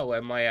this as well,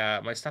 when my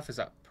my stuff is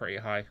up pretty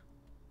high.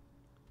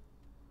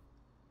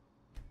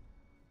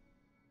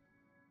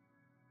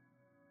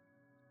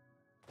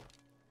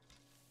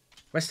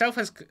 My stealth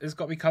has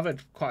got me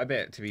covered quite a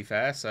bit, to be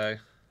fair, so...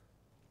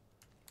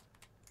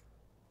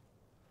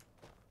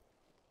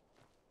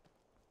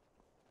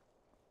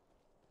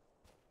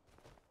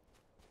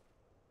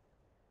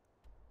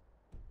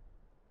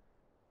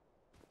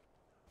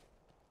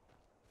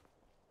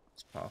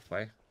 It's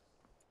pathway.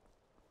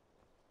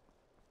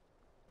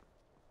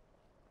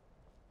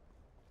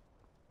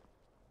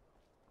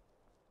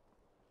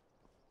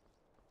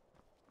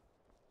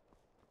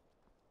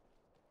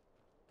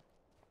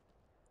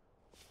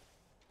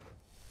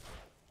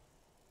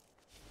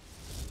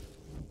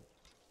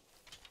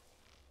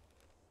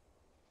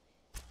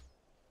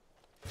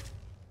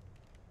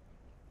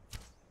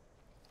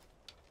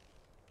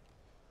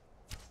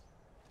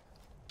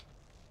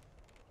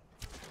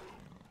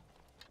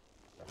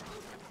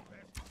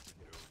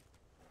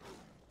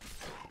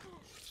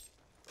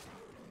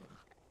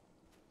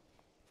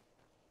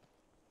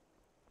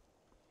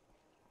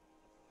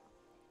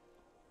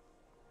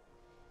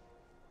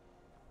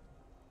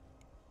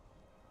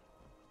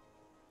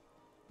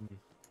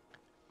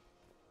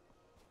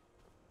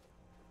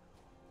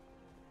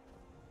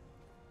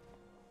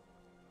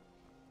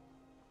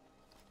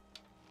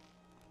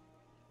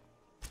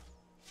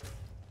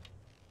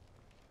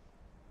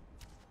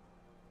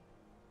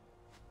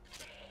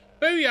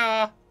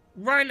 Booyah!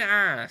 Run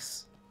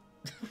ass!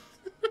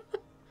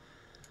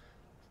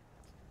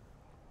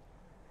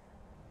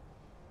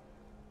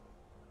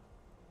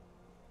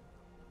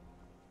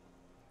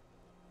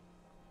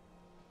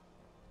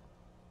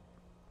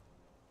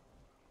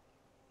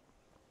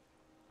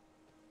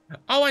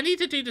 Oh, I need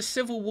to do the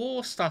Civil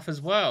War stuff as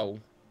well.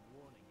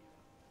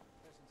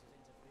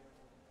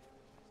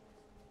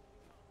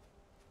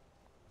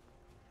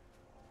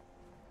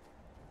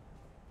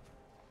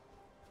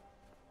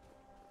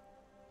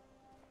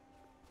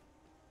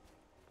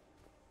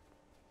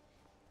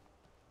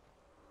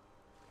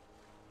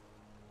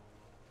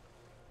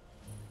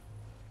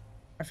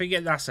 I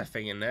forget that's a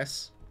thing in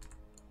this.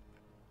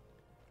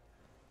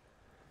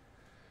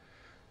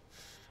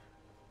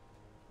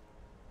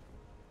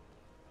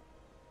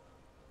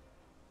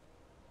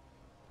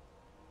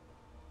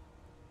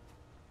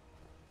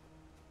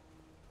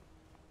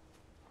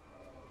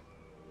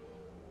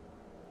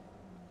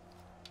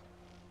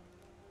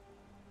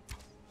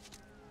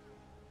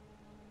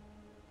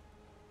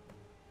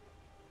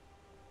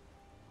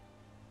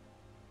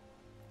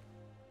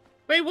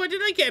 Wait, why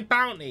did I get a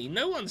bounty?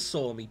 No one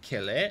saw me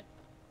kill it.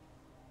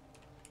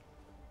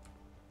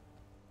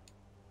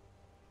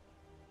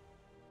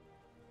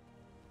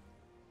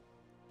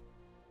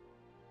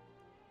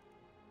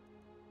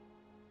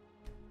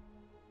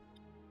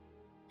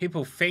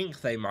 People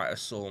think they might have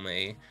saw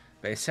me,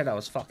 but they said I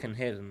was fucking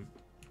hidden.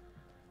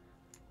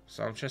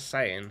 So I'm just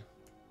saying.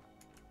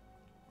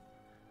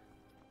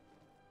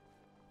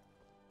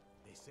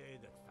 They say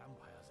that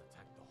vampires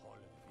attack the Hall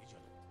of the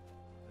Vigilant,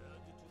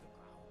 burned into the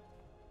ground.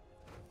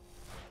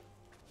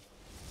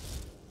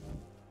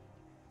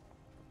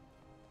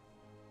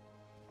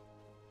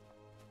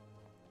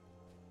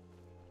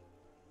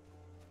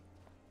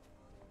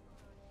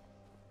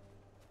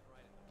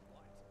 Right in the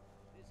what?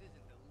 This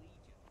isn't the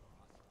Legion,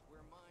 boss.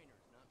 We're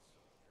miners, not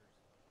soldiers.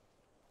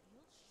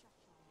 You'll shut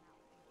your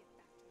mouth and get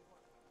back to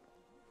work. You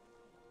won't be a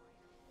miner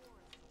or a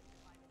soldier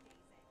by the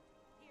day's end.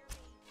 Hear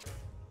me?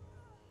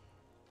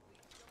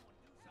 Please, someone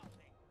do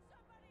something.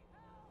 Somebody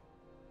help!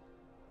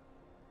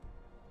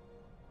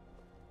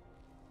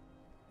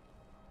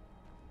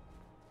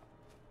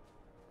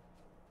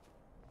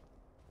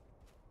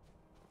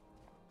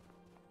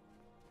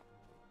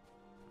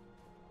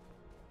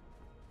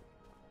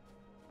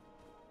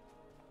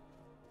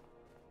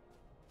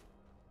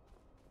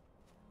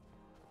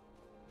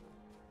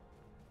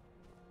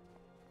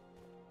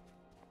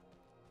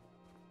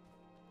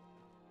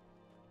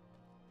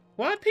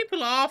 Why are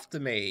people after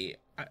me?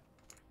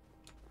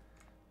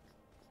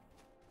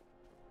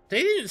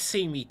 They didn't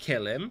see me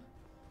kill him.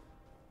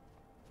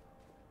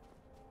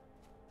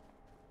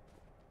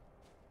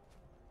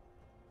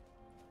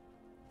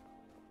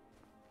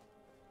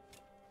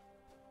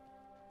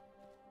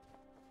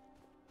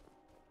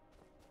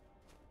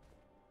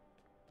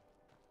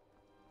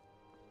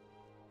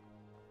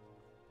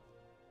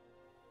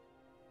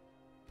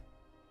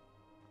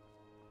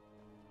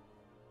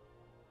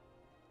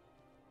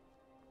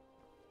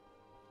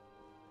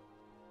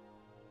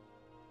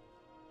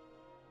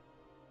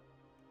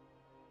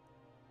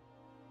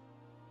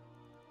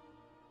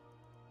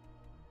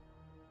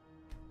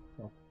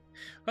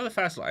 Well, the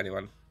first lot,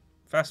 anyone.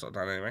 First lot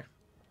done, anyway.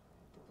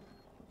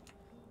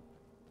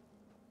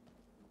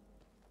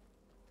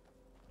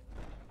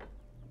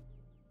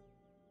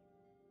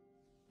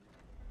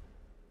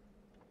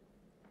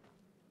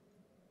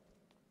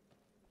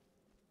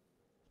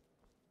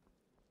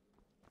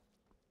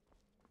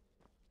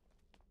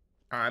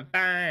 I'm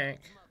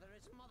back. Mother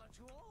is mother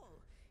to all.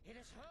 It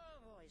is her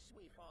voice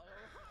we follow,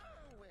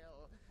 her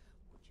will.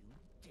 Would you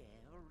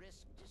dare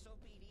risk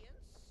disobedience?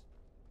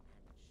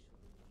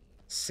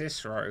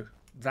 Cicero.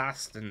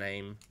 That's the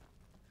name.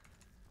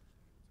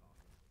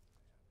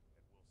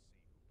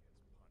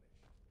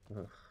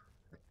 Ugh.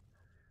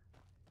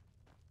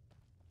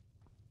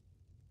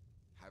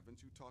 Haven't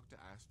you talked to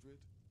Astrid?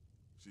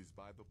 She's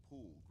by the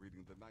pool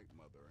greeting the Night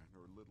Mother and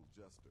her little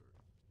jester.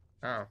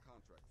 She has a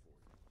contract for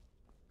you.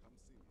 Come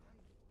see me.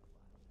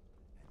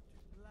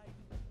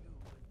 Delightful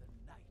you and the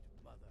Night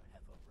Mother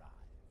have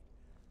arrived.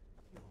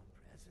 Your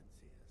presence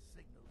here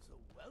signals a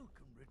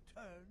welcome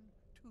return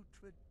to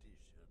tradition.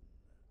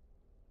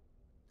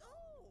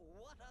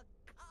 Oh, what a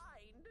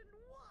kind and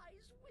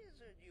wise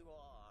wizard you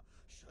are!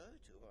 Sure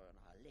to earn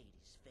Our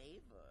Lady's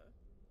favor.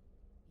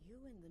 You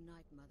and the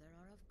Night Mother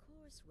are of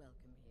course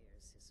welcome here,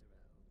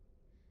 Cicero.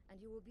 And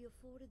you will be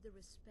afforded the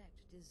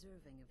respect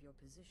deserving of your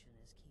position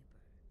as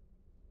keeper.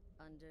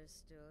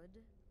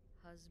 Understood,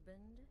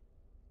 husband?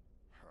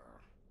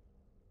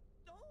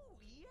 Oh,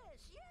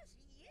 yes, yes,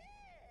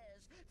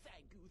 yes!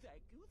 Thank you,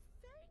 thank you,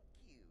 thank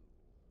you!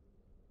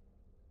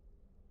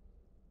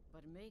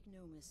 But make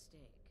no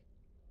mistake,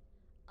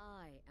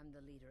 I am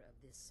the leader of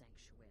this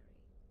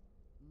sanctuary.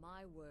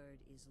 My word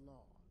is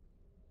law.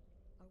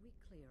 Are we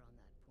clear on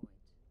that point?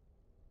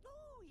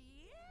 Oh,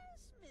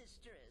 yes,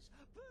 mistress!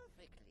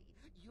 Perfectly!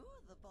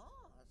 You're the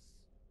boss!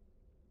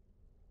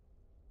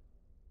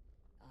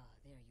 Ah,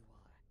 there you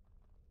are.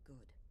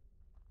 Good.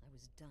 I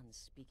was done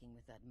speaking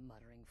with that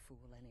muttering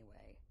fool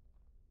anyway.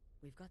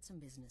 We've got some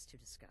business to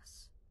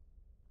discuss.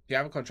 Do you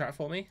have a contract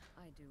for me?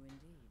 I do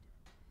indeed.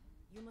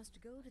 You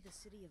must go to the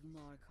city of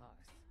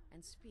Markarth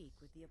and speak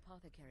with the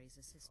apothecary's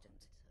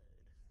assistant.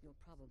 You'll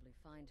probably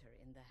find her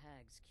in the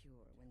Hag's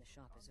Cure when the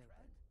shop is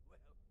open.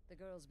 The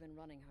girl's been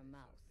running her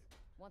mouth.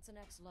 Wants an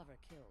ex-lover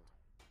killed.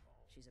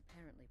 She's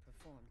apparently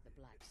performed the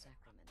Black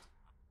Sacrament.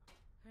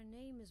 Her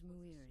name is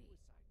Muiri.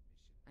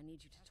 I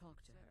need you to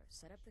talk to her,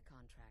 set up the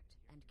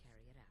contract, and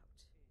carry it out.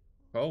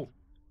 Oh.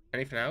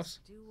 Anything else?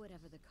 Do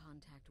whatever the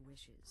contact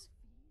wishes.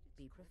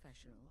 Be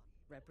professional,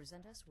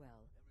 represent us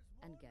well,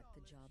 and get the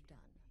job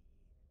done.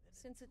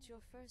 Since it's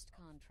your first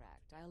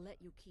contract, I'll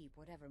let you keep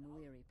whatever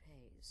Muiri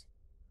pays.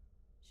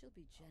 She'll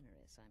be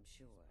generous, I'm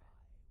sure.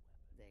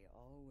 They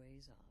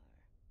always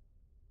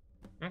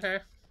are.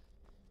 Okay.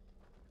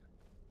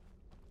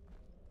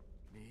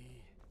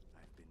 Me?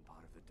 I've been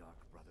part of the Dark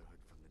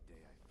Brotherhood from the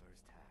day I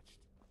first hatched.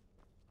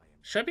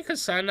 Should I be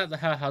concerned that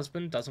her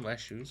husband doesn't wear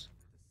shoes?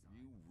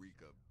 You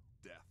reek of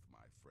death,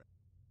 my friend.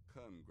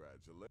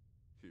 Congratulations.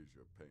 Here's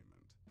your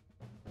payment.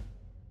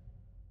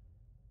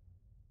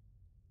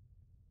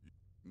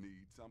 You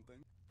need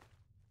something?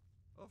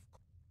 Of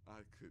course.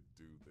 I could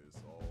do this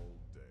all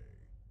day.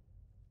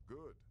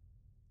 Good.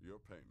 Your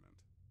payment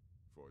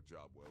for a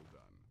job well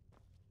done.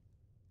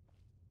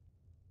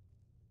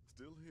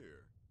 Still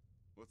here?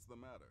 What's the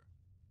matter?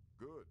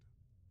 Good.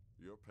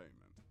 Your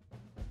payment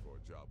for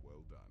a job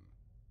well done.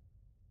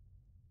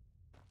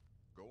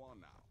 Go on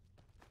now.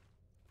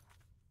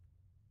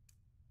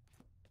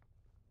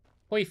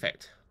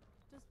 Perfect.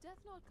 Does death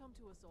not come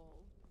to us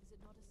all? Is it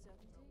not a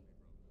certainty?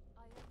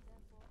 I am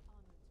therefore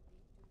honored to be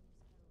Doom's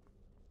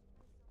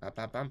herald.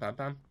 Bam, bam, bam,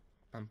 bam,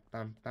 bam,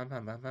 bam, bam,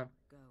 bam, bam, bam.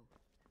 Go.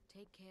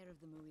 Take care of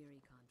the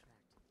Muiri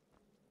contract.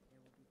 There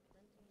will be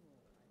plenty more,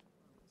 I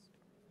promise.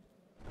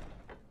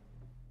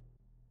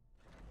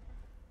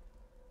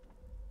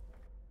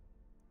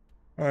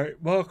 Alright,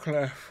 mark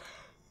left.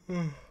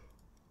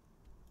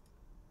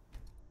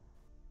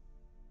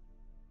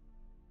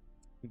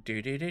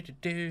 Do do do do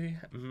do.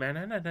 Na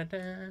na na na na. I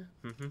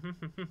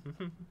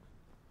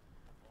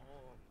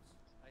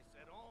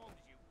said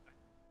arms, you.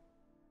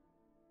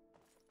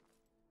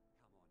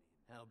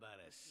 How about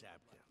a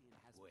septum?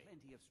 Wait,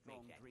 plenty of strong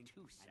make that drink 2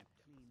 and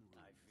septum. clean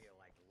I feel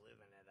like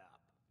living it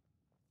up.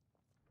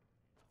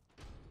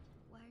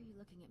 Why are you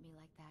looking at me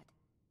like that?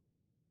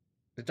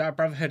 The Dark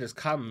Brotherhood has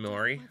come,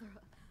 Nori.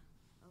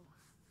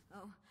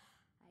 Oh,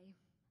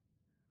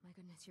 my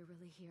goodness, you're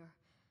really here.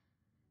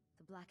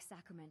 The Black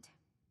Sacrament.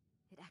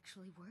 It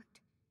actually worked?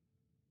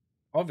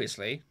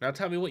 Obviously. Now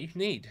tell me what you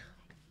need.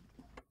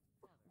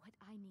 What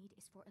I need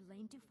is for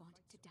Elaine Dufont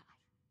to die.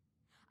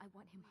 I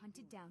want him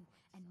hunted down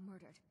and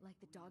murdered like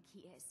the dog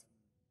he is.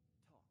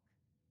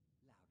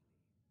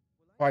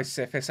 Why,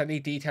 Sifis? I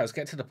need details.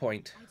 Get to the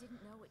point. I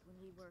didn't know it when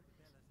we were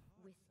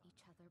with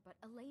each other, but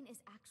Elaine is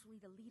actually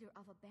the leader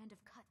of a band of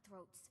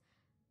cutthroats.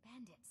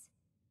 Bandits.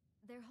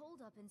 They're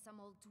holed up in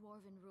some old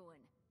dwarven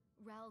ruin.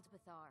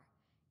 Raldbathar.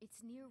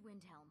 It's near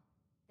Windhelm.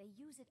 They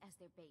use it as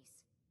their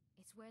base.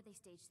 It's where they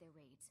stage their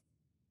raids.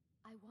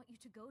 I want you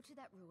to go to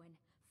that ruin,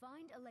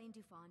 find Elaine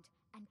Dufont,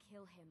 and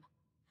kill him.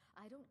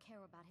 I don't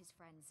care about his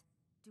friends.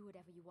 Do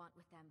whatever you want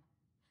with them.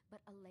 But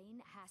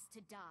Elaine has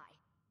to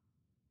die.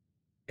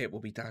 It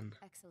will be done.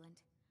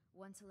 Excellent.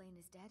 Once Elaine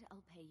is dead,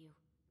 I'll pay you.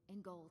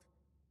 In gold.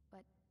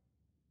 But,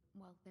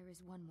 well, there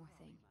is one more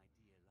thing.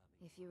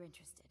 If you're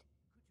interested.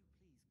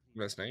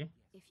 Listening.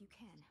 If you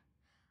can,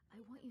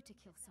 I want you to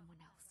kill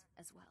someone else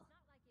as well.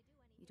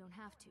 You don't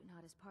have to,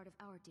 not as part of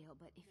our deal,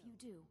 but if you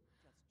do,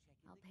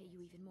 I'll pay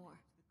you even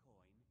more.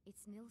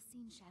 It's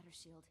Nilsine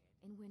Shattershield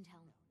in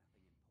Windhelm.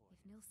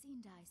 If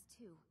Nilsine dies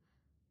too,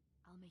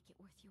 I'll make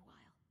it worth your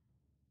while.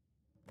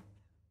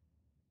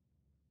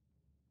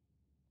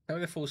 Tell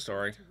me the full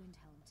story. To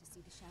Windhelm to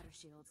see the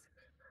Shattershields.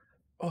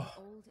 Oh.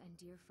 Old and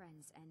dear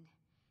friends, and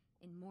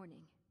in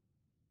mourning.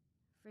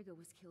 Frigga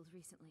was killed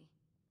recently.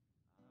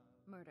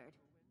 Murdered.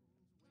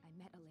 I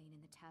met Elaine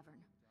in the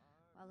tavern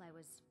while I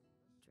was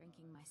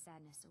drinking my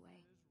sadness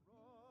away.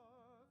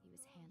 He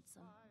was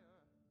handsome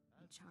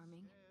and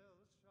charming.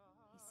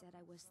 He said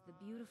I was the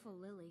beautiful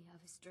lily of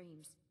his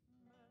dreams.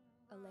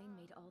 Elaine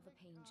made all the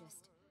pain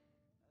just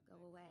go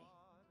away.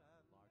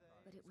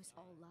 But it was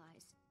all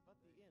lies.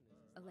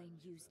 Elaine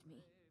used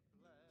me.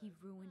 He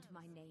ruined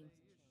my name.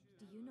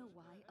 Do you know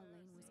why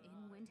Elaine was in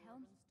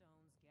Windhelm?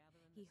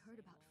 He heard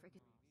about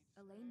Frigga.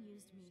 Elaine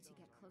used me to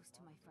get close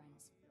to my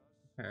friends.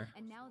 Huh.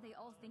 And now they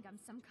all think I'm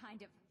some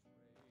kind of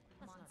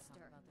monster.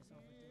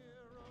 Elaine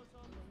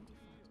Dufont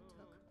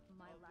took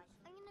my life.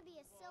 I'm gonna be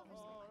a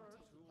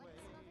silversmith. Like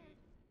some other...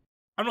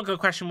 I'm not going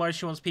to question why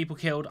she wants people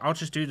killed. I'll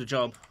just do the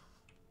job.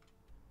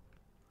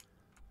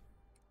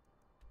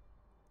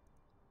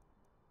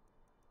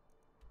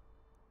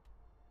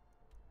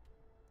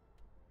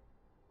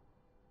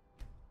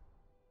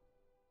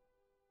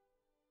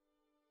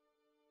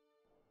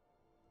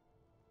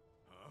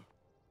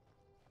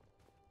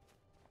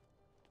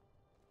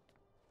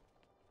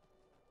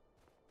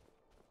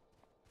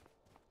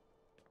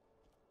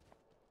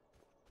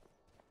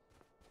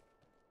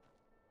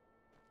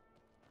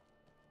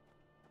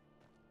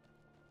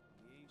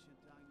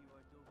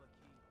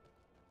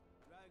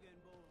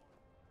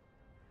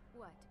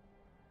 What?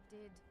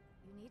 Did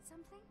you need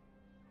something?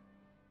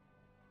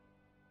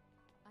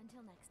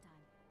 Until next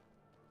time.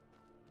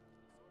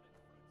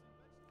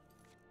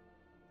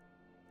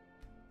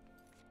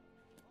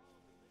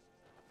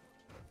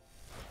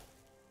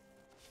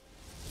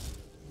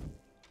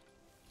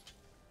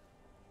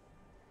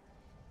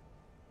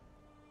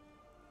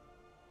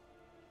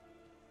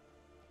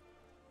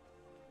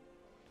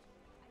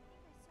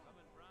 Come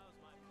and browse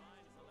my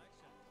fine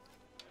selection.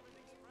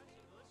 Everything's fresh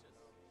and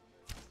delicious.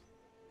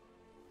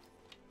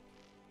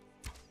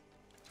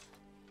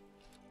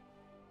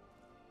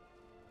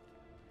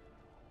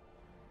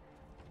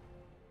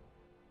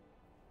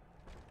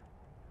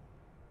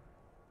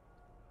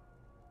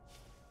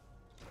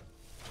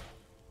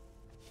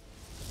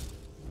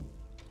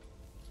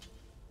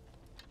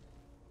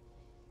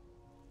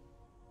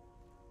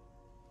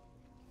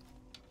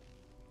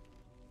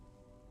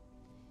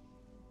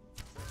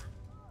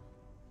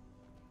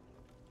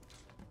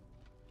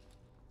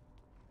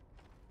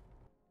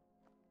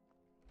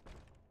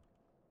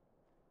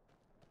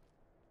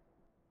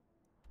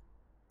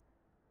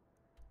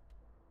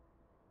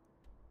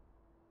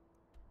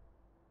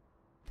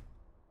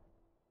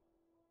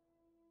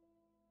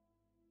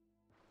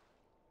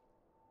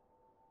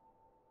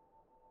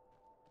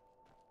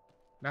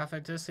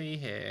 Nothing to see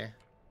here.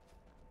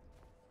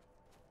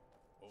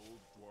 Old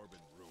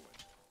dwarven ruin.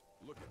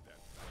 Look at that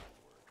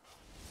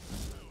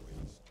metalwork.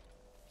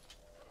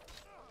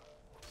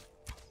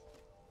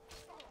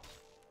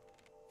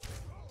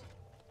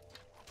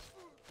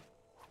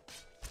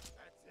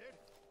 That's it?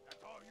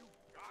 That's all you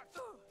got?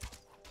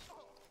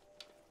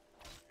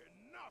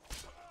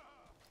 Enough!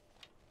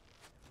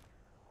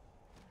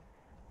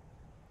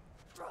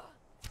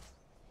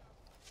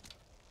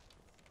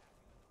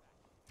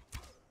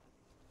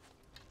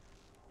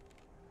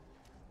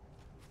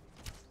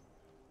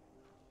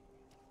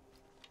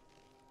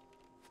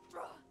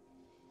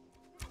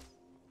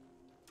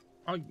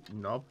 Oh, you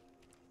knob.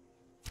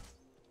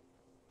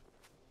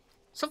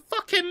 It's a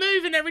fucking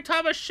moving every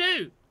time I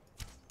shoot.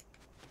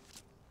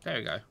 There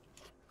we go.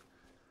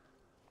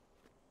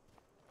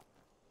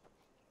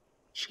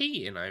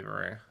 Cheating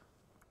over here.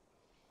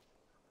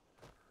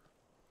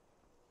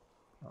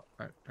 Oh,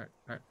 no, no,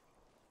 no.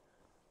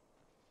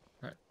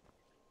 No,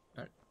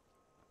 no.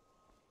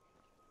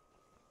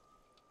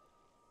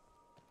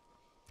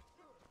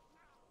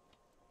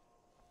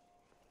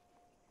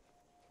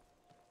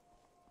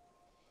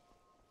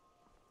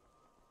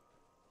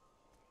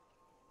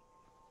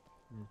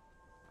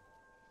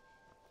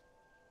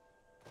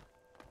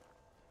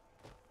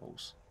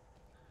 Balls.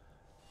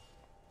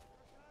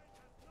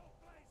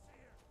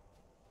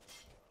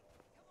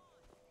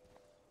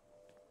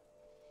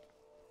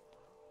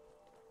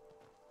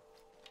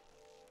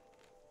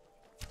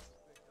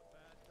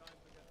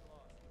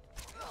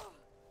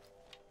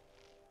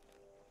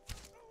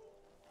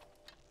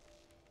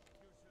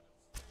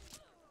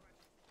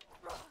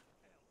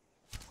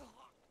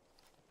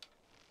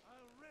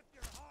 I'll rip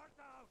your heart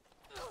out!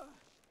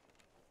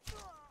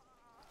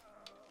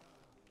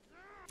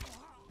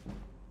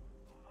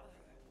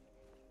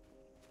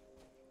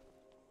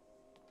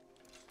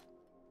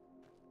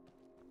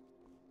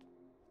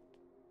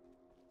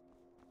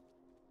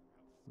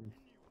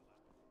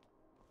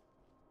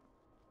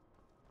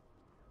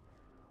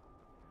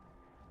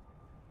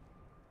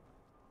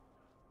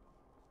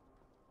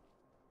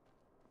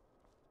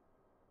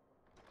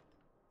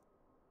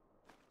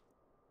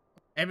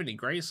 Ebony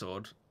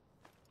Greysword.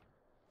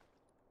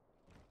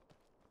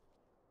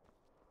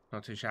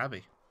 Not too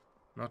shabby.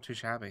 Not too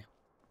shabby.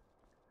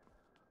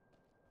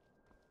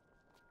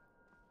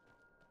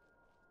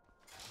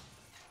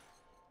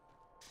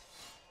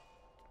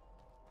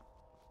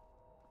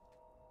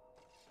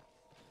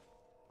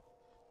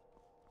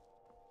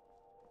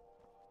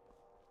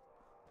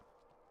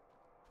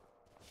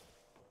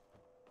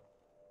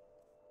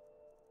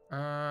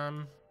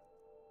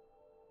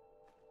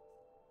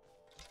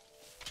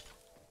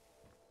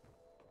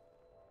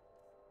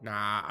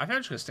 Nah, I think I'm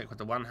just gonna stick with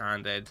the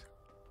one-handed.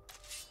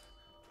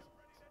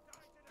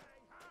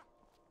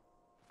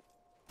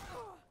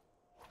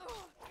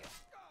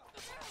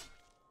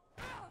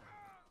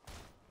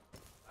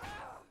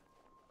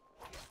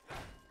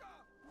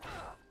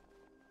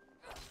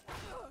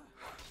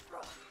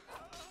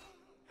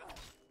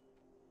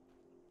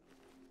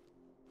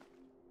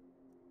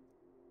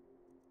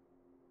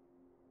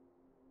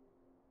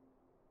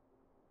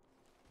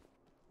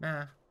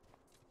 Nah.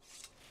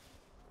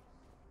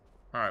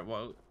 Alright,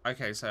 well,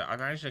 okay, so I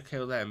managed to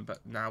kill them, but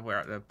now we're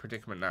at the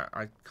predicament that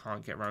I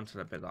can't get around to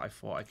the bit that I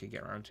thought I could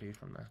get around to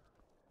from there.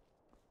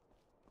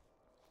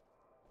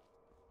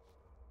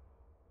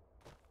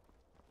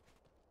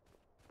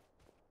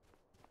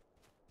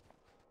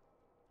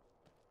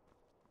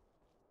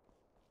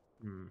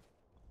 Hmm.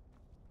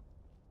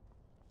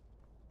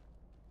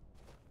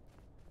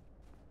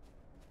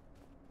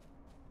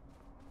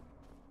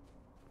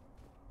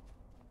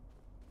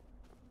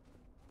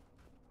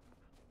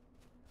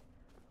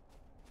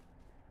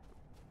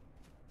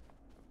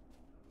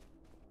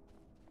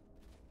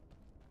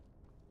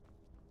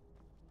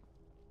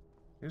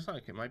 Looks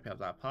like it might be up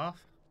that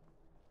path.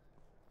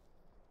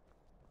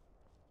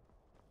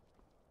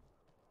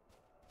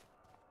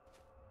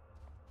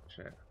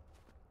 Shit.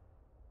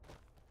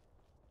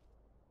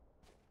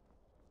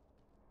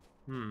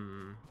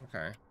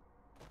 Okay.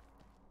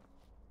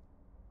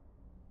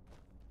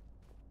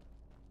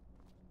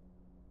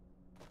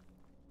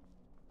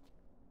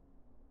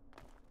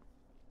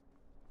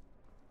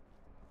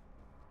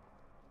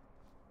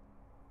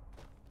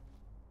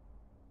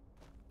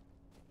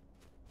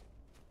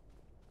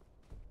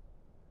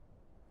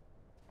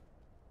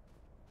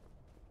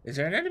 Is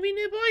there an enemy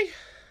nearby?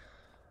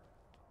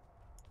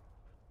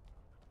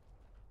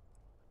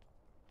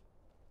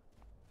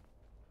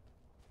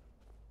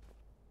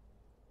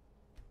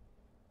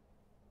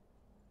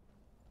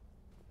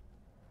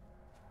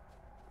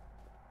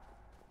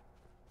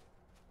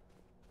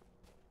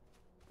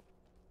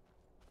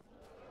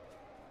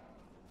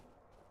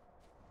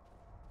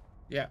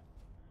 Yeah.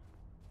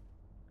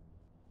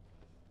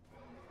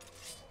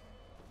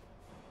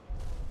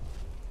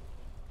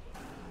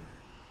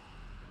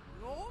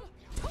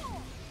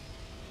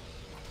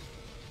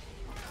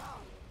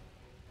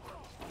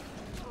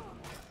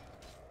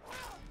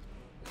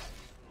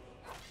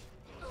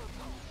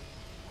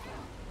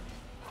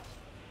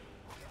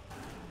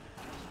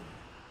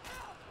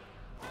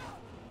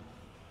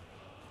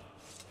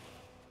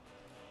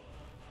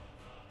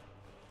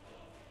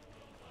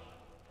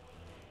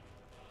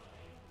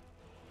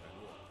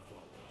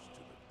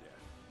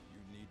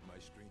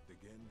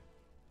 in,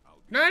 I'll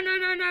be No, no,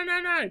 no, no, no,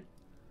 no.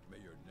 May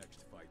your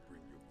next fight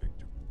bring you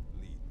victory.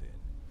 Lead then.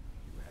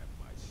 You have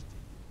my steel.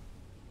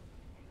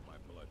 My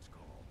blood's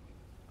calm.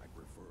 I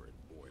prefer it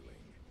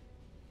boiling.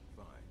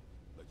 Fine.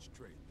 Let's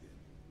trade then.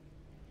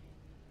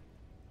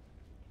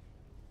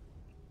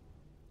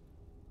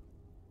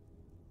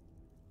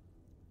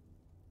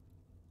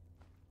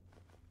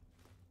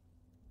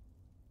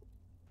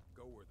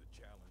 Go where the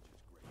challenge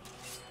is great.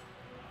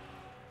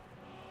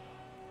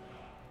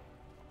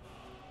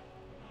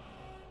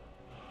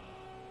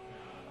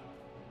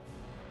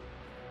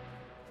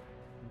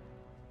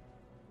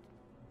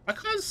 I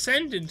can't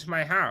send him to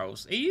my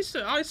house. It used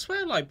to, I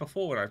swear, like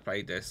before when I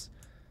played this,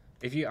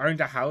 if you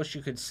owned a house,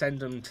 you could send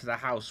them to the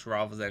house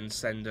rather than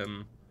send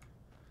them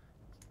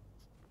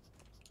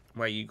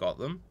where you got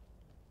them.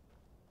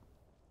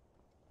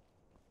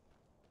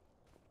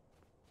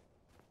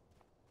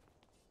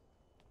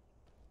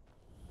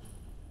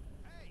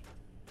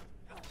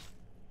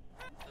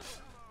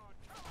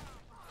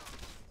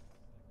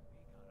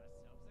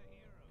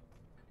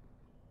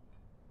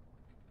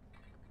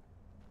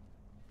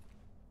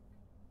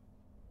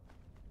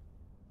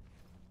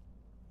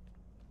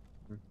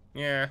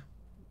 Yeah,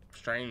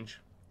 strange.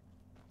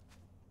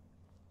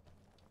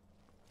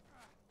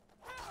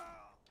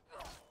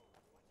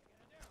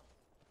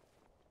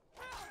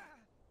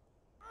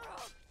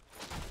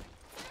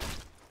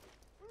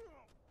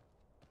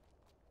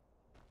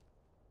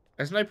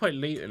 There's no point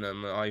looting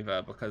them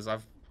either because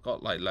I've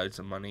got like loads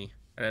of money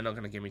and they're not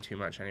going to give me too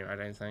much anyway, I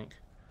don't think.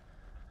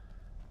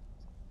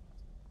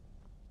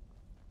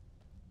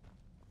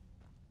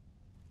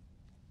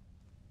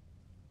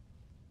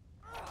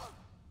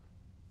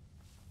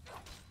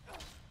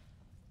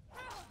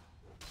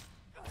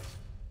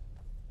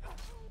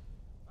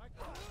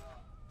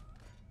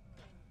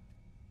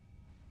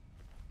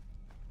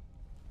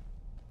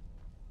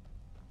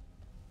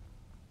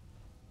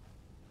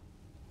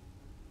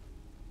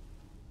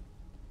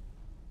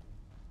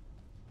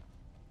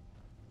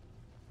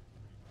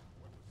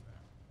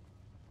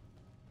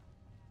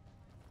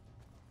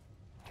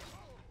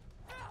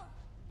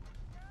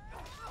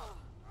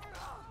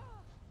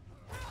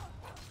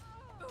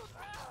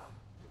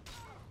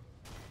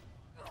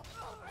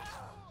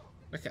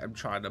 Look at him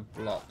trying to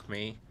block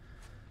me.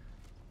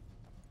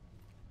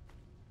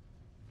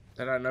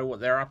 They don't know what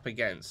they're up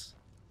against.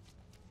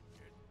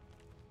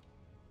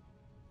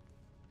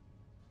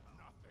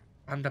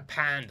 I'm the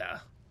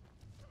panda.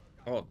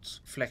 Or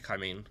Flick, I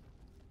mean.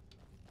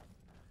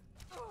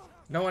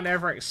 No one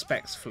ever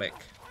expects Flick.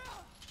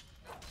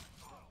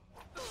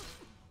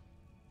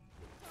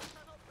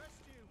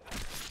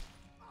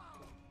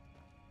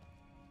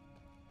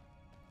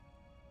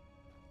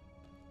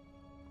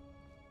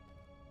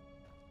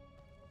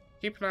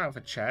 Keep an eye out for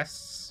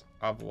chests.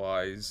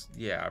 Otherwise,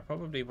 yeah, I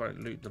probably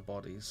won't loot the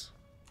bodies.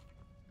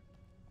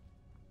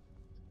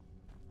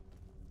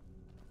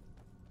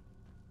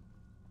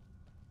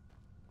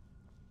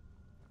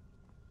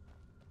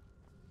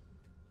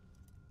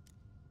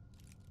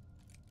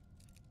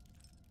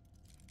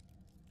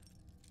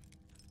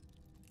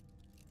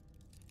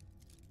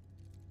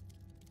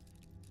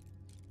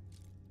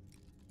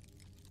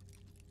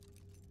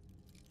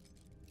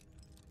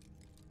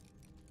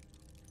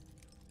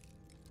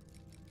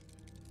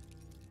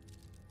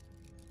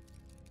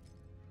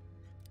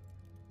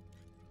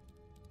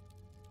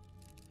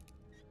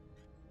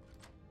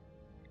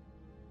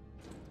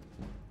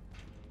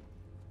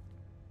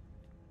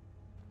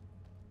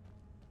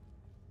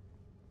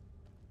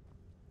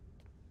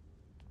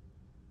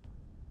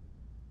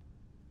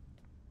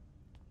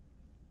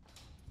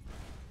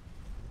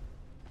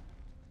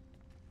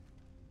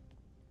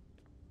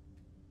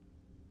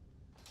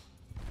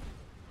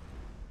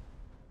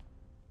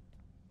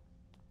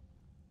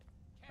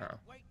 Oh.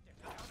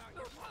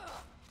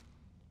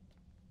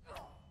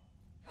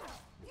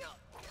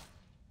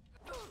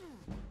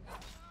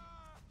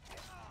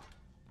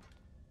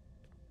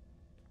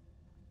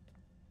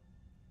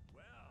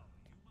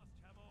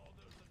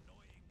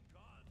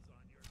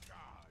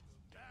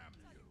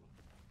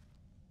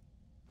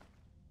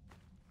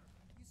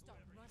 You start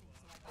running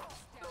so I can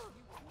stab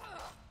you.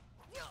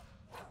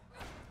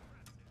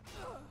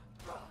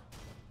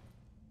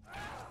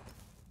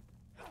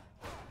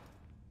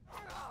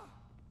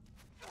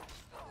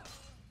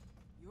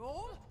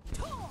 Your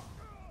turn.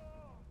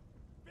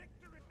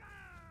 Victory now!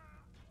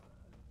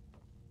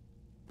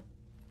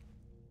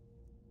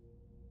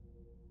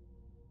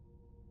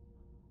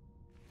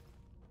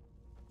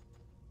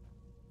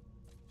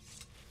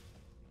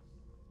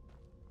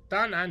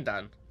 Done and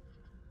done.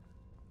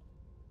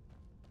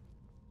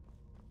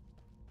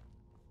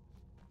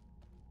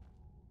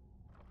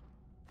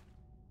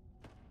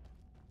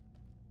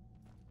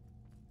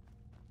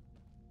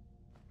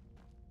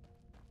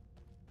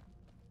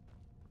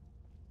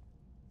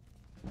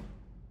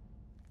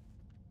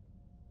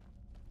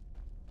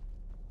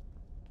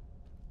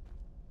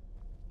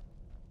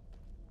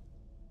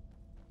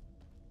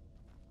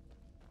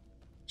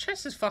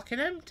 Chest is fucking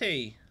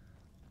empty.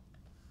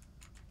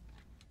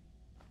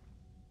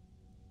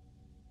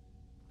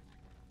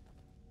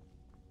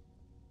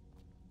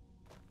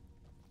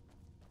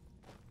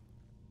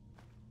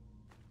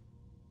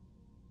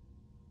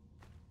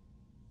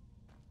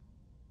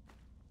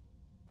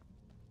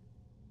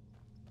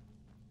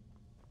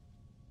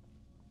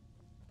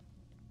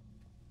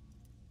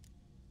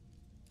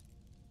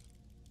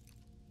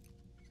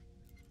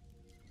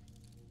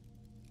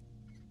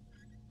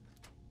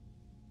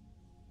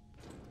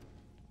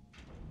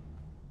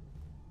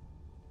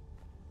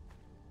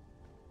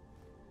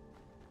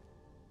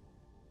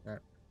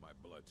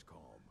 blood's calm.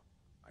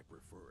 I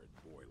prefer it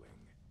boiling.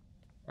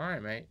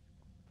 Alright, mate.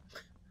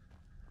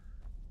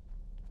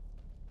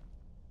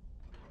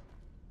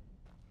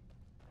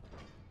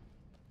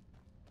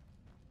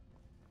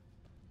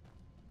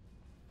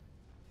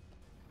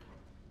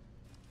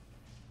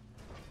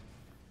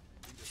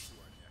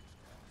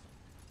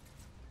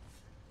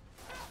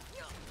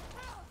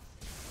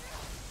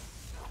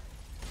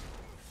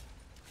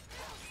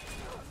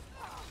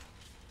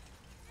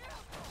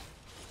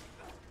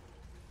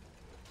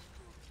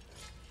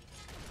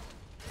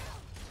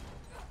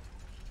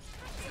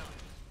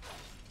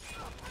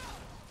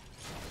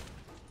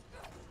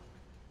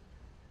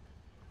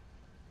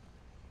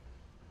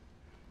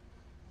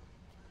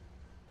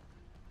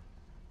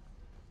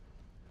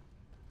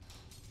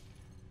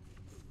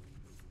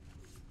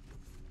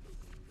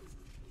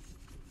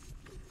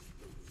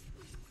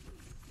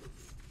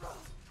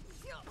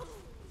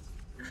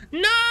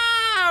 No!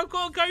 I've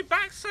got to go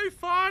back so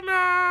far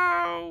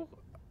now!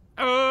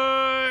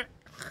 That's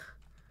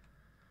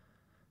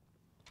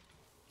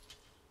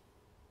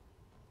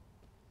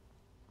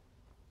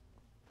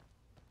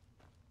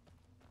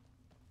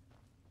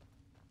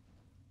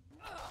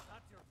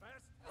your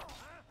best? Huh?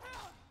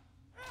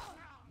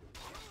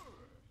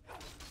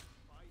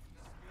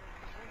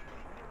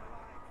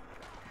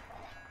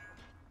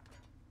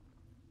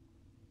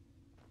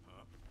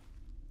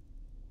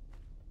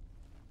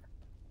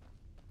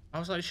 I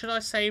was like, should I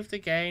save the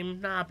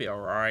game? Nah, I'll be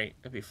alright.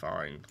 It'll be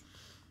fine.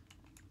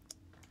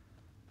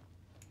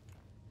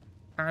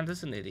 And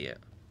as an idiot.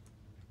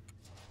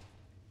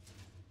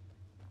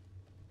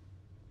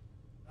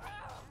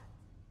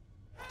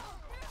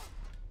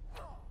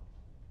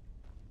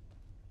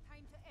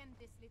 Time to end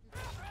this little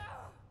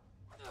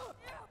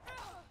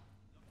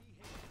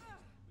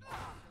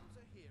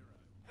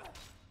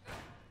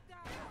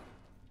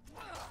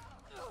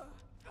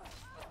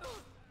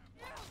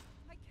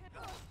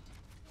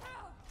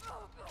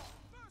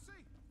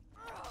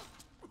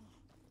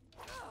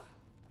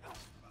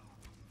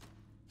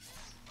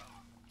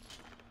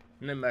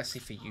No mercy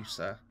for you,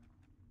 sir.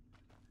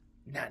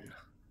 None.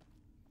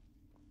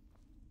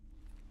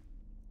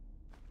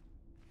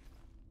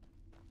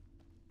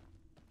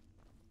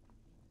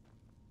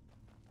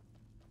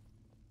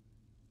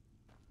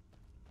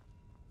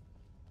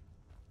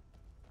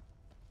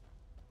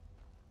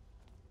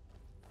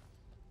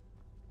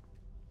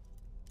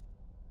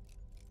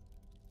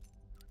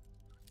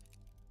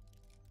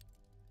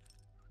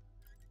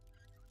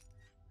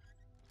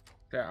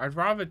 Yeah, I'd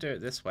rather do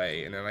it this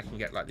way, and then I can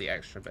get like the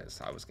extra bits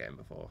that I was getting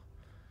before.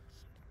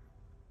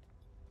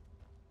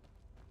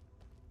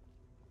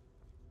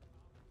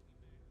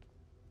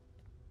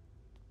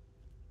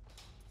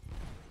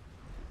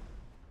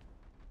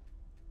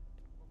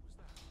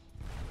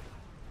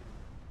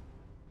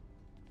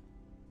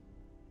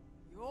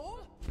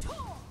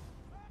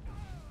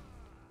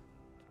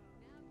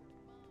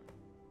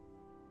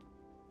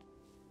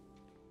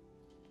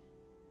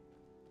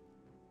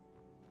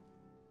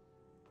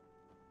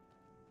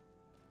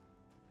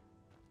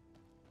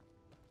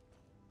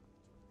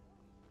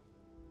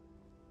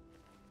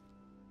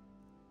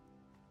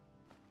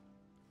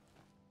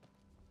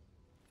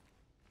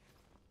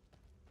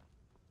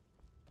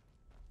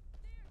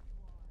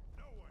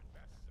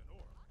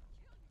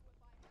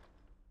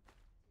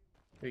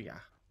 Oh yeah.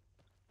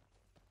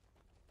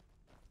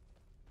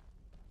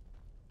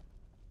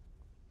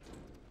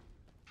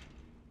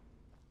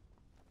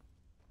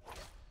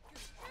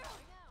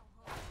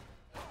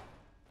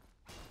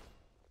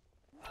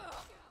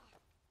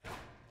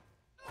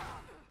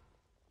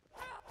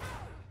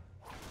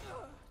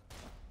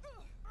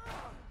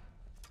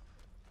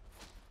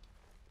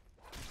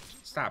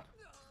 Stop.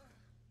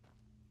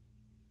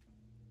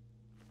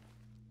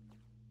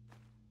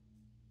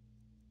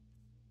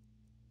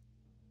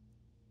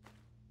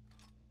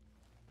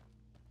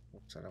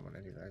 Oops, I don't want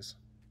any of those.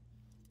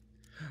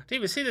 Didn't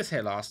even see this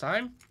here last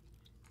time.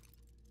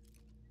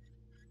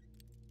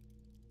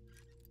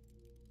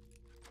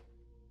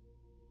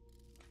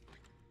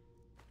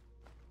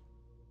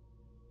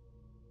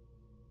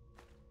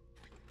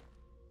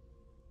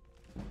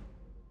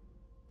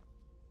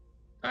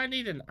 I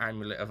need an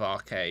amulet of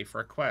RK for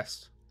a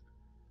quest.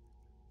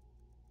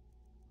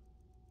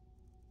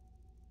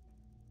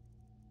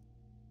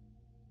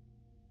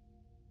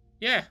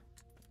 Yeah.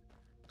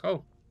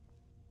 Cool.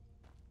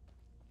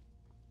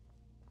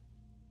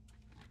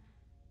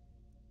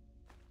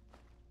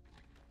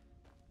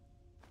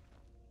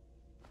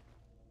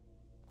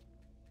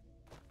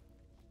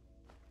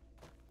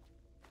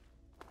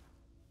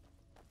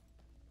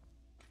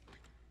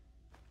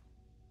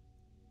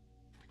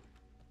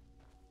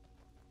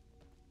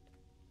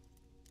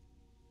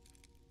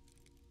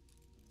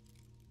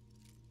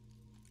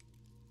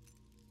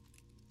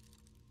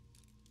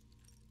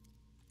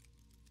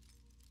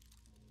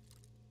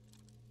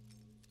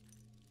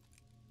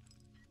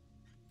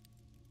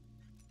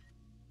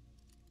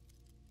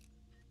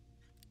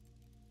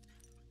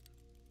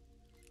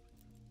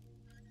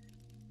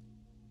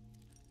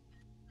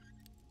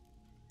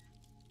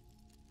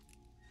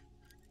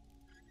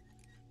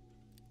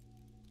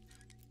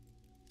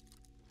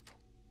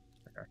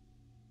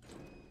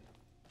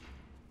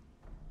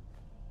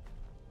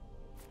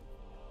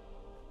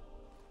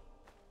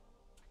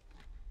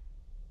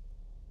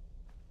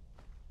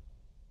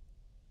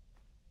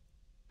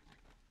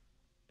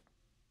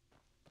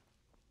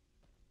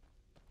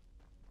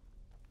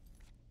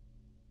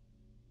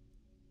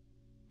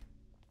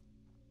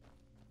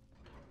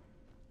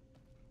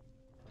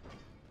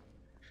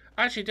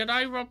 Actually, did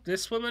I rob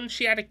this woman?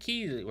 She had a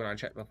key when I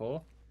checked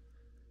before.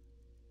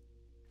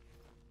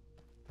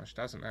 Well, she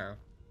doesn't now.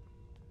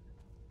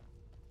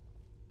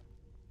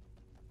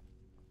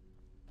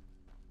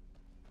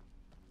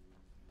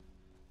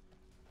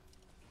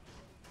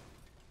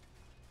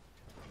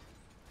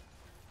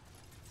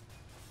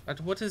 But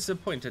what is the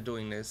point of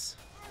doing this?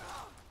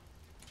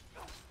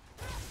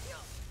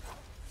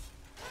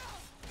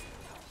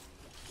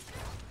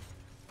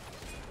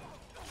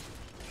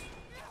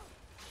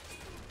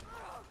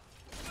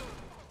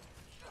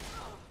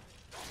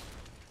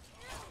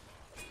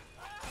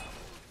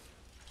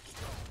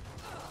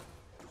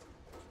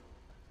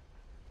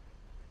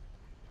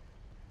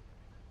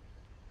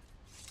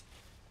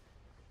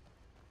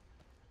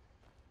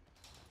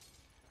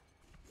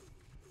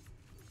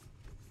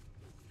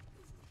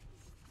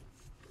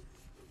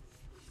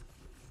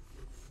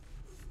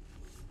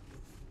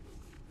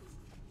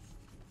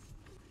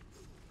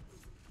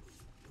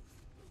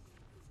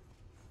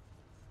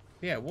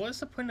 Yeah, what is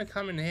the point of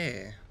coming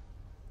here?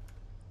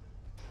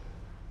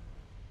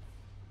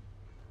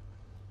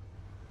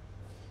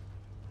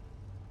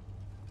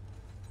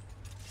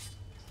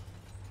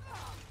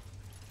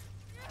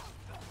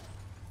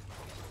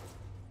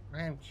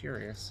 I am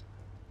curious.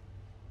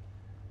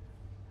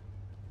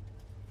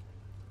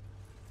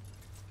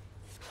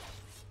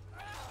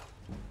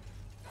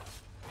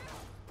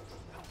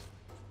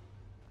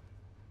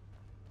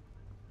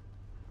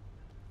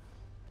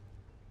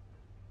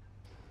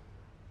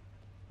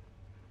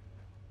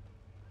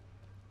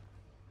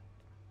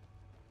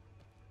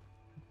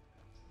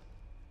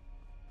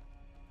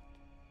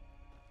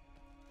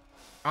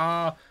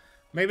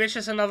 Maybe it's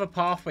just another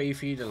pathway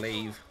for you to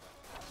leave.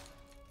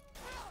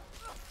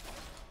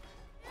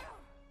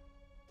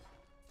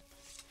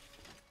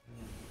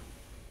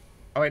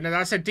 Oh wait, no,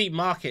 that's a deep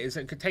market. Is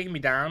it taking me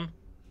down?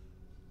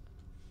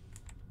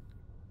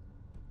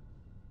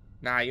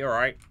 Nah, you're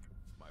right.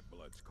 My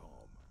blood's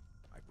calm.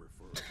 I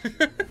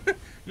prefer.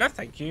 No,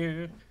 thank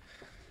you.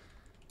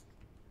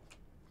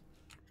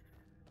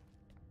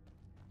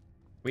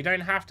 We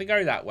don't have to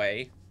go that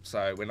way,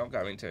 so we're not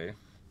going to.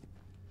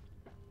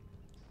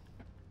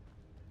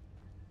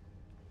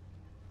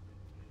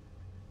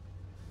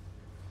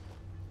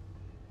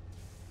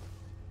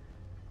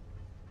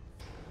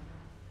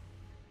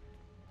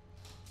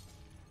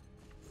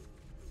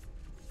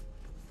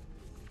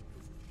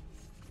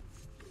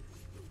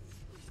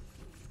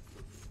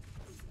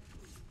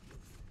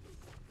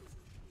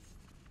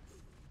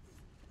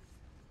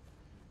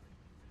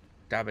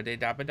 Dabba-dee,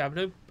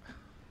 dabba-dabba-doop.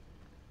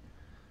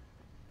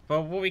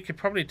 But what we could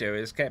probably do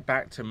is get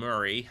back to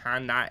Murray,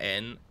 hand that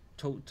in,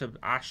 talk to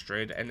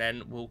Astrid, and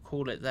then we'll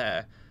call it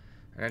there.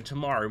 And then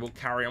tomorrow we'll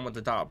carry on with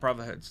the Dark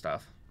Brotherhood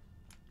stuff.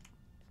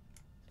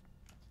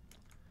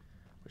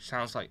 Which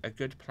sounds like a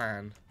good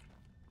plan.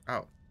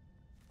 Oh.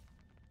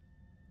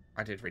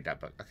 I did read that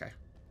book. Okay.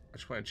 I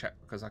just want to check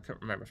because I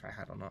couldn't remember if I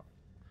had or not.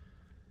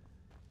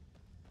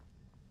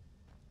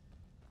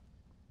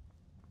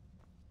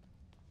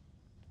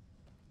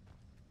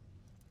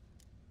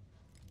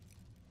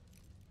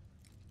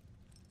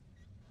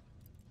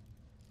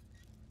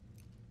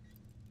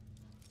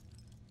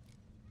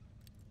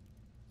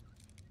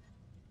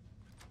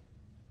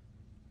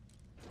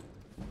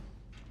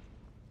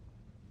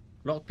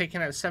 Lock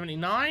picking at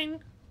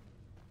 79?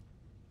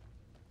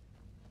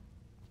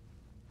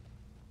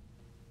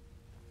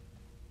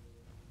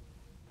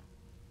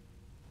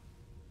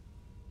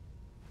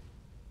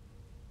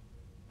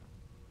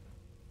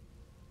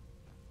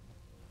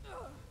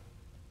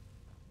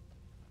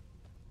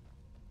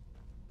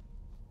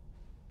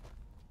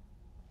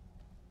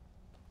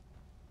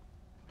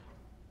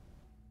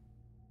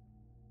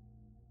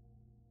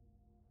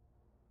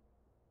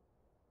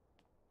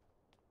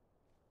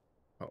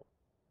 Oh.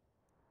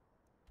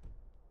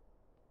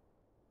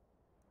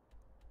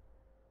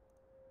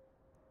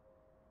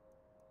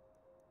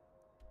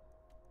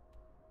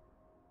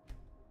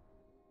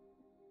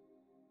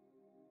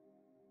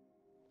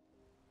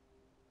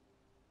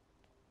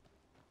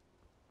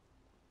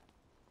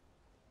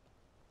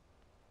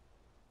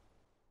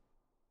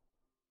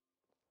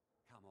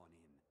 Come on in.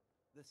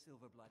 The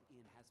Silverblood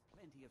Inn has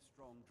plenty of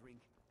strong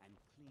drink and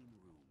clean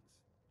rooms.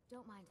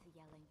 Don't mind the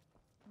yelling.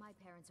 My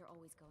parents are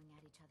always going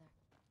at each other.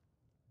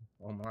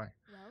 Oh my.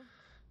 Well,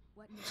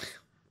 what news?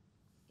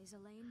 Is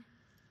Elaine?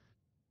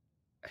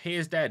 He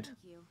is dead. Thank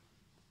you.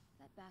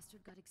 That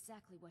bastard got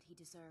exactly what he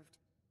deserved.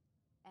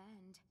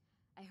 And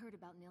I heard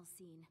about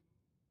Nilsine.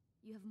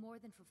 You have more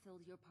than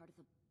fulfilled your part of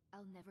the...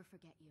 I'll never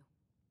forget you.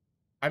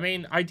 I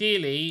mean,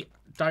 ideally,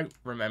 don't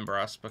remember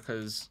us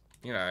because,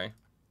 you know,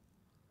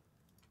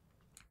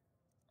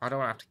 I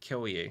don't have to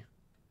kill you.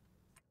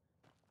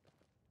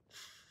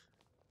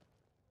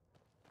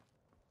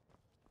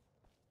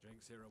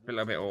 A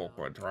little bit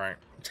awkward, right?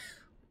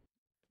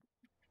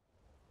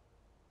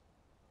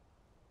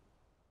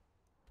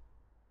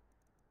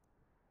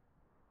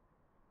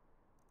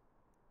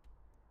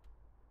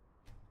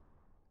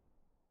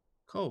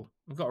 Cool.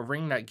 We've got a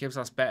ring that gives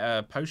us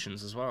better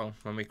potions as well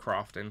when we're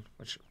crafting,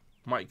 which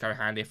Might go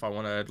handy if I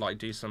want to like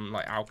do some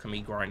like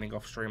alchemy grinding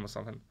off stream or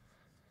something.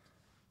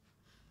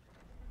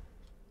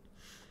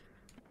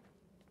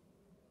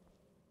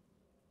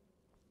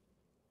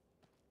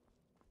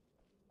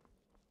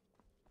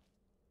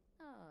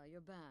 Ah,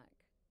 you're back.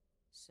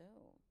 So,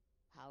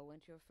 how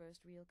went your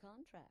first real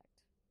contract?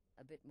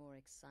 A bit more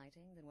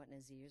exciting than what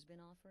Nazir's been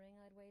offering,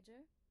 I'd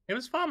wager? It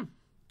was fun.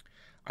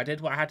 I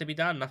did what had to be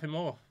done, nothing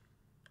more.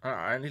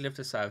 I only live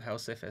to serve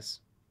Helsifis.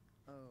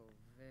 Oh,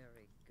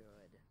 very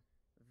good.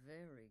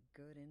 Very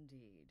good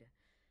indeed.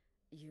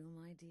 You,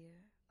 my dear,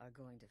 are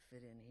going to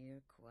fit in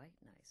here quite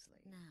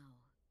nicely. Now,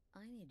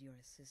 I need your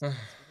assistance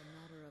with a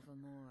matter of a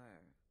more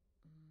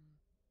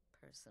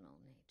personal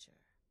nature.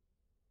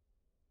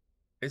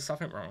 Is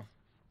something wrong?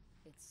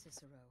 It's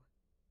Cicero.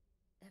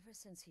 Ever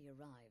since he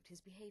arrived, his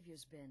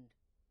behavior's been,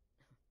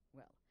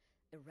 well,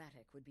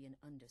 erratic would be an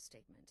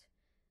understatement.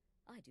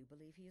 I do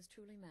believe he is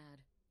truly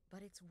mad,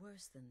 but it's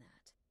worse than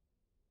that.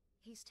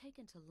 He's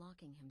taken to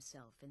locking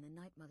himself in the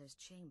Night Mother's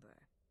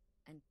chamber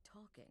and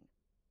talking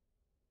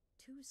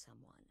to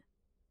someone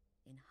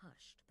in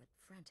hushed but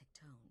frantic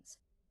tones.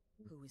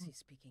 Who is he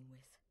speaking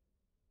with?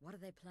 What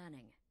are they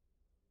planning?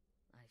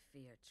 I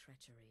fear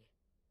treachery.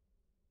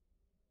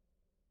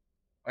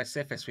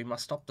 Helsifis, we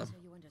must stop them.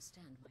 So you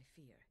understand my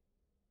fear.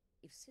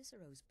 If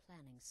Cicero's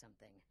planning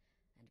something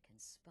and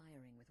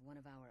conspiring with one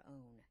of our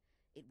own,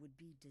 it would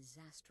be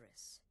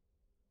disastrous.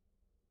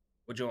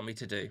 What do you want me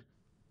to do?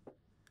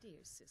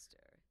 Dear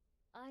sister,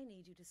 I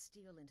need you to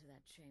steal into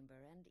that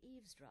chamber and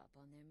eavesdrop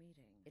on their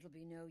meeting. It'll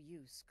be no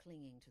use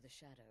clinging to the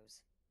shadows.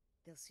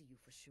 They'll see you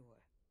for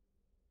sure.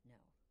 No,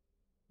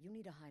 you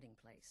need a hiding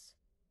place.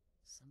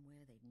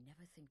 Somewhere they'd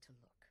never think to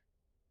look.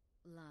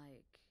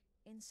 Like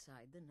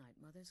inside the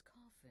Night Mother's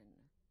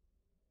coffin.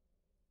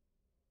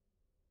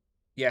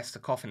 Yes, the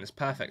coffin is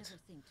perfect.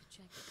 Never think to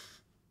check it.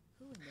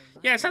 Who in their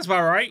right Yeah, sounds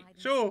about right.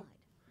 mind Sure.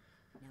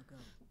 inside? Now go,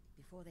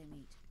 before they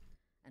meet,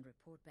 and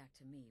report back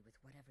to me with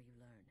whatever you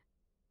learn.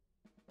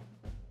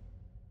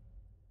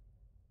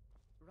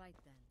 Right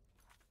then.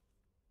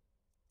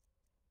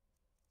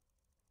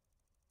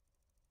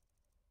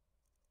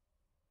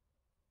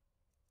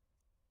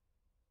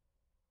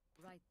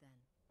 Right then.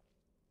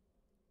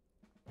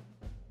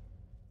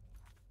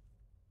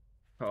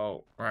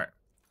 Oh, right.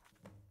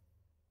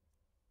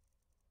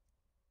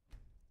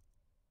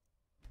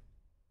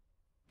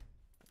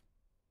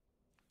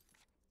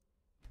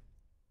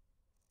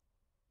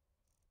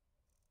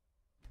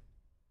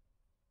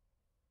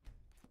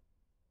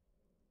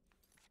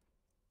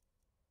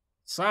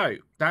 So,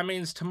 that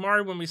means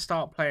tomorrow when we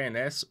start playing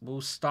this, we'll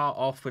start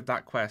off with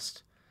that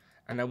quest.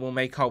 And then we'll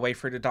make our way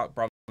through the Dark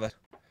Brotherhood.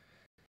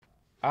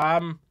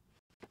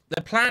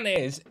 The plan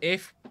is,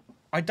 if...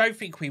 I don't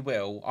think we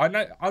will.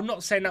 I'm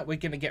not saying that we're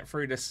going to get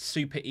through this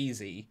super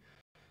easy.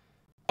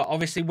 But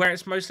obviously, where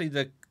it's mostly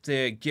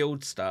the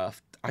guild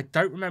stuff, I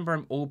don't remember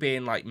them all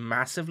being, like,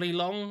 massively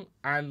long.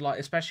 And, like,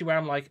 especially where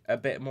I'm, like, a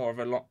bit more of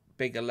a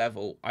bigger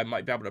level, I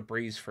might be able to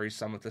breeze through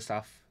some of the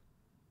stuff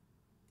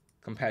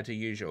compared to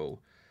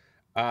usual.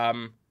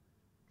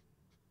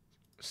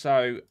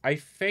 So I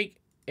think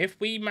if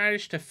we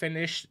manage to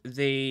finish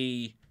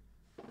the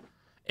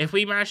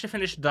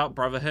Dark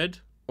Brotherhood,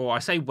 or I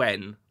say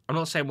when, I'm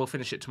not saying we'll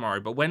finish it tomorrow,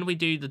 but when we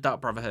do the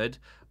Dark Brotherhood,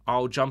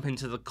 I'll jump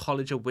into the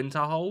College of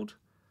Winterhold,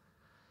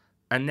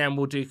 and then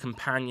we'll do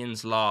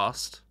Companions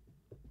last,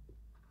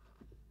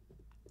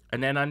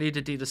 and then I need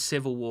to do the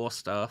Civil War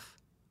stuff,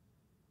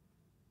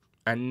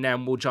 and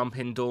then we'll jump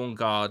in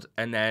Dawnguard,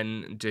 and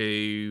then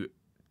do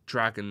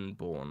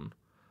Dragonborn.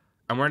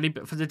 And we're only,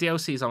 for the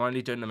DLCs, I'm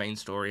only doing the main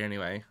story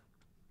anyway.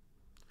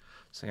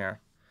 So yeah.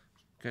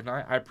 Good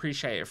night. I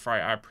appreciate it,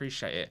 Fright. I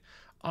appreciate it.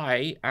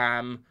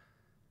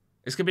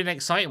 It's going to be an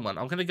exciting one.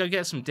 I'm going to go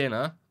get some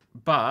dinner,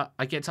 but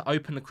I get to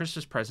open the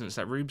Christmas presents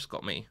that Rube's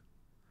got me.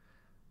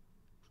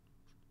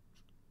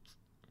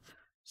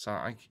 So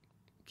I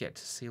get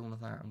to see all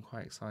of that. I'm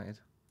quite excited.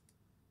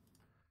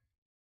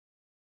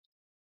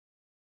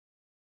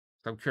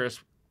 So I'm curious.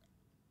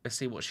 Let's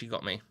see what she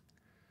got me.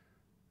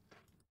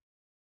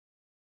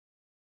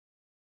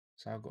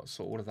 So I've got to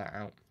sort all of that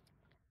out.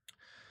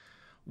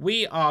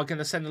 We are going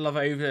to send a love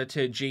over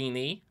to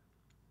Jeannie.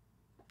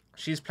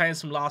 She's playing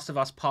some Last of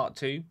Us Part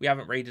 2. We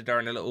haven't raided her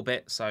in a little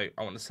bit, so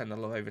I want to send a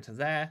love over to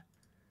there.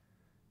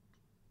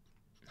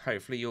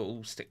 Hopefully you'll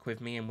all stick with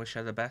me and wish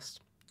her the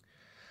best.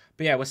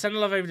 But yeah, we'll send a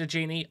love over to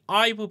Jeannie.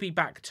 I will be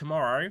back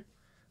tomorrow.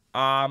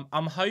 I'm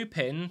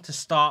hoping to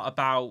start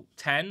about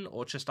 10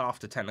 or just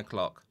after 10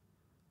 o'clock.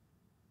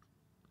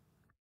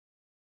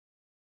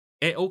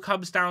 It all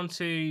comes down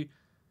to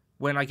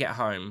when I get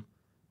home.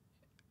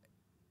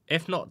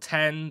 If not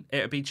 10,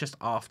 it'll be just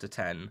after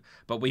 10.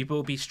 But we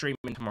will be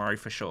streaming tomorrow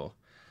for sure.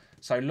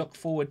 So look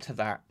forward to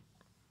that.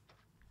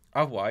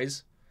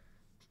 Otherwise,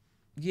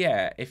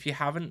 yeah, if you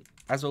haven't,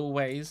 as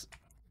always,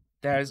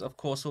 there's, of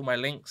course, all my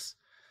links.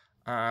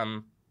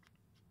 Yeah.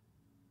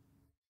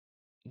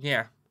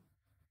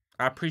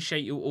 I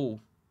appreciate you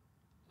all.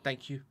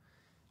 Thank you.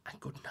 And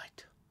good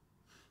night.